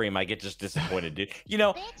on a stream, I get just disappointed, dude. You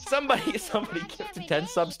know, somebody gifted 10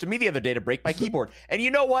 subs to me the other day to break my keyboard, and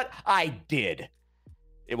you know what? I did.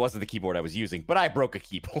 It wasn't the keyboard I was using, but I broke a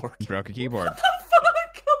keyboard. broke a keyboard.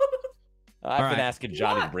 I've been right. asking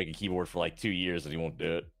Johnny to What? break a keyboard for like 2 years, and he won't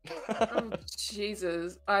do it. Oh,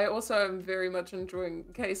 Jesus. I also am very much enjoying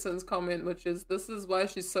Kaysen's comment, which is this is why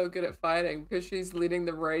she's so good at fighting, because she's letting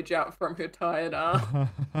the rage out from her tired arm.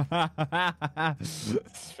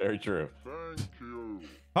 It's very true.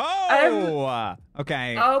 Oh,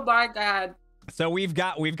 okay. Oh my god. So we've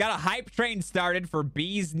got a hype train started for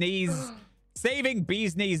Bee's Knees, saving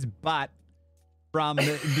Bee's Knees' butt from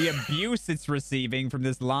the abuse it's receiving from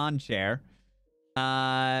this lawn chair.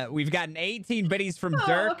 We've gotten 18 biddies from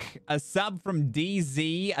Dirk, a sub from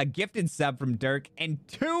DZ, a gifted sub from Dirk, and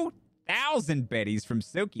 2,000 biddies from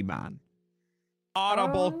Sukiman.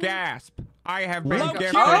 Audible gasp. I have been Look,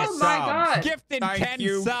 gifted oh my subs. God. Gifted Thank 10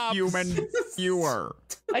 you, subs. human viewer.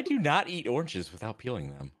 I do not eat oranges without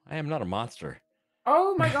peeling them. I am not a monster.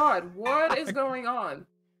 Oh my god. What is going on?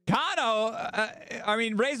 Kano,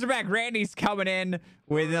 Razorback Randy's coming in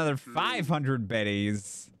with another 500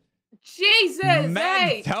 biddies. Jesus,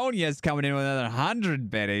 hey! Tonia's coming in with another 100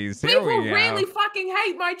 biddies. Here People we go. really fucking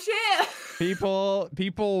hate my chair. People,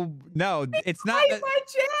 no, it's not. Hate my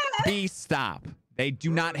chair. B, stop. They do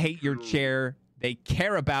not hate your chair. They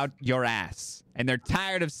care about your ass. And they're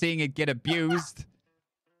tired of seeing it get abused.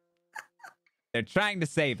 They're trying to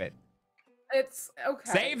save it. It's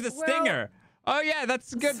okay. Save the well, stinger. Oh, yeah,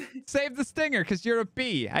 that's good. Save the stinger because you're a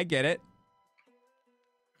B. I get it.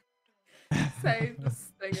 Save the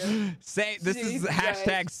stinger. This is Jeez,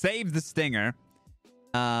 hashtag save the stinger.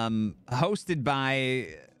 Hosted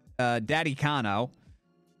by Daddy Kano.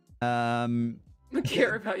 I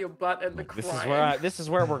care about your butt and the crying. This is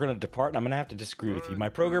where we're going to depart, and I'm going to have to disagree with you. My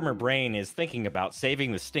programmer brain is thinking about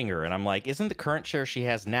saving the stinger, and I'm like, isn't the current chair she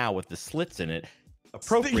has now with the slits in it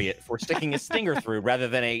appropriate for sticking a stinger through rather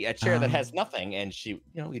than a chair that has nothing? And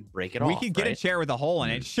we'd break it off. We could get a right? chair with a hole in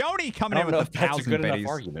it. Shoney coming I in don't with know a if that's a 1,000 good enough biddies.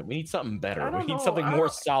 argument. We need something I better. We don't need know. something I more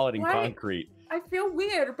don't- solid and why- concrete. I feel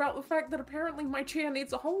weird about the fact that apparently my chair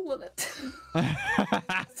needs a hole in it.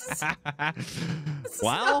 This is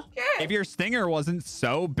Well, not good. if your stinger wasn't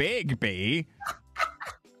so big, B.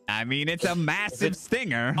 I mean, it's a massive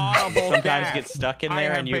stinger. Sometimes get stuck in I there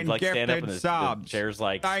have and you would been like stand up and gifted the subs. chair's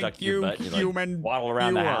like Thank stuck to your you, butt and you like human waddle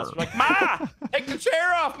around the house. viewer. You're like, Ma, take the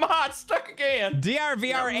chair off. Ma, it's stuck again.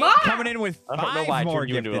 DRVR8 Ma! coming in with I don't know why I 5 more turned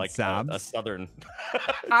you gifted into like subs. a southern.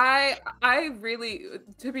 I really,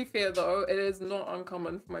 to be fair though, it is not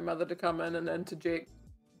uncommon for my mother to come in and interject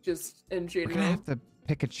just in We're gonna general. have to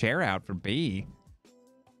pick a chair out for B.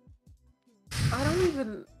 I don't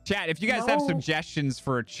even. Chat, if you guys have No. suggestions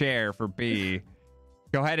for a chair for B,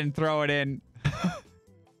 go ahead and throw it in.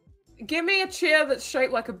 Give me a chair that's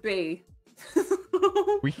shaped like a bee.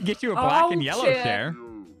 We can get you a black and Oh, yellow chair. chair.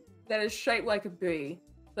 That is shaped like a bee.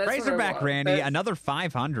 That's what I Razorback want. Randy, That's- another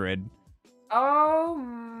 500. Oh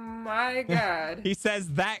my my god. He says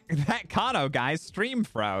that Kano guy's stream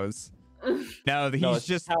froze. No, he's No, it's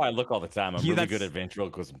just how I look all the time. I'm really good at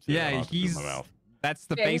ventriloquism too. I don't have to do my mouth. that's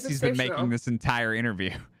the Yeah, face he's he's been exceptional. making this entire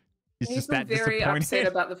interview. He's He's just been that very disappointed. upset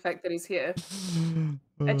about the fact that he's here.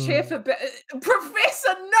 A chair for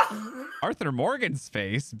Professor, no! Arthur Morgan's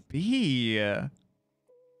face. B. You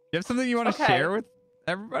have something you want to Okay. share with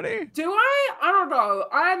everybody? Do I? I don't know.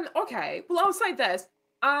 Okay. Well, I'll say this.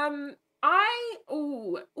 So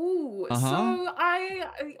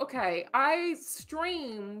I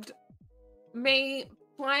streamed me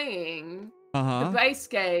playing the base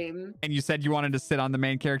game. And you said you wanted to sit on the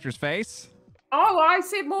main character's face? Oh, I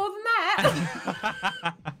said more than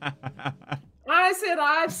that.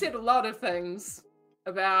 I've said a lot of things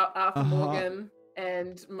about Arthur Morgan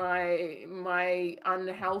and my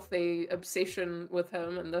unhealthy obsession with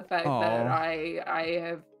him, and the fact that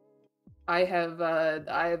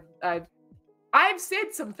I've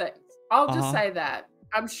said some things. I'll just say that.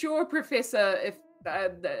 I'm sure Professor, if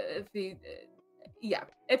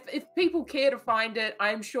people care to find it,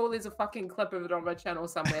 I'm sure there's a fucking clip of it on my channel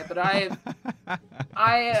somewhere. But I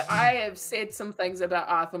have said some things about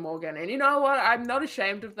Arthur Morgan, and you know what? I'm not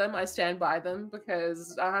ashamed of them. I stand by them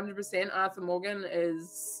because 100% Arthur Morgan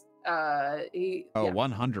is 100%.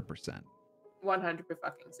 100 per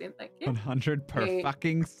fucking cent. Thank you. 100 per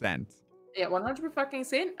fucking cent. Yeah, 100 per fucking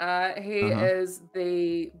cent. He is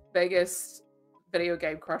the biggest video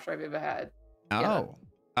game crush I've ever had.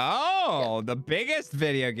 The biggest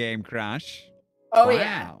video game crush. Oh,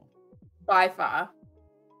 yeah. By far.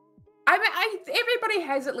 I mean, everybody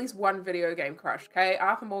has at least one video game crush, okay?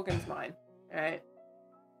 Arthur Morgan's mine, right?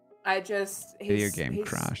 Video game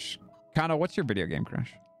crush. Kano, what's your video game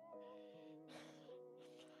crush?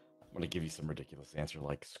 I'm gonna give you some ridiculous answer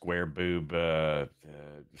like square boob.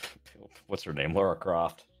 What's her name? Laura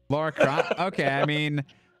Croft. Laura Croft. Okay, I mean,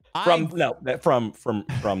 from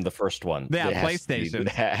the first one. Yeah, PlayStation. It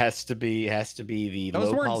has to be the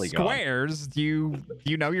those low weren't polygon. Squares. Do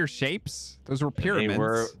you know your shapes? Those were pyramids. They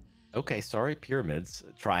were pyramids,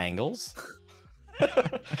 triangles.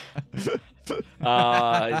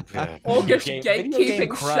 August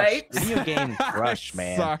gatekeeping shapes. Video game crush,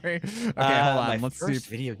 man. Sorry. Okay, hold on. Let's see.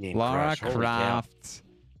 Video game Laura crush. Croft.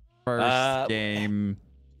 First game.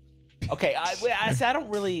 Okay, I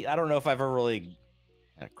don't know if I've ever really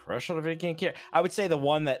had a crush on a video game character. I would say the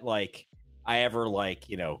one that like I ever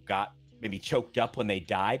got maybe choked up when they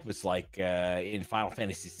died was like in Final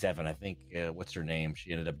Fantasy VII. I think what's her name?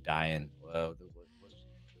 She ended up dying.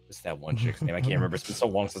 What's that one chick's name? I can't remember. It's been so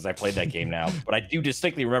long since I played that game now, but I do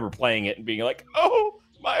distinctly remember playing it and being like, "Oh,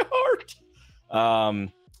 my heart."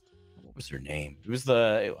 What was her name? It was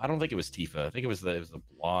I don't think it was Tifa. I think it was the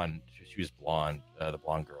blonde. She was blonde. The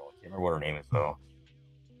blonde girl. I can't remember what her name is though.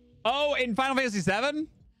 Oh, in Final Fantasy VII?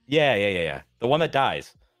 Yeah. The one that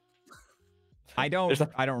dies. I don't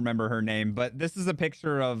remember her name, but this is a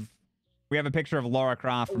picture of. We have a picture of Laura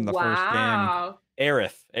Croft from the first game.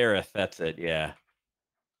 Aerith. That's it. Yeah.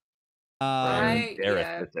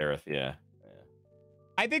 That's Aerith. Yeah.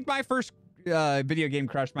 I think my first video game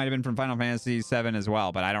crush might have been from Final Fantasy VII as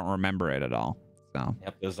well, but I don't remember it at all. So.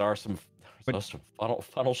 Yep. Those are some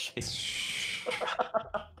funnel shapes.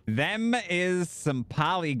 Them is some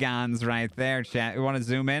polygons right there, chat. You want to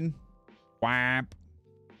zoom in? Whap.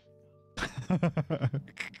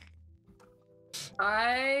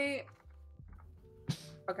 My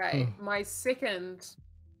second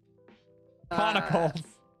Chronicles.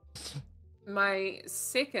 My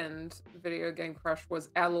second video game crush was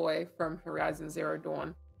Aloy from Horizon Zero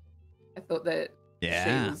Dawn. I thought that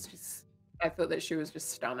she was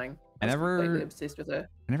just stunning. I was completely obsessed with her.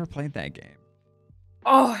 I never played that game.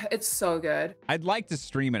 Oh, it's so good. I'd like to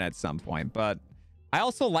stream it at some point, but I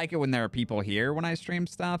also like it when there are people here when I stream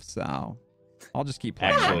stuff, so I'll just keep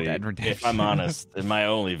playing Red Dead Redemption. If I'm honest, my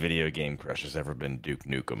only video game crush has ever been Duke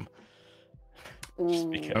Nukem.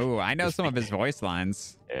 Oh, I know some of his voice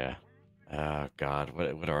lines. Yeah. Oh God,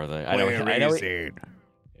 what are they? Where is it?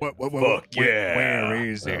 Where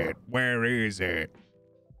is it? Where is it?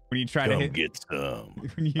 When you try to get some. I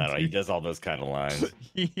don't know. He does all those kind of lines.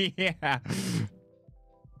 Yeah.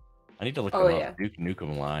 I need to look up Duke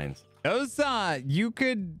Nukem lines. Those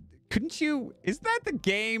couldn't you? Isn't that the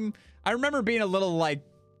game? I remember being a little like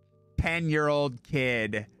 10-year-old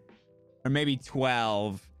kid, or maybe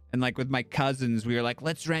 12, and like with my cousins, we were like,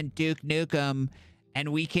 let's rent Duke Nukem, and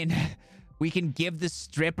we can give the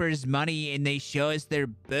strippers money, and they show us their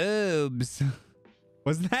boobs.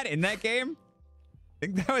 Wasn't that in that game? I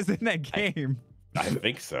think that was in that game. I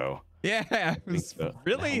think so. Yeah, it was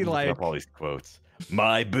really like up all these quotes.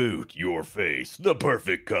 My boot, your face, the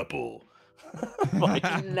perfect couple. Like,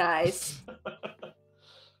 Nice.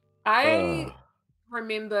 I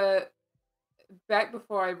remember back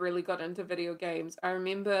before I really got into video games, I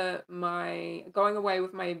remember my going away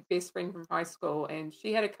with my best friend from high school, and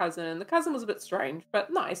she had a cousin, and the cousin was a bit strange,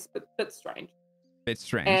 but nice, but bit strange. Bit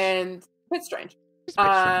strange. And bit strange. It's a bit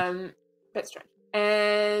strange. Bit strange.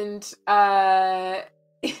 And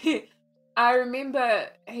I remember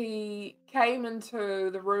he came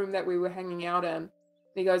into the room that we were hanging out in. And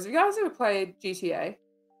he goes, "Have you guys ever played GTA?"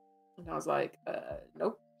 And I was like,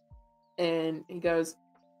 "Nope." And he goes,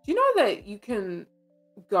 "Do you know that you can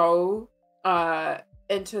go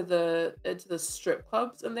into the strip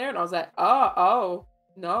clubs in there?" And I was like, "Oh,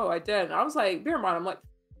 no, I didn't." I was like, bear in mind, I'm like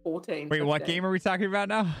 14. Wait, what 15. game are we talking about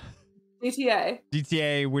now? GTA.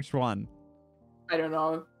 GTA, which one? I don't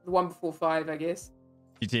know. The one before 5, I guess.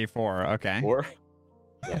 GTA 4, okay. 4?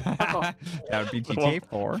 Yeah, fuck off. That would be GTA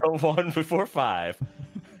 4. From 1 before 5.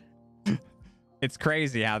 It's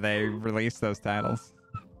crazy how they release those titles.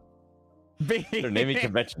 Their naming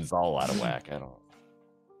convention's all out of whack. I don't.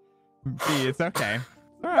 B, it's okay.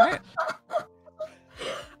 All right.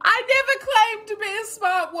 I never claimed to be a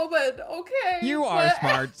smart woman, okay? You are But-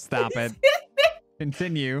 smart. Stop it.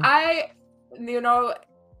 Continue.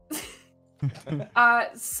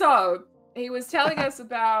 So he was telling us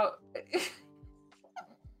about he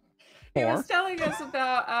Four. was telling us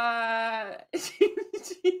about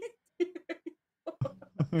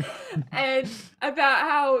and about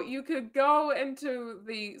how you could go into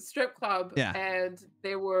the strip club, Yeah. and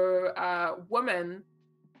there were women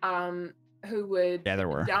who would Yeah, there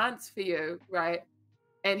were. dance for you, right?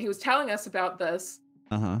 And he was telling us about this,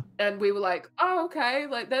 Uh-huh. and we were like, "Oh, okay,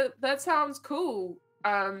 like that sounds cool."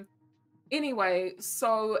 Anyway,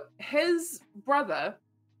 so his brother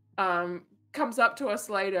comes up to us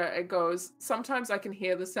later and goes, "Sometimes I can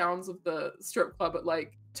hear the sounds of the strip club at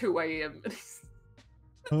like 2 a.m.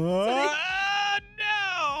 No!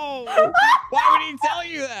 Why would he tell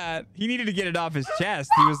you that? He needed to get it off his chest.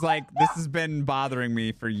 He was like, "This has been bothering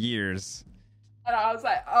me for years. And I was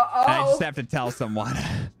like, And I "Oh, just have to tell someone."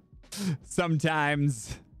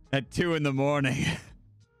 Sometimes at 2 a.m,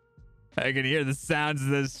 I can hear the sounds of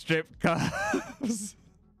the strip clubs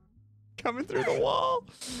coming through the wall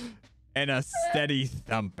and a steady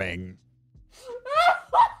thumping.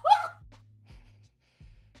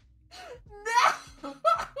 no!"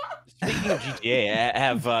 Speaking of GTA, I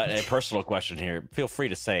have a personal question here. Feel free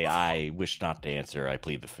to say I wish not to answer. I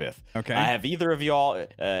plead the fifth. Okay. Have either of y'all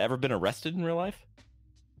ever been arrested in real life?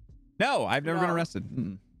 No, I've never been No. arrested.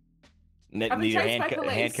 Mm. I've been Neither chased by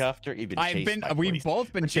police. handcuffed or even chased by We've police.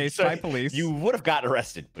 both been But you- chased so by police. You would have gotten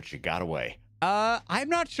arrested, but you got away. I'm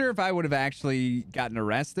not sure if I would have actually gotten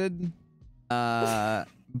arrested. But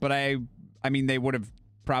I mean, they would have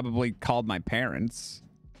probably called my parents.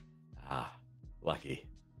 Ah, lucky.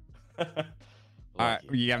 All right,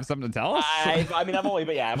 you have something to tell us? I mean, I've only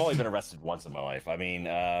been arrested once in my life. I mean,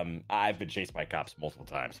 I've been chased by cops multiple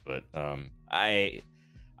times, but I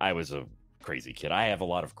was a crazy kid. I have a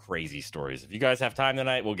lot of crazy stories. If you guys have time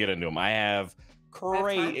tonight, we'll get into them. I have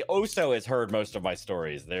crazy. Oso has heard most of my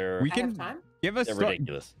stories. They're We I have can time. give us they're sto-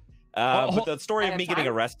 ridiculous. Well, But the story I of have me getting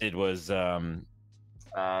time. arrested was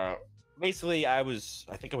basically I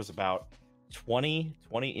think I was about 20.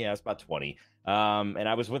 Yeah, I was about 20. And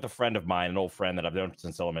I was with a friend of mine, an old friend that I've known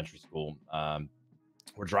since elementary school.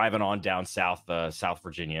 We're driving on down South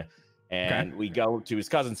Virginia, and we go to his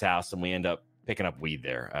cousin's house, and we end up picking up weed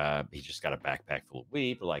there. He just got a backpack full of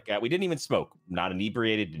weed. But like, we didn't even smoke, not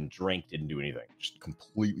inebriated, didn't drink, didn't do anything, just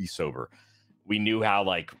completely sober. We knew how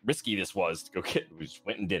like risky this was to go get. We just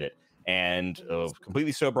went and did it, and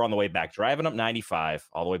completely sober on the way back, driving up 95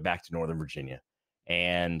 all the way back to Northern Virginia,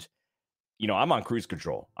 and you know, I'm on cruise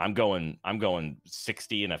control. I'm going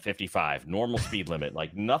 60 and a 55, normal speed limit,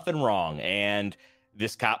 like nothing wrong. And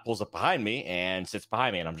this cop pulls up behind me and sits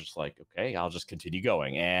behind me, and I'm just like, okay, I'll just continue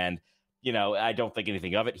going. And you know, I don't think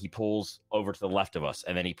anything of it. He pulls over to the left of us,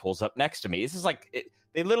 and then he pulls up next to me. This is like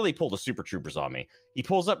they literally pulled the Super Troopers on me. He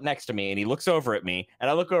pulls up next to me, and he looks over at me, and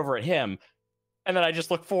I look over at him. And then I just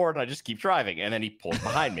look forward and I just keep driving. And then he pulls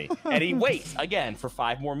behind me. And he waits again for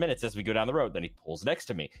 5 more minutes as we go down the road. Then he pulls next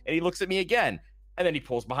to me. And he looks at me again. And then he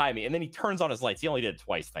pulls behind me. And then he turns on his lights. He only did it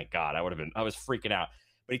twice, thank God. I was freaking out.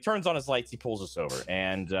 But he turns on his lights. He pulls us over.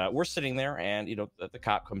 And we're sitting there. And, you know, the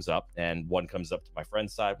cop comes up. And one comes up to my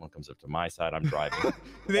friend's side. One comes up to my side. I'm driving. Did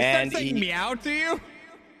they start and saying meow to you?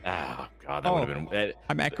 Oh, God, that would have been...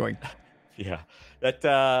 I'm echoing. Yeah.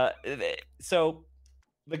 So...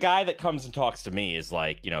 The guy that comes and talks to me is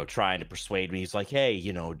like, you know, trying to persuade me. He's like, hey,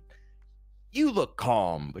 you know, you look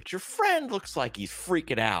calm, but your friend looks like he's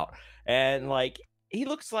freaking out. And like, he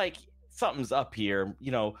looks like something's up here.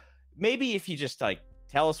 Maybe if you just like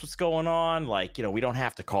tell us what's going on, like, we don't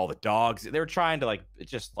have to call the dogs. They were trying to like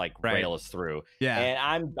just like rail us through. Yeah.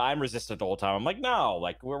 And I'm resistant the whole time. I'm like, no,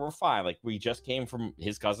 like we're fine. Like we just came from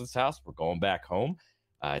his cousin's house. We're going back home.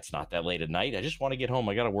 It's not that late at night. I just want to get home.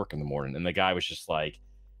 I got to work in the morning. And the guy was just like,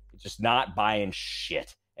 just not buying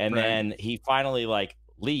shit. And then he finally like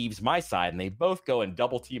leaves my side, and they both go and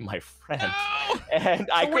double team my friend. No! And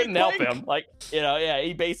I couldn't help him. Like,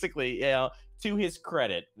 he basically, to his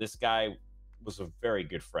credit, this guy was a very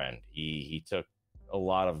good friend. He took a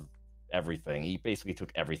lot of everything. He basically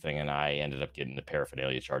took everything, and I ended up getting the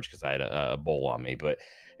paraphernalia charge because I had a bowl on me. But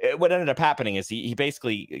what ended up happening is he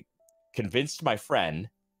basically convinced my friend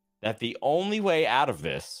that the only way out of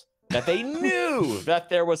this, that they knew that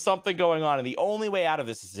there was something going on, and the only way out of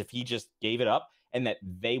this is if he just gave it up and that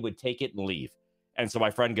they would take it and leave. And so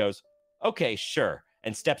my friend goes, okay, sure,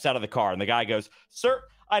 and steps out of the car. And the guy goes, sir,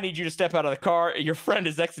 I need you to step out of the car. Your friend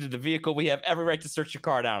has exited the vehicle. We have every right to search your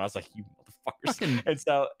car down. I was like, you motherfuckers. Fucking and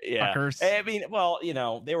so, yeah. fuckers. I mean, well,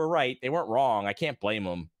 they were right. They weren't wrong. I can't blame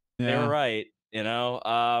them. Yeah. They were right.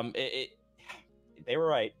 They were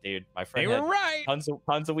right, dude. My friend they were right.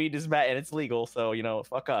 Tons of weed is bad, and it's legal, so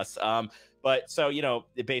fuck us. But so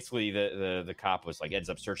basically the cop was like ends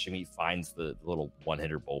up searching me, finds the little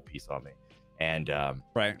one-hitter bowl piece on me, and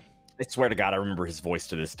right. I swear to God, I remember his voice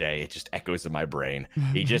to this day. It just echoes in my brain.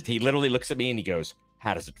 He literally looks at me and he goes,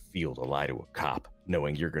 "How does it feel to lie to a cop,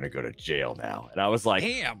 knowing you're gonna go to jail now?" And I was like,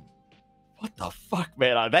 damn, what the fuck,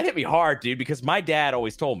 man? That hit me hard, dude, because my dad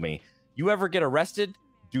always told me, you ever get arrested,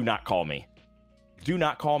 do not call me. Do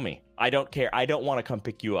not call me. I don't care. I don't want to come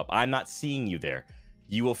pick you up. I'm not seeing you there.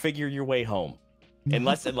 You will figure your way home.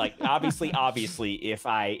 Unless, like, obviously, if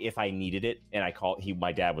I needed it and I called,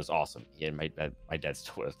 my dad was awesome. Yeah, my dad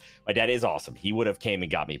still is. My dad is awesome. He would have came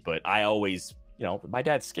and got me, but I always, my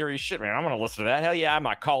dad's scary as shit, man. I'm gonna listen to that. Hell yeah, I'm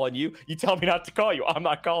not calling you. You tell me not to call you, I'm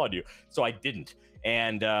not calling you. So I didn't,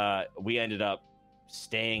 and we ended up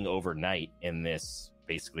staying overnight in this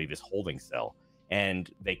holding cell, and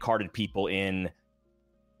they carted people in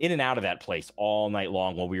and out of that place all night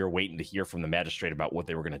long while we were waiting to hear from the magistrate about what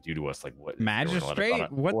they were going to do to us. Like what magistrate?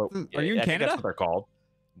 Are you in Canada? That's what they're called.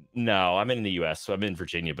 No, I'm in the U.S., so I'm in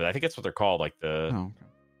Virginia, but I think that's what they're called. Like they're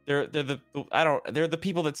the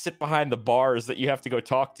people that sit behind the bars that you have to go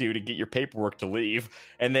talk to get your paperwork to leave,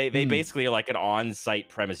 and they basically are like an on-site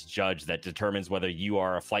premise judge that determines whether you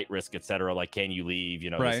are a flight risk, etc. Like, can you leave?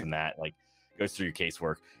 Right. This and that. Like, goes through your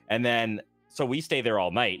casework, and then so we stay there all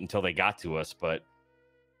night until they got to us, but.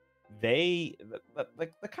 The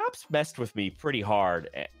cops messed with me pretty hard,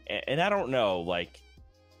 and I don't know, like,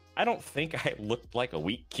 I don't think I looked like a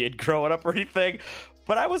weak kid growing up or anything,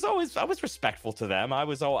 but I was respectful to them. I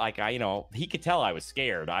was all like, he could tell I was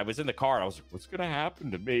scared. I was in the car and I was like, what's gonna happen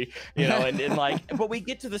to me, and like, but we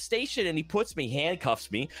get to the station and he handcuffs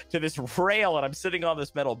me to this rail, and I'm sitting on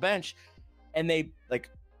this metal bench, and they, like,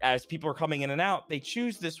 as people are coming in and out, they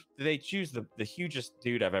choose the hugest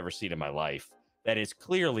dude I've ever seen in my life that is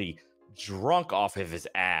clearly drunk off of his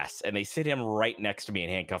ass, and they sit him right next to me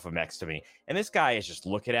and handcuff him next to me, and this guy is just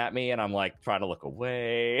looking at me, and I'm like trying to look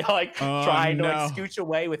away, like trying to like scooch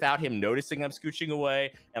away without him noticing I'm scooching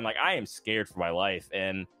away, and like I am scared for my life.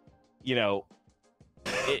 And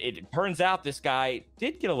it turns out this guy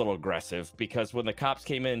did get a little aggressive, because when the cops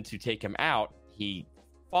came in to take him out, he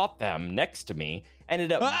fought them next to me,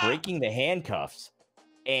 ended up breaking the handcuffs,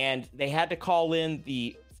 and they had to call in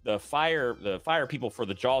the fire people for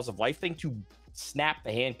the Jaws of Life thing to snap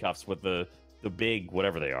the handcuffs with the big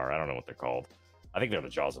whatever they are. I don't know what they're called. I think they're the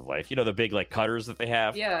Jaws of Life. The big like cutters that they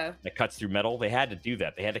have. Yeah. That cuts through metal. They had to do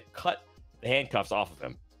that. They had to cut the handcuffs off of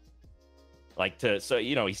him. So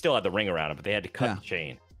he still had the ring around him, but they had to cut the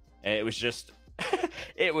chain. And it was just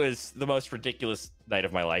it was the most ridiculous night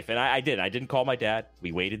of my life. And I didn't call my dad.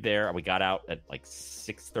 We waited there. We got out at like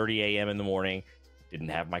 6:30 a.m. in the morning. Didn't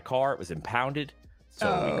have my car. It was impounded.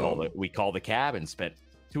 So we called the cab and spent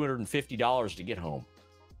 $250 to get home.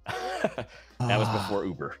 That was before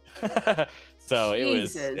Uber. So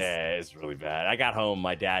Jesus. it was really bad. I got home.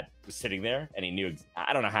 My dad was sitting there, and he knew.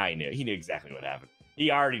 I don't know how he knew. He knew exactly what happened.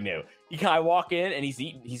 He already knew. I walk in, and he's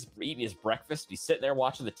eating his breakfast. He's sitting there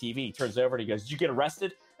watching the TV. He turns over and he goes, "Did you get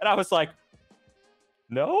arrested?" And I was like,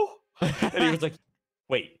 "No." And he was like,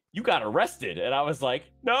 "Wait, you got arrested?" And I was like,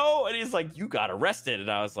 "No." And he's like, "You got arrested?" And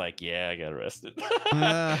I was like, "Yeah, I got arrested."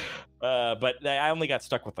 But I only got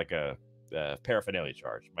stuck with like a paraphernalia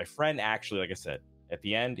charge. My friend actually, like I said, at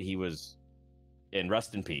the end, he was in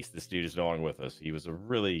rest in peace. This dude is no longer with us. He was a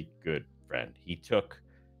really good friend. He took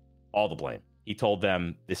all the blame. He told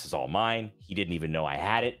them, "This is all mine." He didn't even know I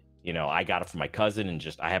had it. You know, I got it from my cousin,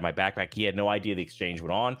 and I had my backpack. He had no idea the exchange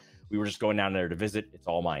went on. We were just going down there to visit. It's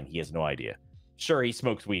all mine. He has no idea. Sure, he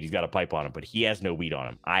smokes weed. He's got a pipe on him, but he has no weed on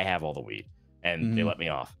him. I have all the weed, and they let me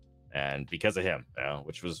off. And because of him, you know,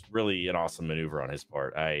 which was really an awesome maneuver on his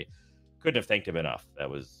part. I couldn't have thanked him enough. That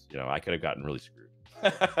was, you know, I could have gotten really screwed.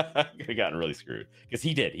 Because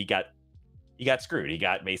he did. He got screwed. He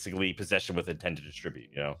got basically possession with intent to distribute,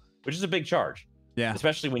 you know, which is a big charge. Yeah.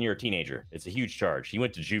 Especially when you're a teenager. It's a huge charge. He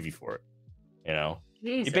went to juvie for it, you know.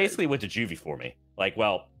 Jesus. He basically went to juvie for me. Like,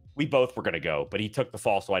 well, we both were going to go, but he took the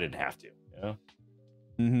fall, so I didn't have to, you know.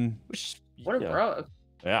 Which, What a bro.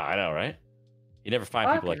 Yeah, I know, right? You never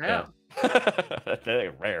find people like that.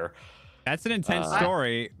 They're rare. That's an intense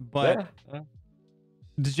story, but yeah.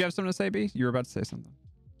 Did you have something to say, B? You were about to say something.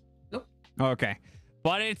 Nope. Okay.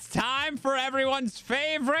 But it's time for everyone's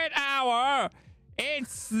favorite hour.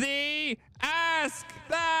 It's the Ask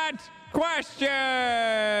That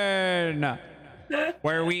Question,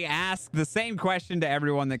 where we ask the same question to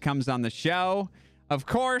everyone that comes on the show. Of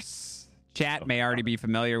course, chat may already be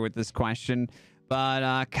familiar with this question,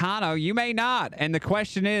 but Kano, you may not. And the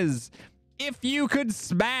question is, if you could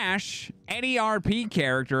smash any RP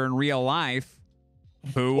character in real life,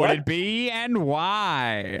 who would it be and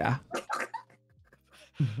why?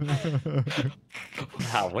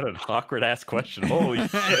 Wow, what an awkward ass question. Holy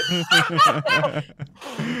shit.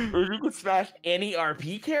 You could smash any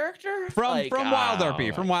RP character? From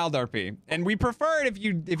WildRP, from WildRP. And we prefer it if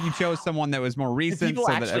you chose someone that was more recent. Did people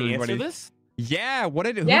so actually that everybody... answer this? Yeah,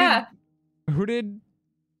 who did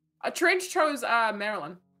Trench chose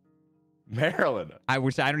Marilyn. Marilyn. I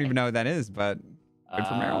don't even know who that is, but good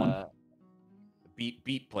for Marilyn.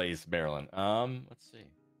 Beat plays Marilyn. Let's see.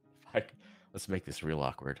 Let's make this real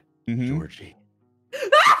awkward. Georgie.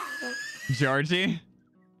 Georgie?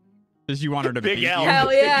 Does you want her to Big beat L. you?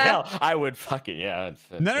 Hell yeah. Big L. I would fucking, yeah.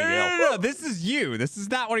 No. This is you. This is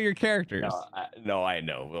not one of your characters. No, I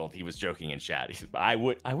know. Well, he was joking in chat. He said, I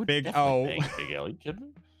would Big definitely bang Big L. You kidding me?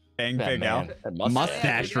 Bang That Big L. man,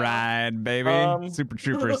 Mustache ride, baby. Super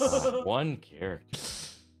Troopers. One character.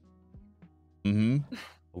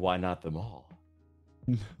 Why not them all?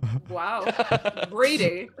 Wow.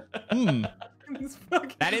 Greedy.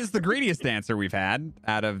 That is the greediest answer we've had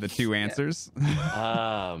out of the two answers.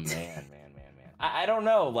 Oh man. I don't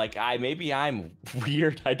know. Like maybe I'm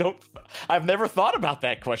weird. I've never thought about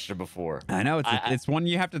that question before. I know it's one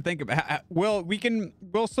you have to think about.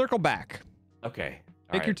 We'll circle back. Okay.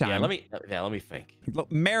 Take your time. Yeah, let me think.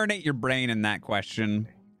 Marinate your brain in that question,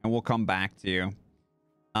 and we'll come back to you.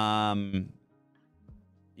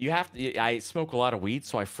 You have to. I smoke a lot of weed,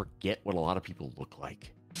 so I forget what a lot of people look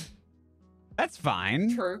like. That's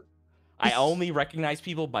fine. True. I only recognize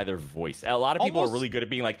people by their voice. A lot of people are really good at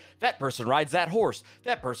being like, that person rides that horse.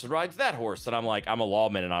 That person rides that horse. And I'm like, I'm a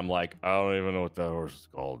lawman, and I'm like, I don't even know what that horse is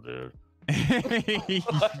called, dude.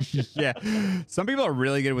 Yeah. Some people are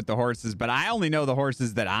really good with the horses, but I only know the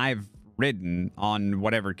horses that I've ridden on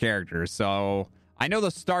whatever character. So I know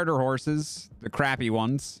the starter horses, the crappy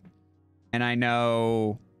ones. And I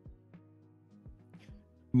know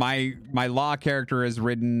my law character has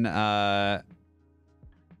ridden the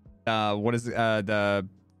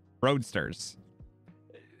Roadsters.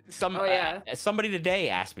 Somebody today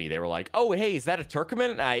asked me, they were like, oh, hey, is that a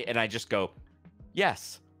Turkmen? And I just go,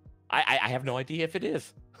 yes. I have no idea if it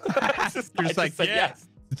is. You're just like, yes.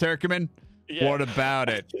 The Turkmen? Yeah. What about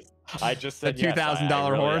it? I just said the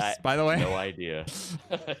 $2,000 horse, by the way. No idea.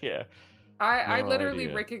 Yeah. I literally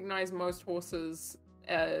recognize most horses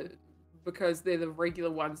because they're the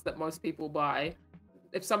regular ones that most people buy.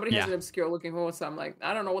 If somebody has an obscure looking horse, I'm like,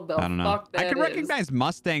 I don't know what the fuck that is. I can recognize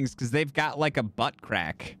Mustangs because they've got like a butt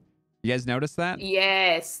crack. You guys notice that?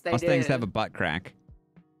 Yes, they Mustangs have a butt crack.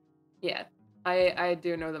 Yeah, I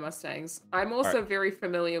do know the Mustangs. I'm also very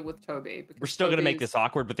familiar with Toby. We're still going to make this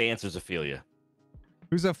awkward, but the answer is Ophelia.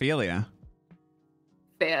 Who's Ophelia?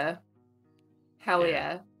 Fair. Hell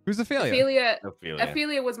yeah. Who's Ophelia?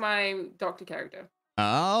 Ophelia was my doctor character.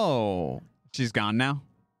 Oh, she's gone now?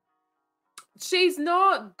 She's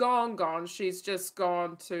not gone. She's just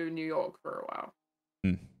gone to New York for a while.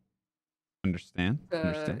 Understand.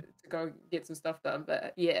 To go get some stuff done.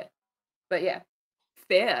 But yeah,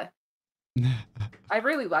 fair. I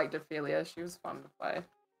really liked Ophelia. She was fun to play.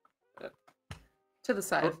 But to the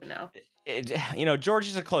side for now. George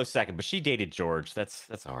is a close second, but she dated George. That's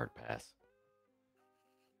a hard pass.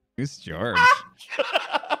 Who's George?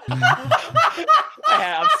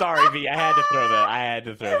 I'm sorry, V. I had to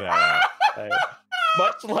throw that out.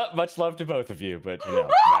 Much love to both of you, but nah.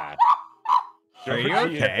 Are you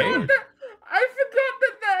okay? I forgot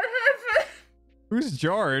that happened. Who's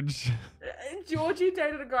George? Georgie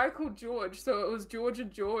dated a guy called George, so it was George and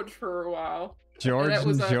George for a while. George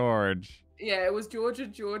and George. Yeah, it was George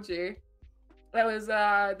and Georgie. There was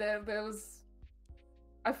there was.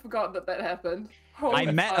 I forgot that happened. I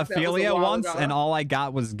met Ophelia once, and all I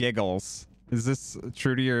got was giggles. Is this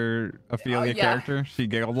true to your Ophelia character? She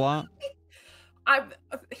giggled a lot.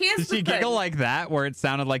 Did she giggle like that, where it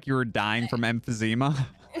sounded like you were dying from emphysema?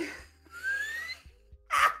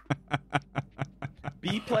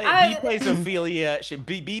 B plays Ophelia.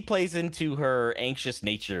 B plays into her anxious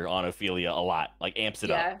nature on Ophelia a lot, like amps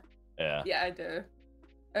it up. Yeah, I do.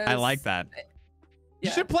 I like that.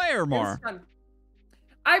 You should play her more.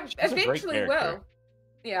 I eventually will.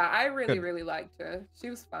 Yeah, I really liked her. She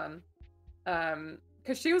was fun.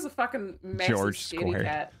 Because she was a fucking massive George squared.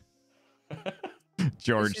 Cat.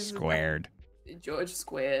 George squared. George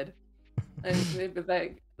squared. And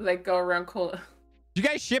they go around calling. You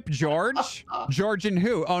guys ship George? George and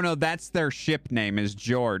who? Oh no, that's their ship name is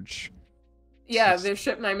George. Yeah, their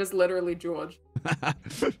ship name is literally George.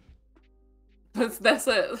 That's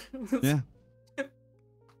it. Yeah.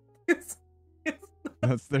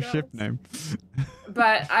 That's their ship name.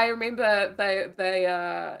 But I remember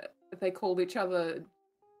they called each other.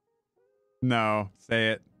 No,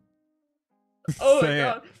 say it. Oh say my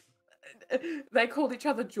god. They called each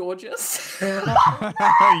other Georges. You're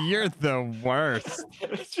the worst.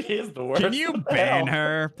 She is the worst. Can you ban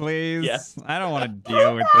her, please? Yes. I don't want to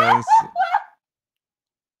deal with this.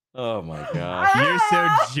 Oh my god. You're so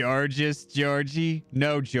Georgious, Georgie.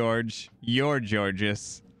 No, George. You're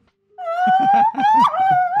Georgious.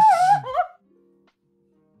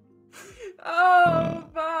 Oh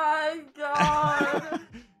my god.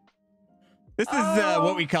 This is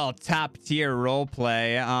what we call top tier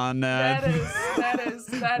roleplay on that is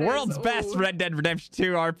world's best Red Dead Redemption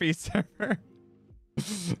 2 RP server.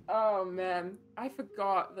 Oh man, I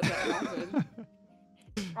forgot that happened.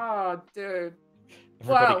 Oh dude.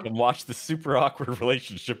 Everybody can watch the super awkward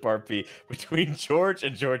relationship RP between George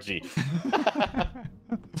and Georgie.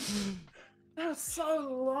 That was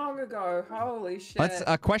so long ago. Holy shit. Let's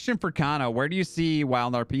a question for Kana. Where do you see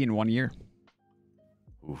WildRP in 1 year?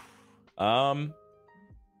 Oof. And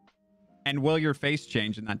will your face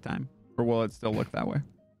change in that time, or will it still look that way?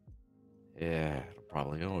 Yeah, it'll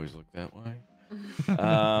probably always look that way.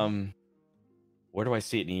 Where do I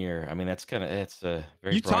see it in a year? I mean, it's a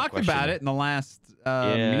very. You broad talked question. about it in the last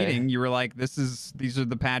meeting. You were like, these are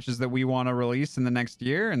the patches that we want to release in the next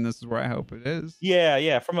year, and this is where I hope it is.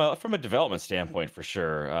 Yeah. From a development standpoint, for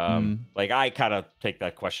sure. Like I kind of take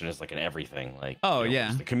that question as like an everything. Like,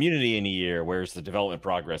 where's the community in a year? Where's the development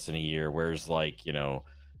progress in a year? Where's like the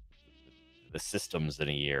systems in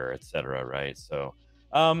a year, etc. Right. So,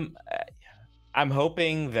 I'm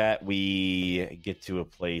hoping that we get to a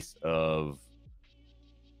place of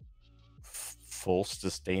full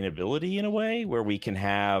sustainability in a way where we can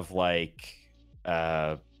have like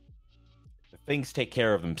things take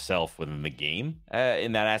care of themselves within the game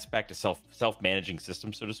in that aspect of self-managing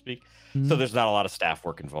system, so to speak. So there's not a lot of staff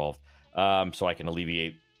work involved, so I can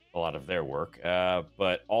alleviate a lot of their work,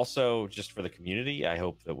 but also just for the community, I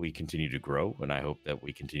hope that we continue to grow, and I hope that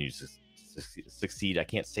we continue to succeed. I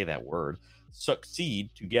can't say that word. Succeed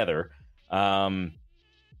together.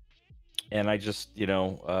 And I just,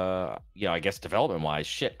 I guess development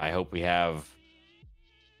wise, I hope we have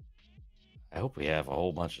a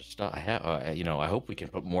whole bunch of stuff. I hope we can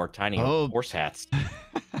put more tiny horse hats.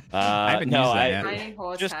 I haven't used that yet. Tiny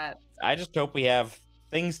horse hats. I just hope we have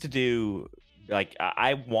things to do. Like,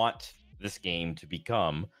 I want this game to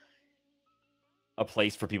become a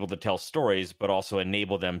place for people to tell stories, but also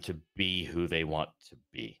enable them to be who they want to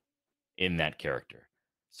be in that character.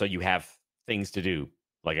 So you have things to do.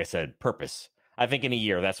 Like I said, purpose. I think in a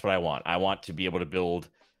year, that's what I want. I want to be able to build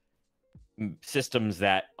systems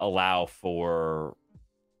that allow for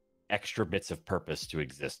extra bits of purpose to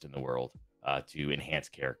exist in the world, to enhance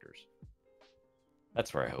characters.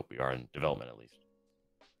 That's where I hope we are in development, at least.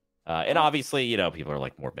 And obviously, people are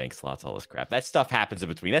like, more bank slots, all this crap. That stuff happens in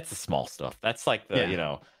between. That's the small stuff. That's like the,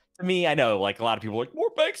 to me, I know, like a lot of people are like,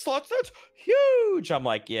 more bank slots, that's huge. I'm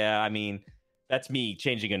like, yeah, I mean, that's me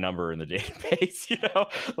changing a number in the database,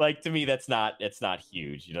 like, to me, it's not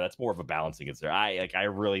huge. That's more of a balancing concern. I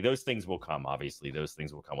really, those things will come. Obviously those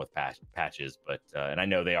things will come with patches, but, and I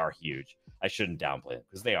know they are huge. I shouldn't downplay them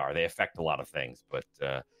because they affect a lot of things, but,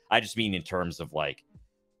 I just mean in terms of like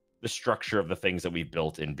the structure of the things that we've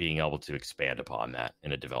built and being able to expand upon that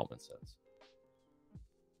in a development sense.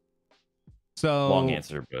 So long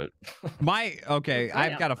answer, but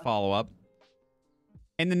I've got a follow up.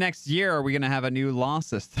 In the next year, are we going to have a new law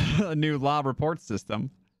system, a new law report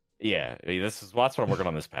system? Yeah, that's what I'm working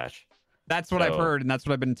on this patch. That's what I've heard, and that's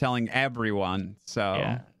what I've been telling everyone. So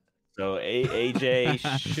yeah. So AJ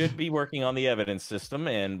should be working on the evidence system,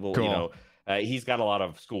 and we'll, Cool. He's got a lot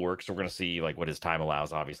of schoolwork, so we're gonna see like what his time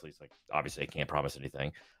allows. Obviously, it's like obviously I can't promise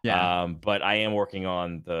anything. Yeah. But I am working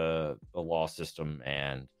on the law system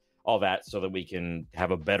and all that, so that we can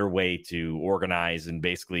have a better way to organize and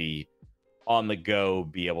basically on the go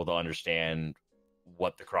be able to understand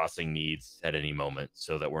what the crossing needs at any moment,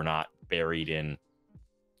 so that we're not buried in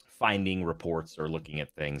finding reports or looking at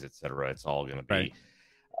things, etc. It's all going to be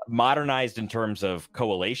modernized in terms of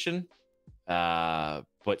collation, but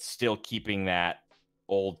still keeping that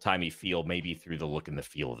old-timey feel, maybe through the look and the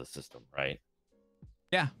feel of the system, right?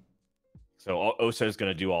 Yeah. So Osa is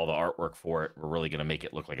going to do all the artwork for it. We're really going to make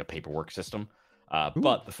it look like a paperwork system.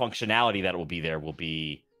 But the functionality that will be there will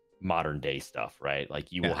be modern day stuff, right?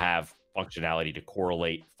 Like you will have functionality to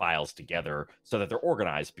correlate files together so that they're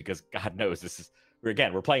organized, because God knows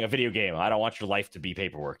we're playing a video game. I don't want your life to be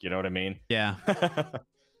paperwork. You know what I mean? Yeah.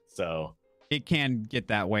 So it can get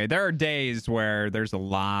that way. There are days where there's a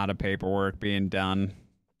lot of paperwork being done,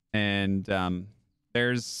 and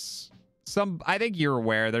there's some, I think you're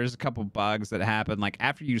aware, there's a couple bugs that happen. Like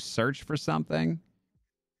after you search for something,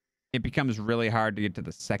 it becomes really hard to get to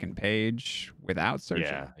the second page without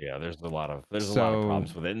searching. Yeah. There's a lot of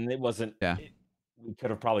problems with it, and it wasn't. Yeah. We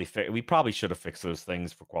could have probably should have fixed those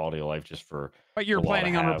things for quality of life, just for. But you're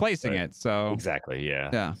planning on replacing it, so exactly,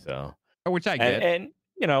 yeah. So which I get, and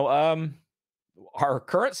our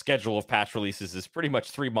current schedule of patch releases is pretty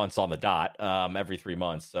much 3 months on the dot, every 3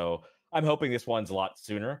 months. So I'm hoping this one's a lot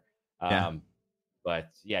sooner.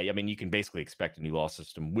 But yeah, I mean, you can basically expect a new law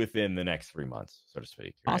system within the next 3 months, so to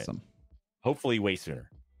speak. Right? Awesome. Hopefully, way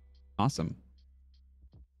sooner. Awesome.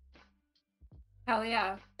 Hell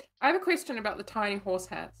yeah. I have a question about the tiny horse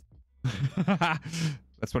hats.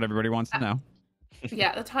 That's what everybody wants to know.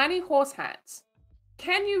 Yeah, the tiny horse hats.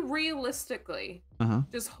 Can you realistically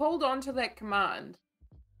just hold on to that command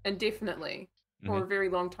indefinitely for a very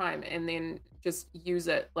long time and then just use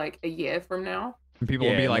it like a year from now? And people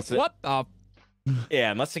will be like, what the?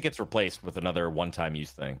 Yeah, unless it gets replaced with another one-time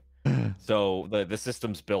use thing. So the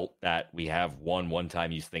system's built that we have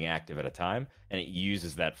one-time use thing active at a time, and it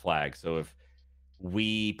uses that flag. So if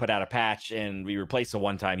we put out a patch and we replace a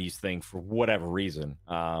one-time use thing for whatever reason,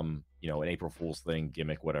 an April Fool's thing,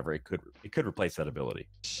 gimmick, whatever, it could replace that ability.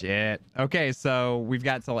 Shit. Okay, so we've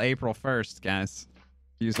got till April 1st, guys.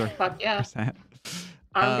 Use our fuck yeah.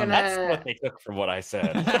 That's what they took from what I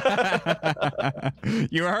said.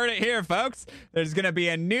 You heard it here, folks. There's gonna be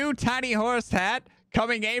a new tiny horse hat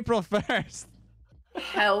coming April 1st.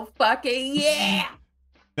 Hell fucking yeah!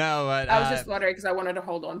 No, but I was just wondering because I wanted to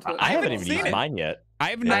hold on to it. I haven't even used mine yet. I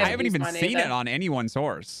haven't even seen it on anyone's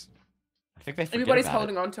horse. I think they forget everybody's about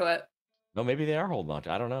holding on to it. No, maybe they are holding on to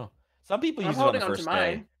it. I don't know. Some people use it on the first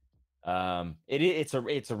day.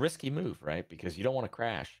 It's a risky move, right? Because you don't want to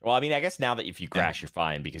crash. Well, I mean, I guess now that if you crash, you're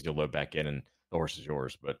fine because you'll load back in and the horse is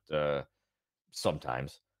yours. But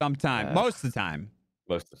sometimes. Most of the time.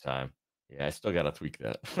 Most of the time. Yeah, I still got to tweak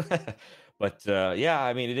that. But yeah,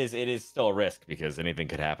 I mean, it is still a risk because anything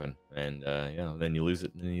could happen, and then you lose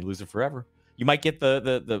it, and then you lose it forever. You might get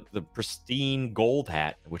the pristine gold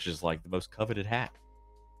hat, which is like the most coveted hat.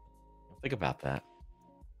 Think about that.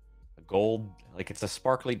 A gold, like it's a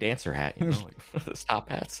sparkly dancer hat, like the top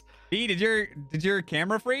hats. B, did your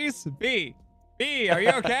camera freeze? B, are you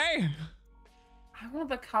okay? I want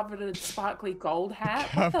the coveted sparkly gold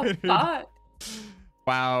hat. What the fuck?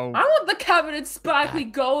 Wow. I want the coveted sparkly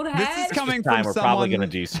gold hat. This is coming from from we're someone. Probably gonna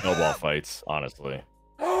do snowball fights, honestly.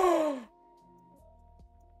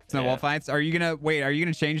 Snowball fights? Are you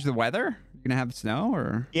gonna change the weather? You gonna have snow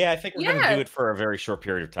or? Yeah, I think we're gonna do it for a very short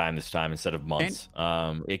period of time this time instead of months.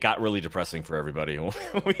 It got really depressing for everybody.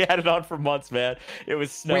 We had it on for months, man. It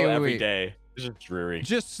was snow every day. It was just dreary.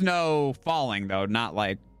 Just snow falling though, not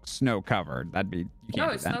like snow covered. That'd be you can't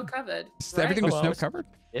do it's that. snow covered. Everything was snow covered?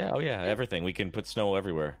 Yeah, everything. We can put snow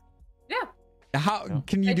everywhere. Yeah. How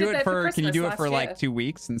can you do it for? Can you do it for like 2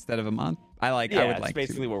 weeks instead of a month? I would like.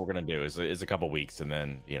 Basically what we're gonna do is a couple weeks, and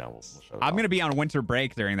then we'll show I'm gonna be on winter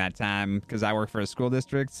break during that time because I work for a school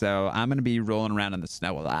district, so I'm gonna be rolling around in the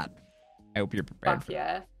snow a lot. I hope you're prepared. Fuck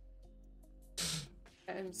yeah!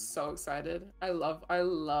 I'm so excited. I love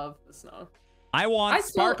the snow. I want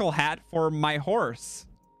sparkle hat for my horse.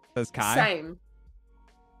 Says Kai.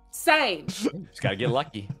 Same. Just gotta get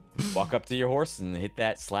lucky. Walk up to your horse and hit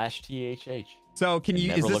that /THH. So can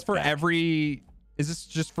you? Is this for every? Is this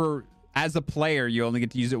just for as a player? You only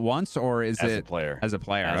get to use it once, or is it as a player? As a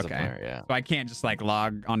player, as okay. A player, yeah. So I can't just like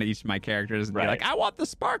log onto each of my characters and be like, I want the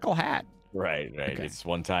sparkle hat. Right. Okay. It's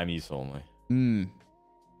one time use only.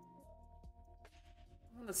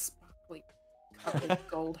 a sparkly colored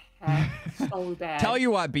gold hat so bad. Tell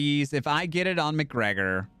you what, Bees, if I get it on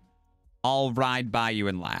McGregor, I'll ride by you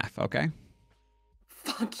and laugh, okay?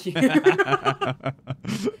 Fuck you.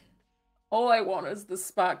 All I want is the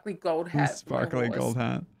sparkly gold hat. Sparkly gold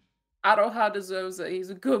hat. Aroha deserves it. He's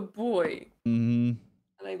a good boy. Mm-hmm.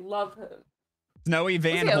 And I love him. Snowy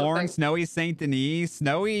Van the other Horn, thing? Snowy Saint Denis,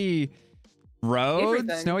 Snowy Road,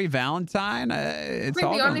 Everything. Snowy Valentine. I It's think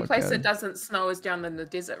all the gonna only look place good. that doesn't snow is down in the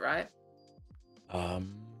desert, right?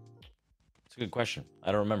 It's a good question.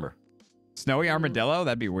 I don't remember. Snowy Armadillo?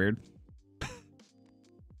 That'd be weird.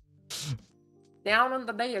 Down in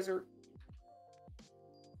the desert.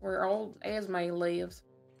 Where old Esme lives.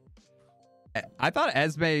 I thought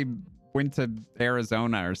Esme went to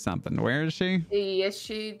Arizona or something. Where is she? Yes,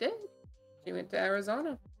 she did. She went to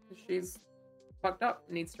Arizona. She's fucked up.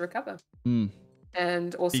 Needs to recover. Hmm.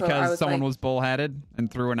 And also, I Because was someone like, was bullheaded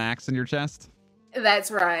and threw an axe in your chest?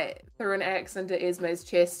 that's right. Threw an axe into Esme's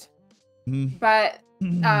chest. Hmm. But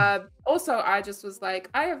also, I just was like,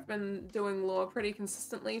 I have been doing lore pretty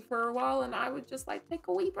consistently for a while, and I would just like take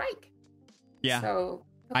a wee break. Yeah, So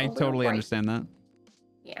took a I little totally break. understand that.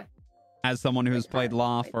 Yeah. As someone who's Break played time,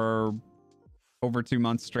 Law break. for over 2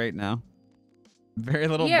 months straight now. Very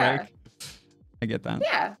little Yeah. break. I get that.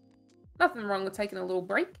 Yeah. Nothing wrong with taking a little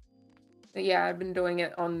break. But yeah, I've been doing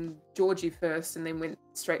it on Georgie first, and then went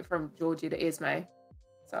straight from Georgie to Esme.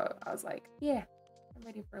 So I was like, yeah, I'm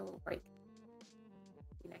ready for a little break.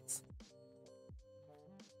 Be nice.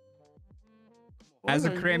 As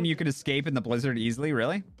a Crim, you could escape in the blizzard easily,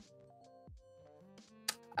 really?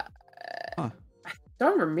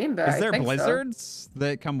 Don't remember. Is I there think so. blizzards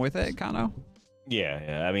that come with it, Kano?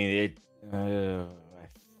 Yeah. I mean, I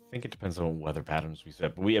think it depends on weather patterns we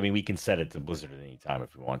set. But we can set it to blizzard at any time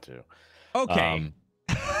if we want to. Okay.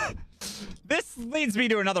 This leads me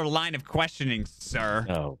to another line of questioning, sir.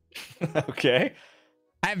 Oh. Okay.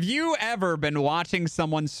 Have you ever been watching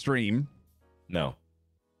someone stream? No.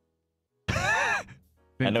 I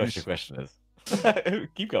know what your question is.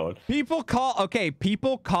 Keep going. People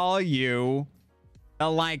call you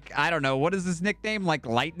like, I don't know, what is his nickname? Like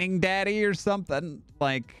Lightning Daddy or something?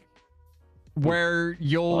 Like where I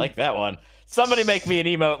you'll like that one. Somebody make me an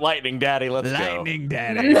emote, Lightning Daddy. Let's Lightning go.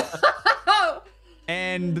 Daddy.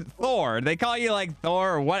 And Thor, they call you like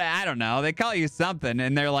Thor or what? I don't know. They call you something,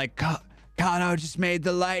 and they're like, Kano just made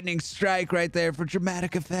the lightning strike right there for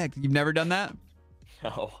dramatic effect. You've never done that?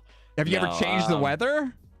 No. Have you ever changed the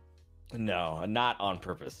weather? No, not on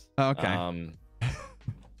purpose. Okay.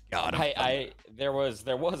 God, there was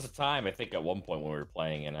a time, I think at one point when we were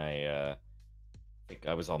playing, and I think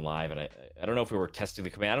I was on live, and I don't know if we were testing the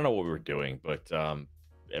command. I don't know what we were doing, but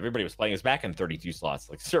everybody was playing. It was back in 32 slots,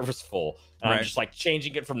 like server's full, and I'm just like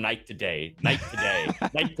changing it from night to day, night to day,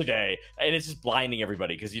 night to day, and it's just blinding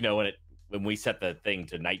everybody because you know when we set the thing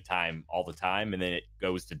to nighttime all the time, and then it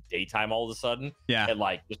goes to daytime all of a sudden, and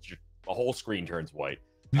like just the whole screen turns white.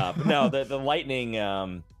 But no, the lightning.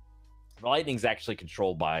 The lightning's actually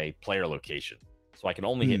controlled by player location, so I can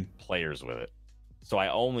only hit players with it. So I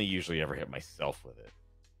only usually ever hit myself with it.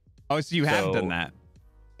 Oh, so you have done that?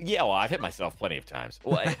 Yeah, well, I've hit myself plenty of times.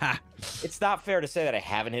 Well, it's not fair to say that I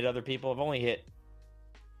haven't hit other people. I've only hit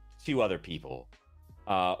 2 other people.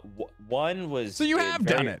 One was so you have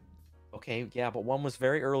done it. Okay, yeah, but one was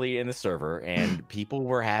very early in the server, and people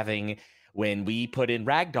were having, when we put in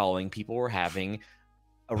ragdolling, people were having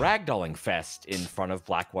a ragdolling fest in front of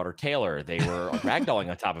Blackwater Taylor. They were ragdolling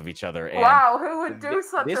on top of each other. And wow, who would do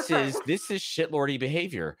such a thing? This is shitlordy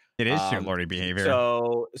behavior. It is shitlordy behavior.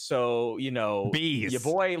 So you know, Bees. your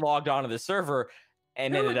boy logged onto the server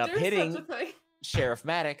and Who ended would up do hitting such a thing? Sheriff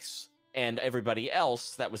Maddox and everybody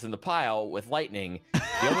else that was in the pile with lightning.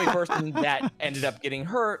 The only person that ended up getting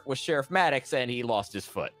hurt was Sheriff Maddox, and he lost his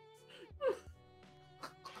foot.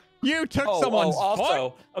 You took someone's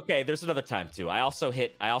also, okay, there's another time too. I also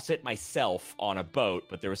hit myself on a boat,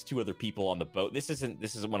 but there was 2 other people on the boat. This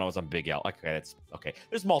isn't when I was on Big L. Okay, that's okay.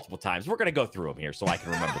 There's multiple times. We're gonna go through them here so I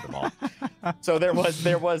can remember them all. So there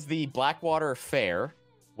was the Blackwater Fair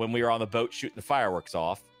when we were on the boat shooting the fireworks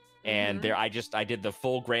off, and I did the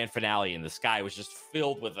full grand finale, and the sky was just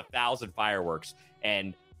filled with 1,000 fireworks,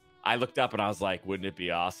 and I looked up and I was like, wouldn't it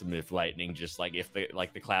be awesome if lightning just if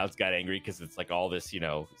the clouds got angry because it's like all this,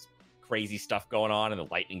 crazy stuff going on and the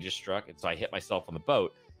lightning just struck. And so I hit myself on the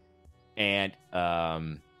boat. And how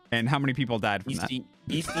many people died from that?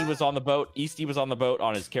 Easty was on the boat. Easty was on the boat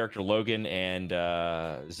on his character Logan, and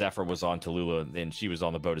Zephyr was on Tallulah, and she was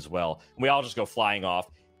on the boat as well. And we all just go flying off.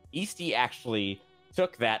 Easty actually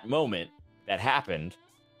took that moment that happened,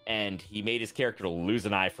 and he made his character lose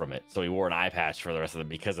an eye from it. So he wore an eye patch for the rest of them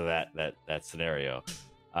because of that scenario.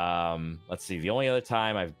 Let's see. The only other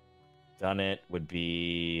time I've done it would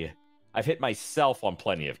be I've hit myself on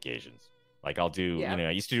plenty of occasions. Like I'll do, you know,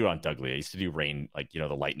 I used to do it on Dougley. I used to do rain, like, you know,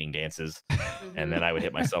 the lightning dances, and then I would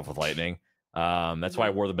hit myself with lightning. That's why I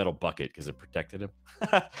wore the metal bucket, because it protected him.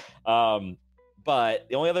 But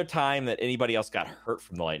the only other time that anybody else got hurt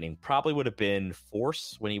from the lightning probably would have been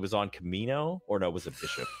Force when he was on Camino, or no, it was a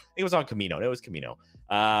Bishop. He was on Camino. No, it was Camino.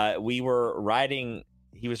 We were riding.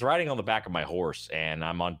 He was riding on the back of my horse, and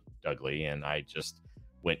I'm on Dougley, and I just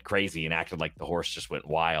went crazy and acted like the horse just went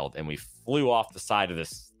wild, and we flew off the side of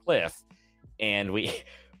this cliff, and we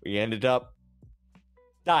ended up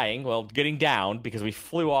dying, well, getting down, because we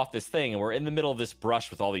flew off this thing, and we're in the middle of this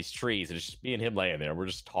brush with all these trees, and it's just me and him laying there. We're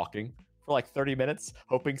just talking for like 30 minutes,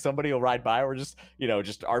 hoping somebody will ride by. We're just, you know,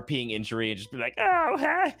 just RPing injury and just be like, oh,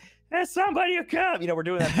 hey, somebody will come. You know, we're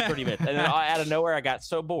doing that for 30 minutes. And then out of nowhere, I got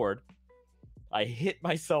so bored, I hit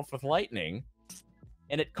myself with lightning,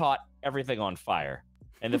 and it caught everything on fire.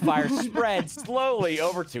 And the fire spread slowly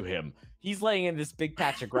over to him. He's laying in this big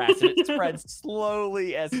patch of grass, and it spreads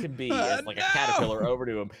slowly as can be, as like a caterpillar over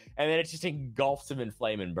to him. And then it just engulfs him in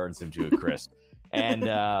flame and burns him to a crisp. And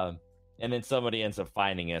then somebody ends up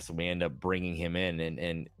finding us, and we end up bringing him in.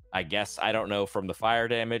 And I guess, I don't know, from the fire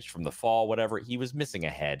damage, from the fall, whatever, he was missing a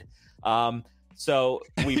head. So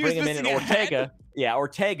we bring him in, and Ortega,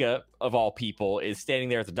 Ortega of all people, is standing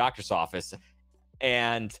there at the doctor's office,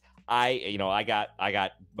 and I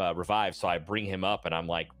got revived, so I bring him up, and I'm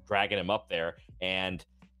like dragging him up there, and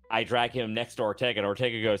I drag him next to Ortega, and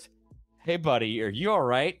Ortega goes, "Hey buddy, are you all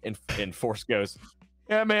right?" And Force goes,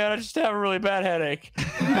 "Yeah, man, I just have a really bad headache."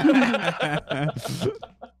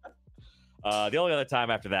 The only other time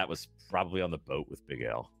after that was probably on the boat with Big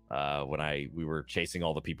L, when we were chasing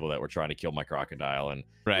all the people that were trying to kill my crocodile, and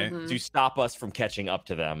to stop us from catching up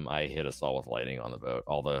to them, I hit us all with lightning on the boat.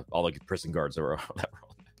 All the prison guards that were on that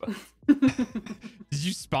boat. Did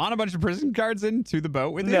you spawn a bunch of prison guards into the boat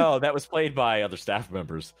with you? No, that was played by other staff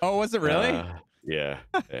members. Oh, was it really? Yeah.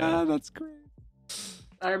 That's great.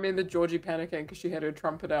 I remember Georgie panicking because she had her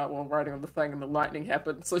trumpet out while riding on the thing, and the lightning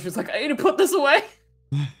happened. So she was like, "I need to put this away.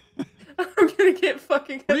 I'm gonna get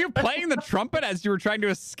fucking." Were you playing the trumpet as you were trying to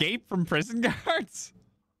escape from prison guards?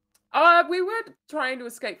 We weren't trying to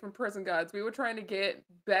escape from prison guards. We were trying to get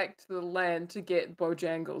back to the land to get Terry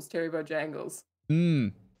Bojangles.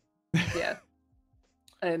 Yeah.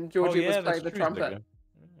 And Georgie was playing the trumpet.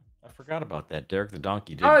 I forgot about that. Derek the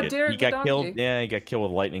donkey did. He got killed. Yeah, he got killed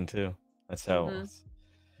with lightning too. That's how.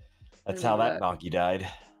 That's how that donkey died.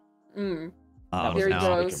 Here he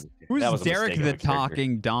goes. Who's Derek the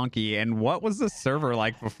talking donkey, and what was the server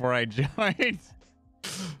like before I joined?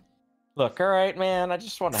 Look, all right, man. I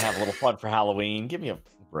just want to have a little fun for Halloween. Give me a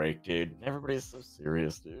break, dude. Everybody's so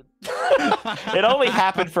serious, dude. It only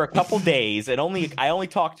happened for a couple days, and I only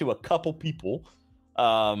talked to a couple people.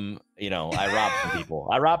 You know, I robbed some people.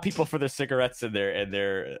 I robbed people for their cigarettes and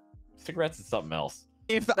their cigarettes and something else.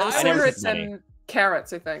 Cigarettes and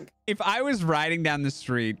carrots, I think. If I was riding down the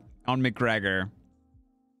street on McGregor,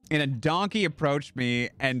 and a donkey approached me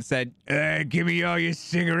and said, "Give me all your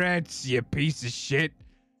cigarettes, you piece of shit,"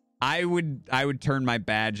 I would turn my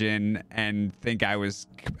badge in and think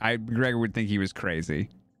McGregor would think he was crazy.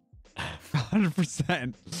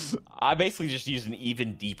 100%. I basically just used an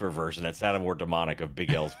even deeper version that sounded more demonic of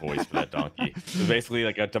Big L's voice for that donkey. It was basically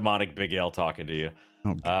like a demonic Big L talking to you.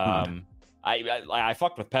 Oh, God. I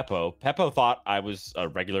fucked with Peppo. Peppo thought I was a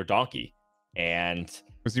regular donkey, and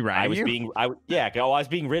was he riding I was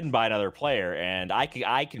being ridden by another player, and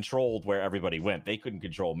I controlled where everybody went. They couldn't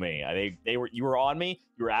control me. You were on me.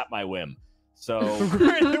 You were at my whim. So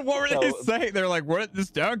what were they saying? They're like, "What?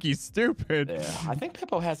 This donkey's stupid." Yeah, I think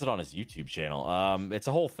Peppo has it on his YouTube channel. It's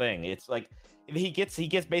a whole thing. It's like he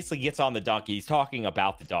basically gets on the donkey. He's talking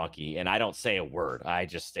about the donkey, and I don't say a word. I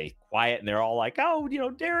just stay quiet, and they're all like, "Oh, you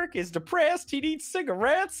know, Derek is depressed. He needs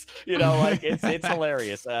cigarettes." You know, like it's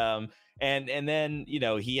hilarious. And then, you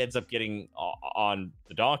know, he ends up getting on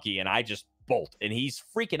the donkey, and I just bolt, and he's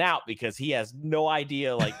freaking out because he has no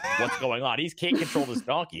idea like what's going on. He can't control this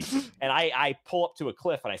donkey, and I pull up to a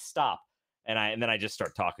cliff, and I stop, and then I just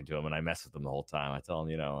start talking to him, and I mess with him the whole time. I tell him,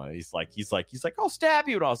 you know, he's like, "I'll stab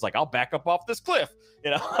you," and I was like, "I'll back up off this cliff,"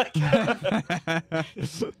 you know. Like,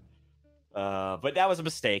 but that was a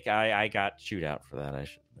mistake. I got chewed out for that. I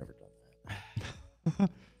should have never done that.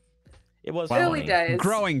 It was early days.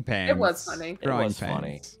 Growing pains. It was funny. It was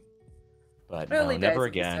funny. But no, never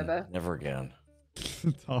again. Never again.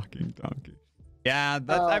 Talking donkey. Yeah,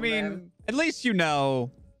 that's, I mean, man. At least you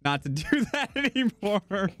know not to do that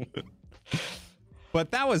anymore.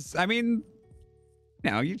 But that was, I mean,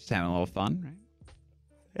 you know, you're just having a little fun, right?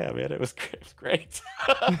 Yeah, man, it was great.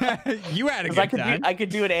 You had a 'Cause good time. I could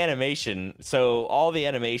do an animation. So all the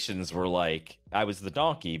animations were like I was the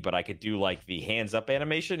donkey, but I could do like the hands up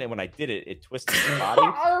animation, and when I did it, it twisted his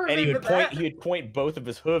body, and he would point both of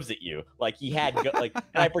his hooves at you, like he had like,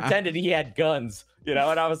 and I pretended he had guns, you know,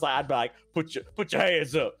 and I'd be like, put your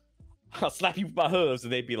hands up, I'll slap you with my hooves,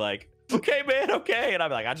 and they'd be like, okay, man, okay, and I'd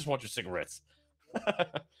be like, I just want your cigarettes.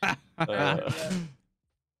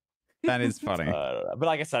 That is funny. But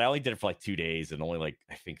like I said, I only did it for like 2 days, and only like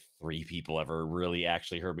I think 3 people ever really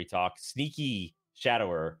actually heard me talk. Sneaky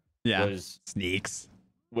Shadower Sneaks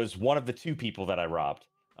was one of the 2 people that I robbed.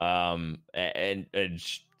 And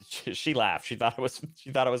she laughed. She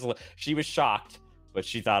was shocked, but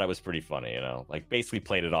she thought it was pretty funny. You know, like basically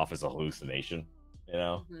played it off as a hallucination. You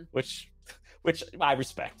know, which I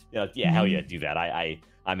respect. You know, yeah, hell yeah, do that.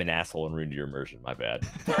 I'm an asshole and ruined your immersion. My bad.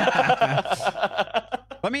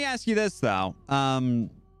 Let me ask you this though.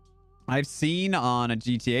 I've seen on a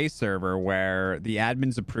GTA server where the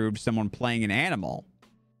admins approved someone playing an animal.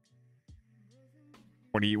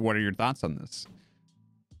 What are your thoughts on this?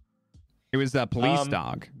 It was a police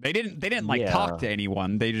dog. They didn't like talk to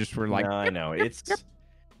anyone. They just were like, no, I know.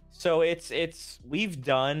 So we've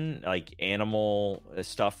done like animal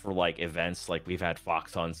stuff for like events, like we've had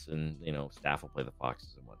fox hunts, and you know, staff will play the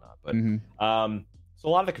foxes and whatnot. But so a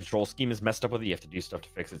lot of the control scheme is messed up with it. You have to do stuff to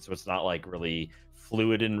fix it, so it's not like really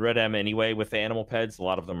fluid in Red M anyway. With the animal peds, a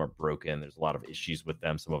lot of them are broken. There's a lot of issues with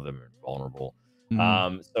them. Some of them are vulnerable.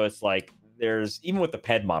 So it's like there's even with the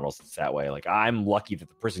ped models, it's that way. Like I'm lucky that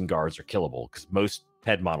the prison guards are killable because most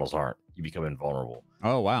ped models aren't. You become invulnerable.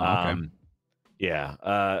 Oh wow. Okay.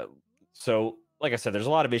 Yeah. So like I said, there's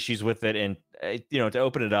a lot of issues with it, and you know, to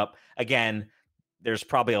open it up again, there's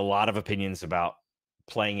probably a lot of opinions about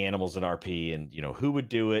playing animals in RP, and you know, who would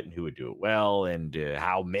do it and who would do it well, and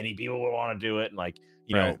how many people would want to do it, and like,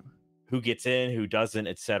 you know, who gets in, who doesn't,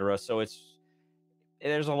 etc. So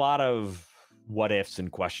there's a lot of what ifs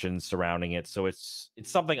and questions surrounding it. So it's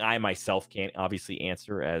something I myself can't obviously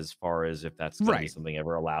answer as far as if that's going to be something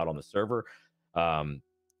ever allowed on the server.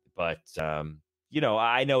 But you know,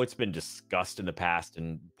 I know it's been discussed in the past,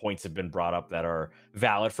 and points have been brought up that are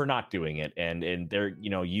valid for not doing it, and they're, you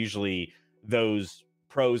know, usually those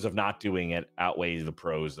pros of not doing it outweigh the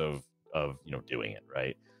pros of you know, doing it,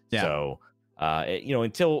 right? So you know,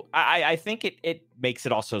 until I think it makes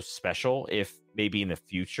it also special if maybe in the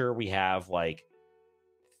future we have like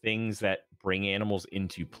things that bring animals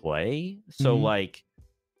into play. So like,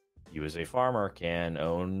 you as a farmer can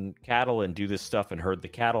own cattle and do this stuff and herd the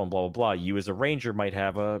cattle and blah, blah, blah. You as a ranger might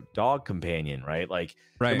have a dog companion, right? Like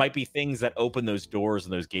there might be things that open those doors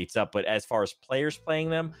and those gates up. But as far as players playing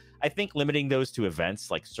them, I think limiting those to events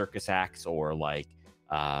like circus acts or like,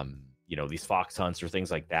 you know, these fox hunts or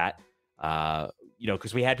things like that, you know,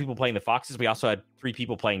 because we had people playing the foxes. We also had 3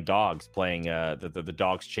 people playing dogs, playing the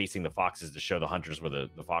dogs chasing the foxes to show the hunters where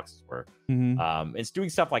the foxes were. It's doing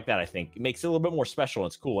stuff like that. I think it makes it a little bit more special. And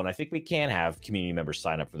it's cool. And I think we can have community members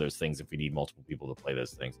sign up for those things if we need multiple people to play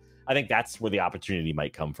those things. I think that's where the opportunity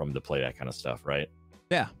might come from to play that kind of stuff, right?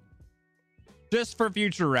 Yeah. Just for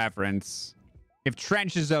future reference, if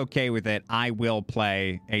Trench is okay with it, I will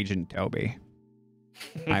play Agent Toby.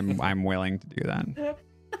 I'm willing to do that.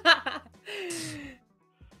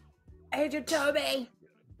 Agent Toby.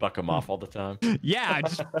 Buck him off all the time. Yeah, I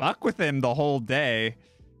just fuck with him the whole day.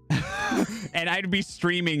 And I'd be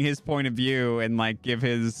streaming his point of view and like give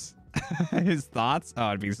his thoughts. Oh,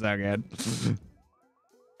 it'd be so good.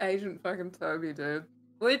 Agent fucking Toby, dude.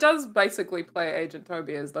 Well, he does basically play Agent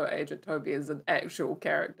Toby as though Agent Toby is an actual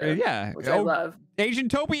character. Yeah. Which I love.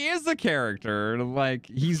 Agent Toby is the character. Like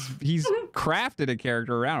he's crafted a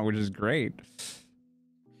character around it, which is great.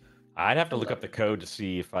 I'd have to look up the code to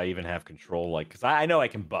see if I even have control. Like, because I know I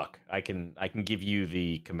can buck. I can give you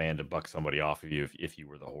the command to buck somebody off of you if you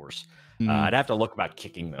were the horse. I'd have to look about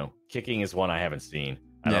kicking though. Kicking is one I haven't seen.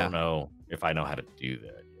 I don't know if I know how to do that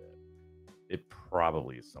yet. It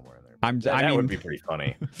probably is somewhere in there. That would be pretty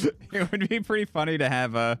funny. It would be pretty funny to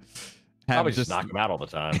have probably just knock him out all the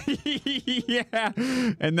time. Yeah,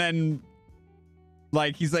 and then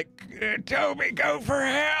like he's like, Toby, go for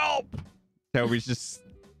help. Toby's just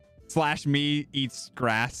slash me eats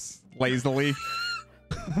grass lazily.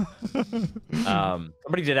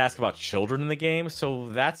 Somebody did ask about children in the game, so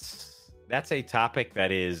that's a topic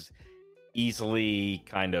that is easily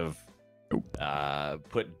kind of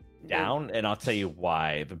put down, and I'll tell you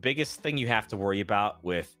why. The biggest thing you have to worry about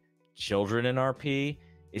with children in RP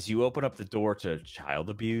is you open up the door to child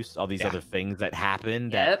abuse, all these other things that happen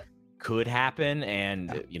that could happen,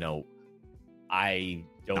 and you know, I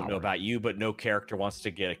don't know about you, but no character wants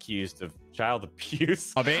to get accused of child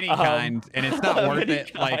abuse of any kind, and it's not worth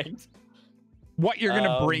it. Kind. Like, what you're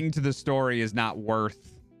gonna bring to the story is not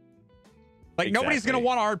worth. Like, nobody's gonna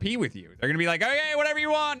want to RP with you. They're gonna be like, okay, whatever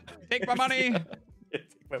you want, take my money. Take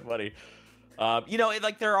my money. You know,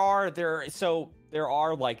 like there are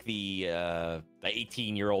like the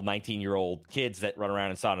 18-year-old, 19-year-old kids that run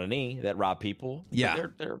around in Saint Denis that rob people. Yeah,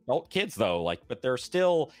 they're adult kids though, like, but they're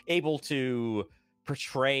still able to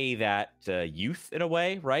portray that youth in a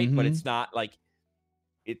way, right? Mm-hmm. But it's not like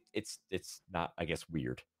it's not, I guess,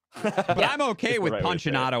 weird. But I'm okay with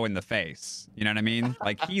punching Otto in the face. You know what I mean?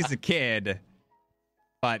 Like, he's a kid,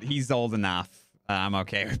 but he's old enough. I'm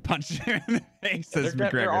okay with punching him in the face.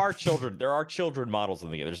 There are children models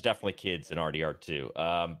in the game. There's definitely kids in RDR too.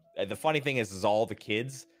 The funny thing is all the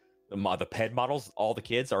kids, the ped models, all the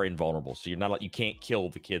kids are invulnerable. So you can't kill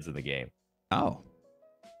the kids in the game. Oh,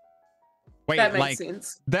 wait, that makes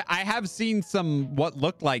sense. I have seen some what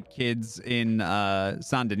looked like kids in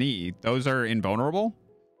Saint Denis. Those are invulnerable.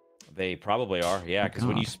 They probably are, yeah. Because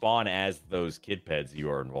when you spawn as those kid peds, you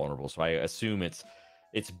are invulnerable. So I assume it's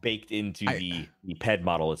baked into the ped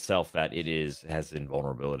model itself that has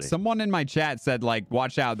invulnerability. Someone in my chat said, like,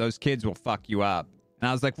 watch out, those kids will fuck you up. And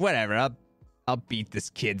I was like, whatever, I'll beat this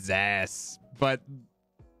kid's ass. But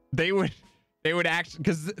they would actually,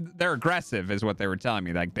 because they're aggressive is what they were telling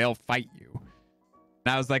me. Like, they'll fight you.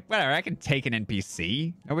 And I was like, whatever, I can take an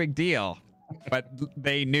NPC. No big deal. But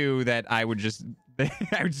they knew that I would just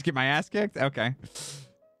get my ass kicked? Okay.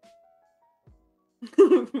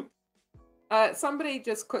 Somebody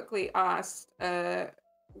just quickly asked,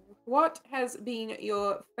 what has been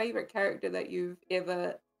your favorite character that you've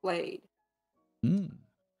ever played?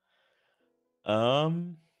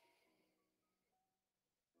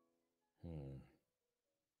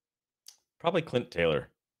 Probably Clint Taylor.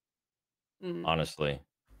 Honestly.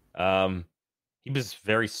 He was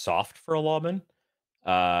very soft for a lawman.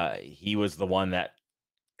 He was the one that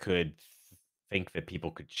could think that people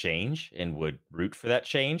could change and would root for that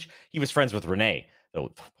change. He was friends with Renee, the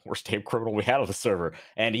worst damn criminal we had on the server,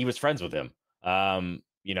 and he was friends with him. They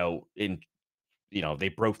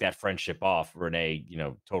broke that friendship off. Renee,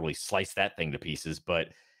 totally sliced that thing to pieces. But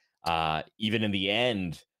even in the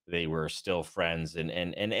end, they were still friends,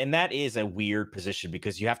 and that is a weird position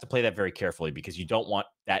because you have to play that very carefully because you don't want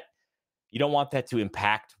that. You don't want that to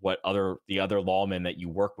impact what the other lawmen that you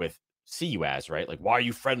work with see you as, right? Like, why are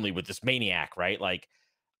you friendly with this maniac, right? Like,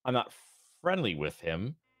 I'm not friendly with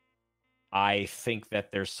him. I think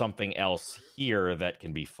that there's something else here that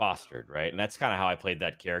can be fostered, right? And that's kind of how I played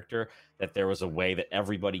that character, that there was a way that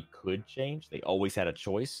everybody could change. They always had a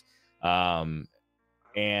choice. And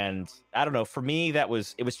I don't know, for me, it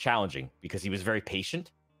was challenging because he was very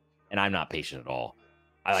patient and I'm not patient at all.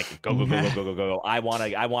 I like go. I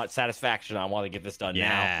want satisfaction. I want to get this done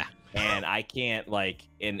now. And I can't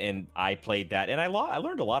and I played that and I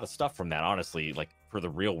learned a lot of stuff from that, honestly, like for the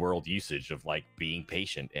real world usage of like being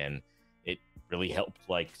patient, and it really helped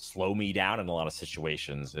like slow me down in a lot of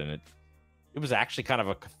situations, and it was actually kind of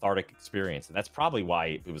a cathartic experience, and that's probably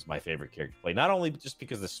why it was my favorite character to play. Not only just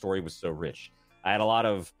because the story was so rich, I had a lot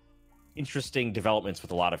of interesting developments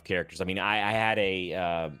with a lot of characters. I mean,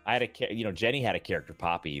 Jenny had a character,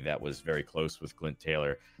 Poppy, that was very close with Clint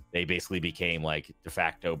Taylor. They basically became like de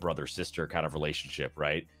facto brother-sister kind of relationship,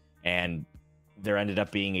 right? And there ended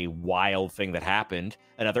up being a wild thing that happened,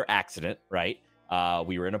 another accident, right?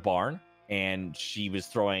 We were in a barn and she was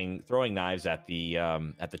throwing knives at the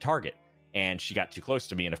target, and she got too close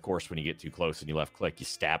to me. And of course, when you get too close and you left click, you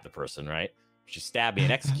stab the person, right? She stabbed me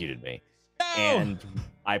and executed me. And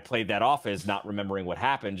I played that off as not remembering what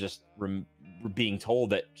happened, just being told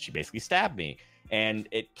that she basically stabbed me. And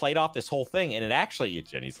it played off this whole thing. And it actually,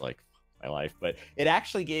 Jenny's like, my life, but it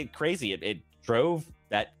actually get crazy. It drove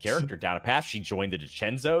that character down a path. She joined the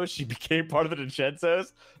DiCenzos. She became part of the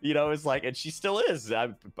DiCenzos. It's like, and she still is.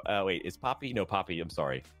 Wait, is Poppy? No, Poppy. I'm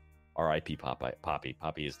sorry. R.I.P. Poppy.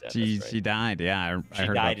 Poppy is dead. She died. Yeah, I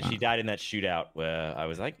heard died. She died in that shootout. Where I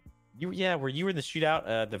was like, were you in the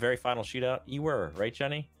shootout, the very final shootout? You were, right,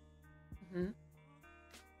 Jenny? Mm-hmm.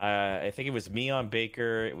 I think it was me on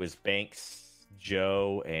Baker. It was Banks,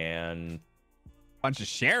 Joe, and bunch of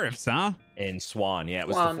sheriffs, huh? And Swan. Yeah, it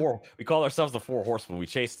was the four. We call ourselves the Four Horsemen. We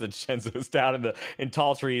chased the DiCenzos down in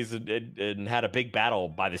tall trees and had a big battle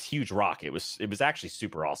by this huge rock. It was actually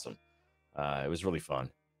super awesome. It was really fun.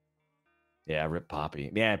 Yeah, rip Poppy.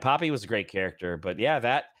 Man, Poppy was a great character, but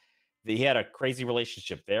yeah, he had a crazy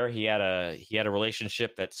relationship there. He had a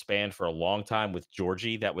relationship that spanned for a long time with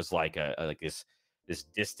Georgie. That was like this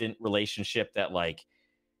distant relationship that like,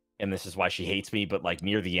 and this is why she hates me. But like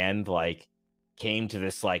near the end, like came to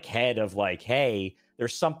this like head of like, hey,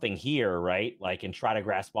 there's something here, right? Like, and try to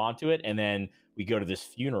grasp onto it. And then we go to this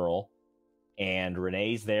funeral and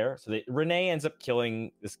Renee's there. So Renee ends up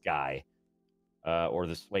killing this guy. Or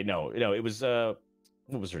this, wait, no, it was, what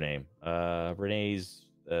was her name? Renee's,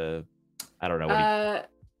 I don't know. What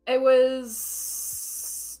it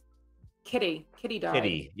was Kitty. Kitty died.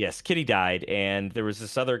 Kitty, yes, Kitty died. And there was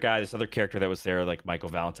this other character that was there, like Michael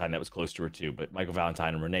Valentine, that was close to her too. But Michael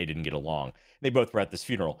Valentine and Renee didn't get along. They both were at this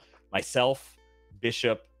funeral. Myself,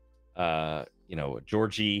 Bishop,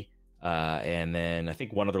 Georgie, and then I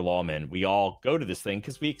think one other lawman, we all go to this thing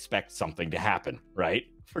because we expect something to happen, right?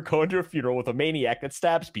 We're going to a funeral with a maniac that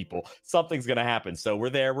stabs people. Something's going to happen. So we're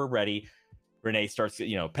there, we're ready. Renee starts,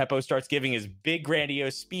 Peppo starts giving his big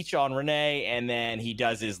grandiose speech on Renee, and then he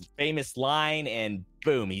does his famous line, and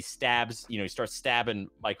boom, he stabs, he starts stabbing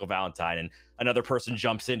Michael Valentine, and another person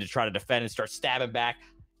jumps in to try to defend and starts stabbing back.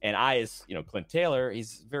 And I, as Clint Taylor,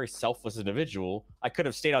 he's a very selfless individual. I could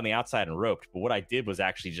have stayed on the outside and roped, but what I did was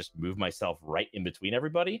actually just move myself right in between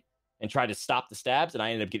everybody and tried to stop the stabs, and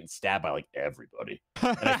I ended up getting stabbed by like everybody.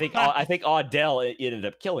 And I think Audell ended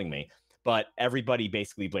up killing me, but everybody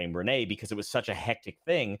basically blamed Renee because it was such a hectic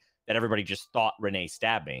thing that everybody just thought Renee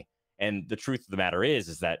stabbed me. And the truth of the matter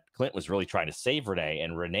is that Clint was really trying to save Renee,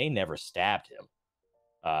 and Renee never stabbed him.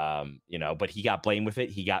 But he got blamed with it.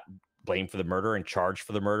 He got blamed for the murder and charged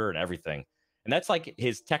for the murder and everything. And that's like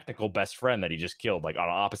his technical best friend that he just killed, like on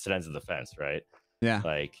opposite ends of the fence, right? Yeah.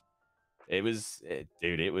 Like, it was,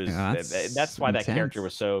 dude, it was, that's why intense. that character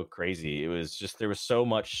was so crazy. It was just, there was so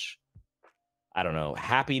much, I don't know,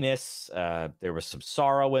 happiness. There was some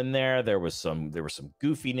sorrow in there. There was some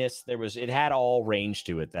goofiness. It had all range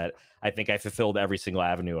to it that I think I fulfilled every single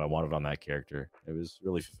avenue I wanted on that character. It was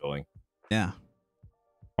really fulfilling. Yeah.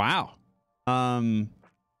 Wow. Sounds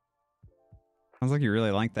like you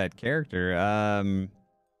really like that character. I know,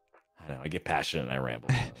 I get passionate and I ramble.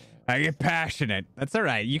 I get passionate. That's all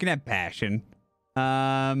right. You can have passion.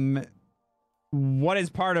 What is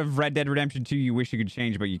part of Red Dead Redemption 2 you wish you could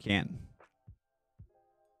change, but you can't?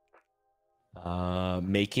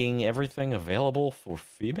 Making everything available for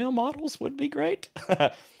female models would be great.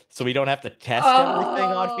 So we don't have to test everything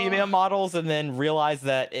on female models and then realize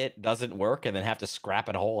that it doesn't work and then have to scrap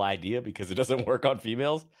a whole idea because it doesn't work on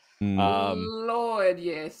females. Lord,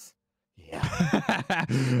 yes. Yeah.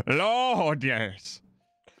 Lord, yes.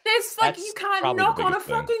 There's like, you can't knock on a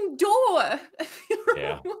fucking door.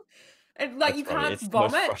 Yeah. And like, you can't it's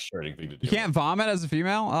vomit. The most frustrating thing to do. You can't vomit as a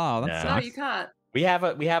female? Oh, that's No, you can't.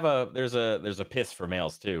 There's a piss for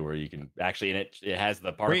males too, where you can actually, and it has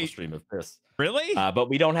the particle stream of piss. Really? But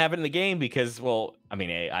we don't have it in the game because, well, I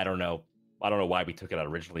mean, I don't know why we took it out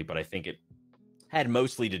originally, but I think it had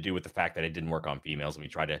mostly to do with the fact that it didn't work on females, and we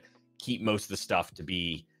tried to keep most of the stuff to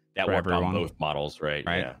be that worked on both models, right?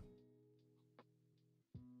 Yeah.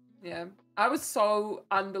 Yeah, I was so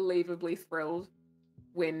unbelievably thrilled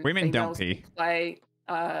when women females don't pee. could play.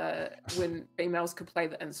 When females could play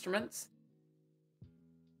the instruments.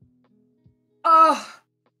 Oh,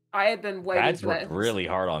 I had been waiting. Grads for worked that. really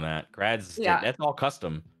hard on that. Grads, that's all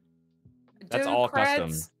custom. That's Dude, all Grads,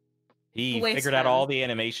 custom. He bless figured out him. all the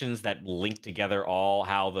animations that link together all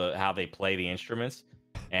how they play the instruments,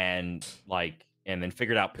 and then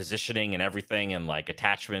figured out positioning and everything and like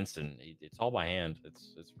attachments, and it's all by hand.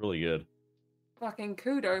 It's really good. Fucking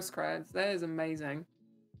kudos, Grads. That is amazing.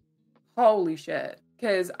 Holy shit.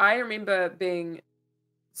 Because I remember being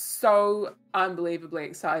so unbelievably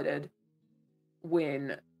excited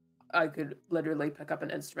when I could literally pick up an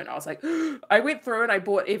instrument. I was like, I went through and I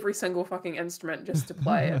bought every single fucking instrument just to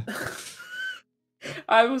play it.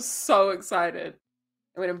 I was so excited.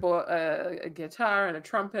 I went and bought a guitar and a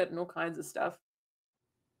trumpet and all kinds of stuff.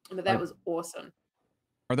 But that was awesome.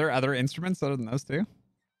 Are there other instruments other than those two?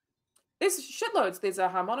 There's shitloads. There's a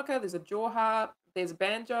harmonica, there's a jaw harp, there's a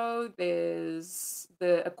banjo, there's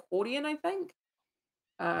the accordion, I think.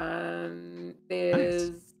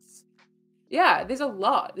 There's there's a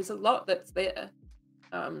lot. There's a lot that's there.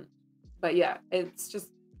 But yeah, it's just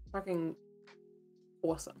fucking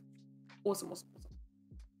awesome. Awesome.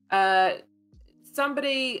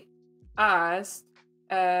 Somebody asked,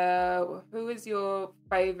 who is your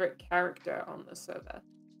favorite character on the server?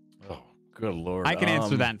 Oh, good lord. I can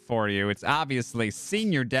answer that for you. It's obviously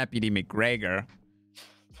Senior Deputy McGregor.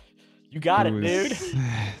 You got it, dude.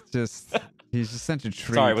 He's just such a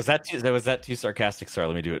treat. Sorry, was that too sarcastic? Sorry,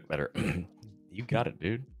 let me do it better. You got it,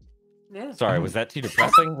 dude. Yeah. Sorry, was that too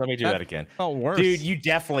depressing? Let me do that again. Oh, worse. Dude, you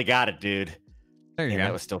definitely got it, dude. There you go.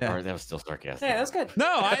 That was still sarcastic. Yeah, that's good.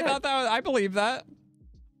 No, I thought I believe that.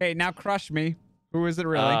 Hey, now crush me. Who is it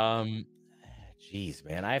really? Jeez,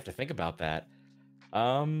 man, I have to think about that.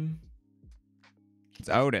 It's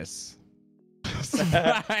Otis.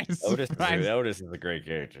 Otis is a great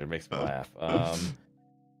character. It makes me laugh.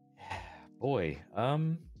 Boy,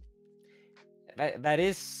 that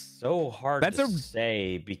is so hard to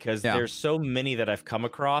say because there's so many that I've come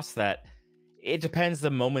across that it depends the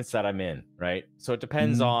moments that I'm in, right? So it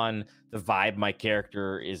depends on the vibe my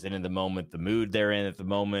character is in the moment, the mood they're in at the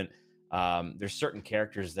moment. There's certain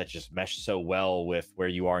characters that just mesh so well with where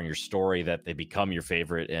you are in your story that they become your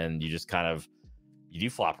favorite, and you just kind of you do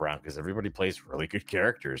flop around because everybody plays really good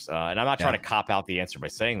characters. And I'm not trying to cop out the answer by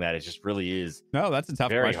saying that. It just really is. No, that's a tough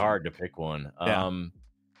very question. hard to pick one.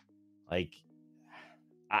 Like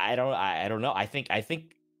I don't know. I think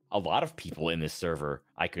a lot of people in this server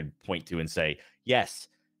I could point to and say, yes,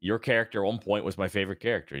 your character at one point was my favorite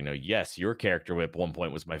character. You know, yes, your character at one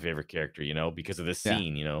point was my favorite character, you know, because of this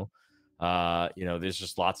scene, you know. There's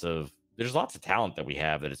just lots of talent that we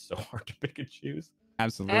have that it's so hard to pick and choose.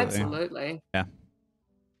 Absolutely. Yeah.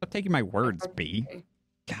 Stop taking my words, B.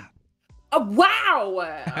 God. Oh,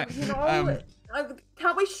 wow.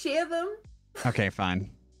 Can't we share them? Okay, fine.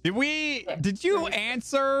 Did you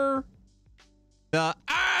answer the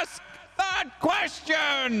ask that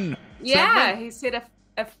question? Yeah, segment? he said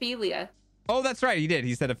Ophelia. Oh, that's right. He did.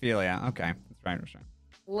 He said Ophelia. Okay. That's right.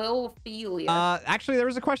 Lil Ophelia. Actually, there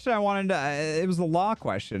was a question I wanted to... it was a law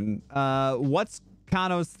question. What's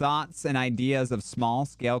Kano's thoughts and ideas of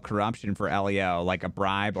small-scale corruption for LEO, like a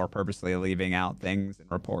bribe or purposely leaving out things in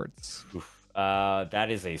reports? That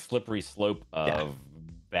is a slippery slope of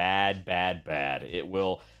bad. It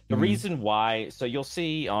will... The reason why... So you'll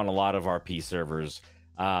see on a lot of RP servers,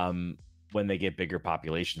 when they get bigger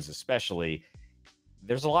populations especially,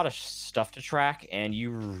 there's a lot of stuff to track, and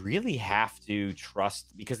you really have to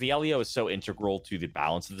trust... Because the LEO is so integral to the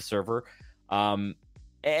balance of the server.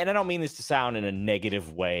 And I don't mean this to sound in a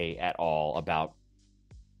negative way at all about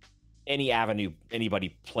any avenue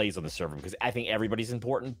anybody plays on the server, because I think everybody's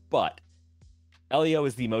important, but LEO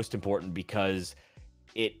is the most important because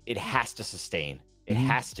it has to sustain. It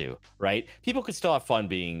has to, right? People could still have fun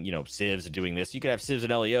being, civs and doing this. You could have civs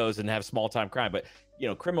and LEOs and have small-time crime, but,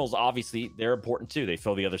 criminals, obviously, they're important too. They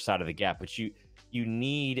fill the other side of the gap, but you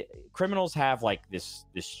need... Criminals have, like, this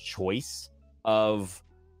choice of...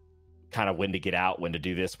 kind of when to get out, when to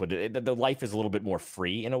do this, the life is a little bit more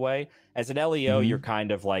free in a way. As an LEO, you're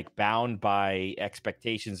kind of like bound by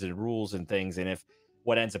expectations and rules and things. And if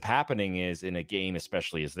what ends up happening is in a game,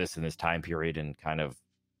 especially as this in this time period and kind of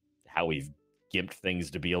how we've gimped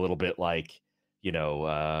things to be a little bit like,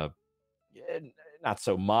 not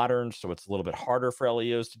so modern. So it's a little bit harder for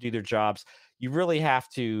LEOs to do their jobs. You really have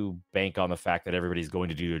to bank on the fact that everybody's going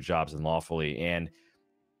to do their jobs unlawfully. And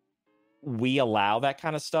we allow that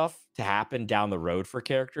kind of stuff to happen down the road for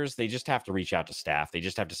characters. They just have to reach out to staff. They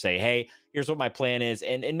just have to say, hey, here's what my plan is,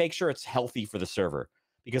 and make sure it's healthy for the server.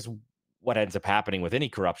 Because what ends up happening with any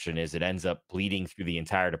corruption is it ends up bleeding through the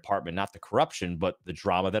entire department, not the corruption, but the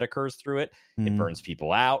drama that occurs through it. It burns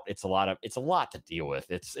people out. It's a lot to deal with.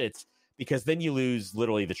 It's because then you lose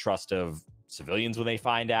literally the trust of civilians when they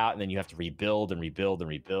find out, and then you have to rebuild.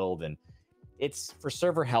 And it's, for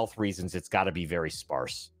server health reasons, it's got to be very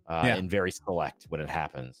sparse. And very select when it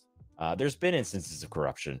happens. There's been instances of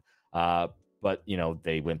corruption, but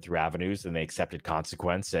they went through avenues and they accepted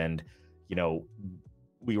consequence, and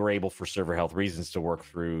we were able, for server health reasons, to work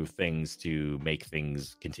through things to make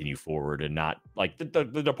things continue forward, and not like the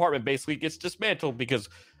department basically gets dismantled because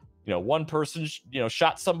one person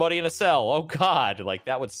shot somebody in a cell. Oh God, like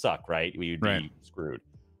that would suck, right? We'd be screwed.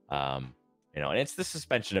 And it's the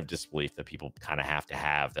suspension of disbelief that people kind of have to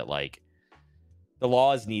have, that like, the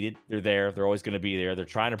law is needed. They're there. They're always going to be there. They're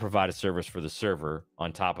trying to provide a service for the server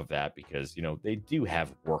on top of that, because, they do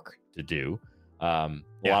have work to do. A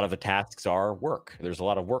lot of the tasks are work. There's a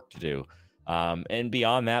lot of work to do. And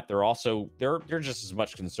beyond that, they're just as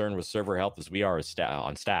much concerned with server health as we are as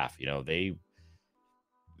on staff.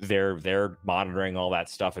 They're monitoring all that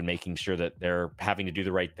stuff and making sure that they're having to do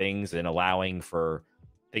the right things and allowing for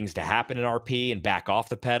things to happen in RP and back off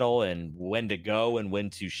the pedal, and when to go and when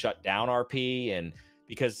to shut down RP. And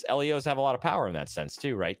because LEOs have a lot of power in that sense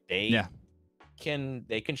too, right? They can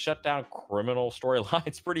shut down criminal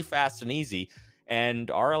storylines pretty fast and easy. And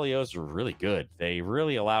our LEOs are really good. They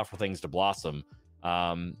really allow for things to blossom.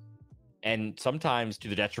 And sometimes to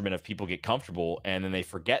the detriment of people get comfortable, and then they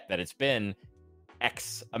forget that it's been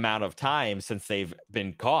X amount of time since they've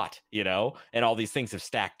been caught, and all these things have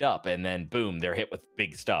stacked up, and then boom, they're hit with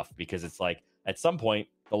big stuff, because it's like at some point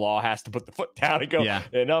the law has to put the foot down and go,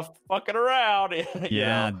 enough fucking around. I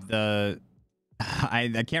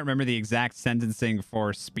can't remember the exact sentencing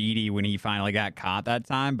for Speedy when he finally got caught that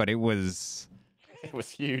time, but it was It was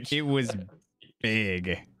huge. It was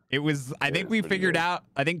big. It was, I think was we pretty figured big. out,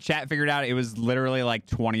 I think chat figured out it was literally like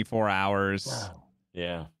 24 hours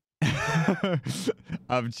Yeah.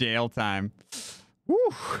 of jail time. Woo.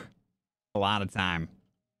 A lot of time.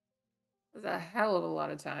 It was a hell of a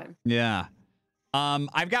lot of time. Yeah.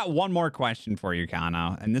 I've got one more question for you,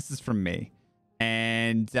 Kano, and this is from me.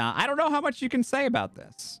 And I don't know how much you can say about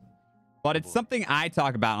this, but it's something I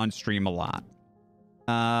talk about on stream a lot.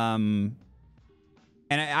 And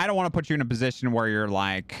I don't want to put you in a position where you're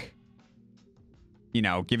like, you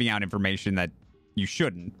know, giving out information that you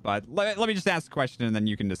shouldn't. But let me just ask the question and then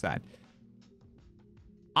you can decide.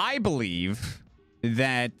 I believe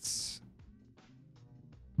that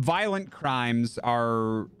violent crimes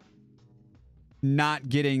are not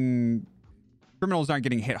getting, criminals aren't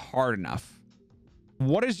getting hit hard enough.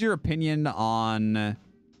 What is your opinion on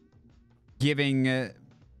giving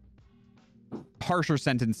harsher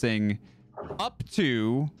sentencing up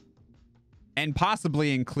to and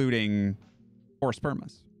possibly including forced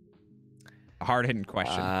permas? A hard-hitting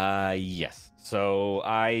question. Yes. So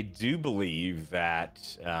I do believe that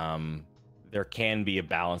there can be a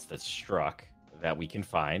balance that's struck that we can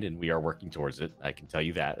find, and we are working towards it. I can tell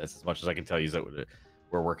you that. That's as much as I can tell you, is that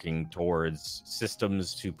we're working towards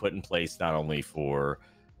systems to put in place not only for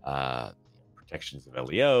protections of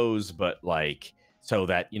LEOs, but like so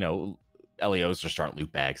that, you know, LEOs just aren't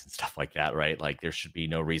loot bags and stuff like that, right? Like there should be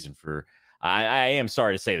no reason for, I am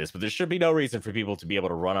sorry to say this, but there should be no reason for people to be able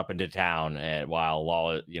to run up into town and while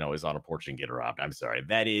law, you know, is on a porch and get robbed. I'm sorry.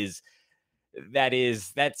 That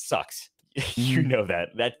sucks. You know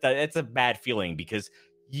that's a bad feeling because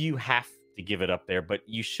you have to give it up there, but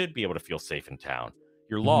you should be able to feel safe in town.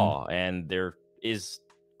 Your law, and there is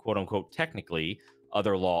quote unquote technically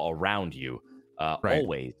other law around you. Right.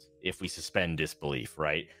 Always, if we suspend disbelief,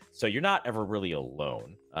 right? So you're not ever really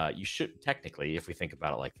alone. You should technically, if we think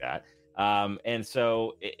about it like that. And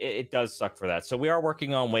so it does suck for that. So we are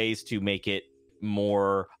working on ways to make it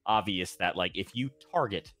more obvious that, like, if you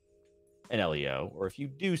target an LEO or if you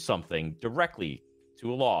do something directly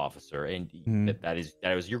to a law officer and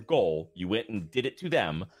that was your goal, you went and did it to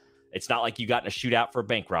them. It's not like you got in a shootout for a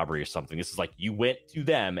bank robbery or something. This is like you went to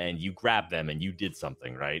them and you grabbed them and you did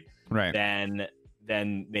something, right? Right.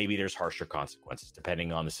 Then maybe there's harsher consequences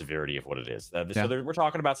depending on the severity of what it is. So we're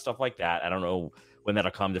talking about stuff like that. I don't know when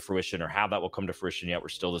that'll come to fruition or how that will come to fruition yet. We're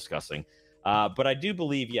still discussing. But I do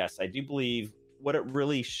believe what it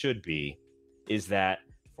really should be is that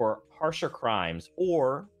for harsher crimes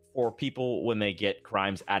or for people when they get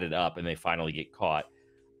crimes added up and they finally get caught,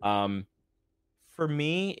 for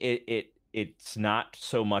me, it's not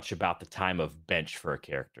so much about the time of bench for a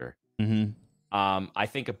character. I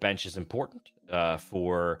think a bench is important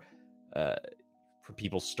for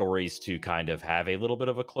people's stories to kind of have a little bit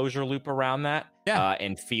of a closure loop around that,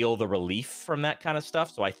 and feel the relief from that kind of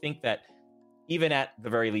stuff. So I think that even at the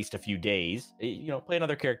very least a few days, you know, play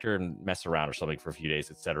another character and mess around or something for a few days,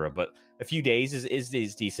 etc. But a few days is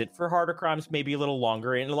decent. For harder crimes, maybe a little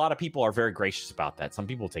longer. And a lot of people are very gracious about that. Some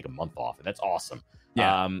people take a month off, and that's awesome.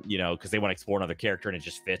 Yeah. You know, because they want to explore another character and it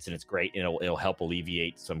just fits and it's great. And it'll help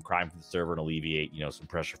alleviate some crime from the server and alleviate, you know, some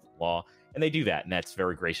pressure from the law. And they do that. And that's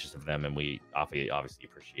very gracious of them. And we obviously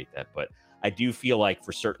appreciate that. But I do feel like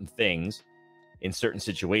for certain things, in certain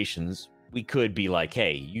situations, we could be like,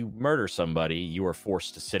 hey, you murder somebody, you are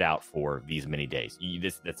forced to sit out for these many days.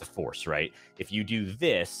 That's a force, right? If you do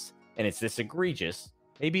this and it's this egregious,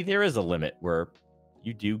 maybe there is a limit where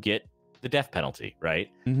you do get the death penalty, right?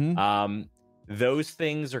 Those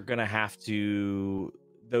things are going to have to,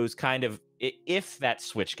 those kind of, if that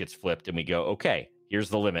switch gets flipped and we go, okay, here's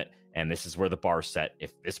the limit and this is where the bar's set.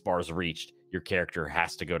 If this bar's reached, your character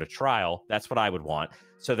has to go to trial. That's what I would want,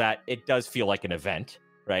 so that it does feel like an event.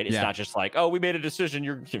 Right? It's not just like, oh, we made a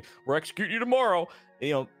decision, we're executing you tomorrow.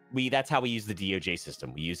 You know, that's how we use the DOJ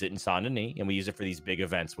system. We use it in Saint Denis, and we use it for these big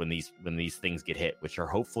events when these things get hit, which are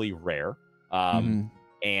hopefully rare.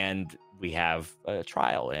 And we have a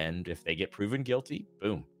trial, and if they get proven guilty,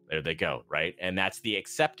 boom, there they go, right? And that's the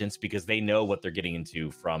acceptance because they know what they're getting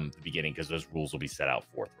into from the beginning because those rules will be set out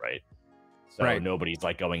forth, right? So nobody's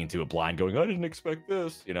like going into a blind going, I didn't expect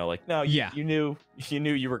this. You know, like, no, you knew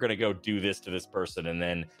you were going to go do this to this person and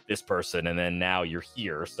then this person. And then now you're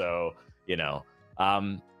here. So, you know,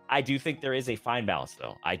 I do think there is a fine balance,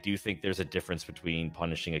 though. I do think there's a difference between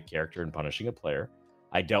punishing a character and punishing a player.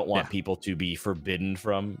 I don't want people to be forbidden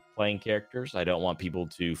from playing characters. I don't want people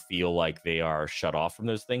to feel like they are shut off from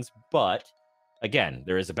those things. But again,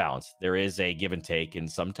 there is a balance. There is a give and take.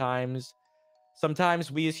 And sometimes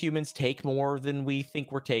we as humans take more than we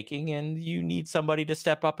think we're taking, and you need somebody to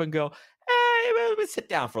step up and go, hey, sit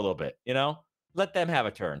down for a little bit, you know? let them have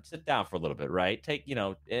a turn. Sit down for a little bit, right? Take,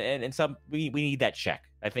 and some we need that check.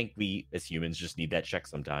 I think we as humans just need that check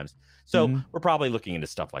sometimes. So we're probably looking into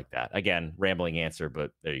stuff like that. Again, rambling answer,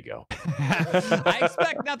 but there you go. I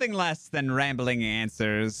expect nothing less than rambling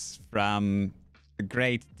answers from the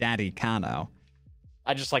great Daddy Kano.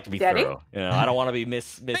 I just like to be Daddy? thorough. I don't want to be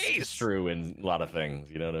misconstrued in a lot of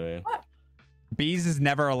things. You know what I mean? What? Bees is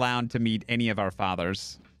never allowed to meet any of our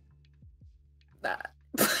fathers.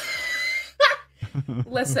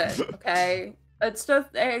 Listen, okay? It's just,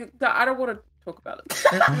 I don't want to talk about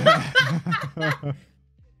it.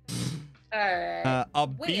 All right. A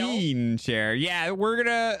bean chair. Yeah, we're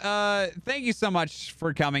gonna thank you so much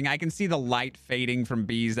for coming. I can see the light fading from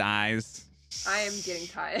Bee's eyes. I am getting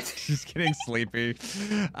tired. She's getting sleepy.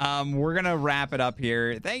 We're gonna wrap it up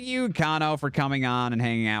here. Thank you, Kano, for coming on and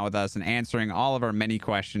hanging out with us and answering all of our many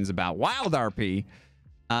questions about WildRP.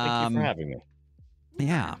 Thank you for having me.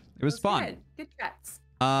 Yeah, it was fun. Good chats.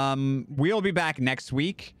 We'll be back next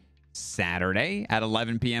week, Saturday at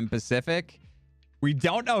 11 p.m. Pacific. We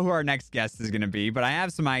don't know who our next guest is going to be, but I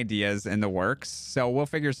have some ideas in the works, so we'll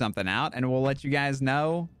figure something out, and we'll let you guys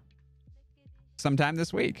know sometime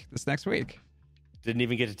this next week. Didn't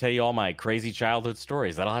even get to tell you all my crazy childhood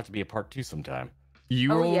stories. That'll have to be a part 2 sometime.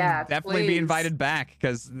 You will definitely be please. invited back,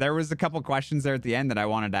 because there was a couple questions there at the end that I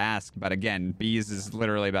wanted to ask, but again, Bees is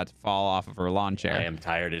literally about to fall off of her lawn chair. I am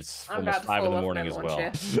tired. It's I'm almost about to 5 in fall the off morning my as lawn well.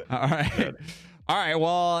 chair. All right. Good. All right.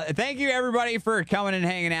 Well, thank you, everybody, for coming and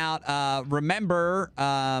hanging out. Remember,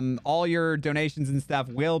 all your donations and stuff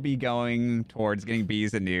will be going towards getting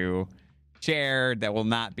Bees a new chair that will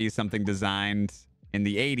not be something designed in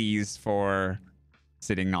the 80s for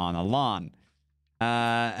sitting on a lawn.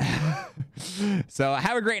 So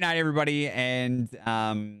have a great night, everybody. And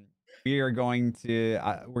we're going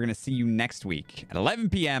to see you next week at 11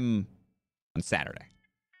 p.m. on Saturday.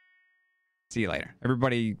 See you later.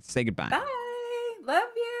 Everybody say goodbye. Bye. Love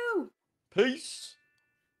you. Peace.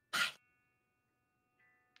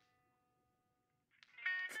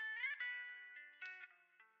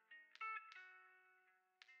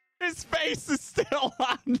 His face is still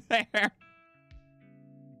on there.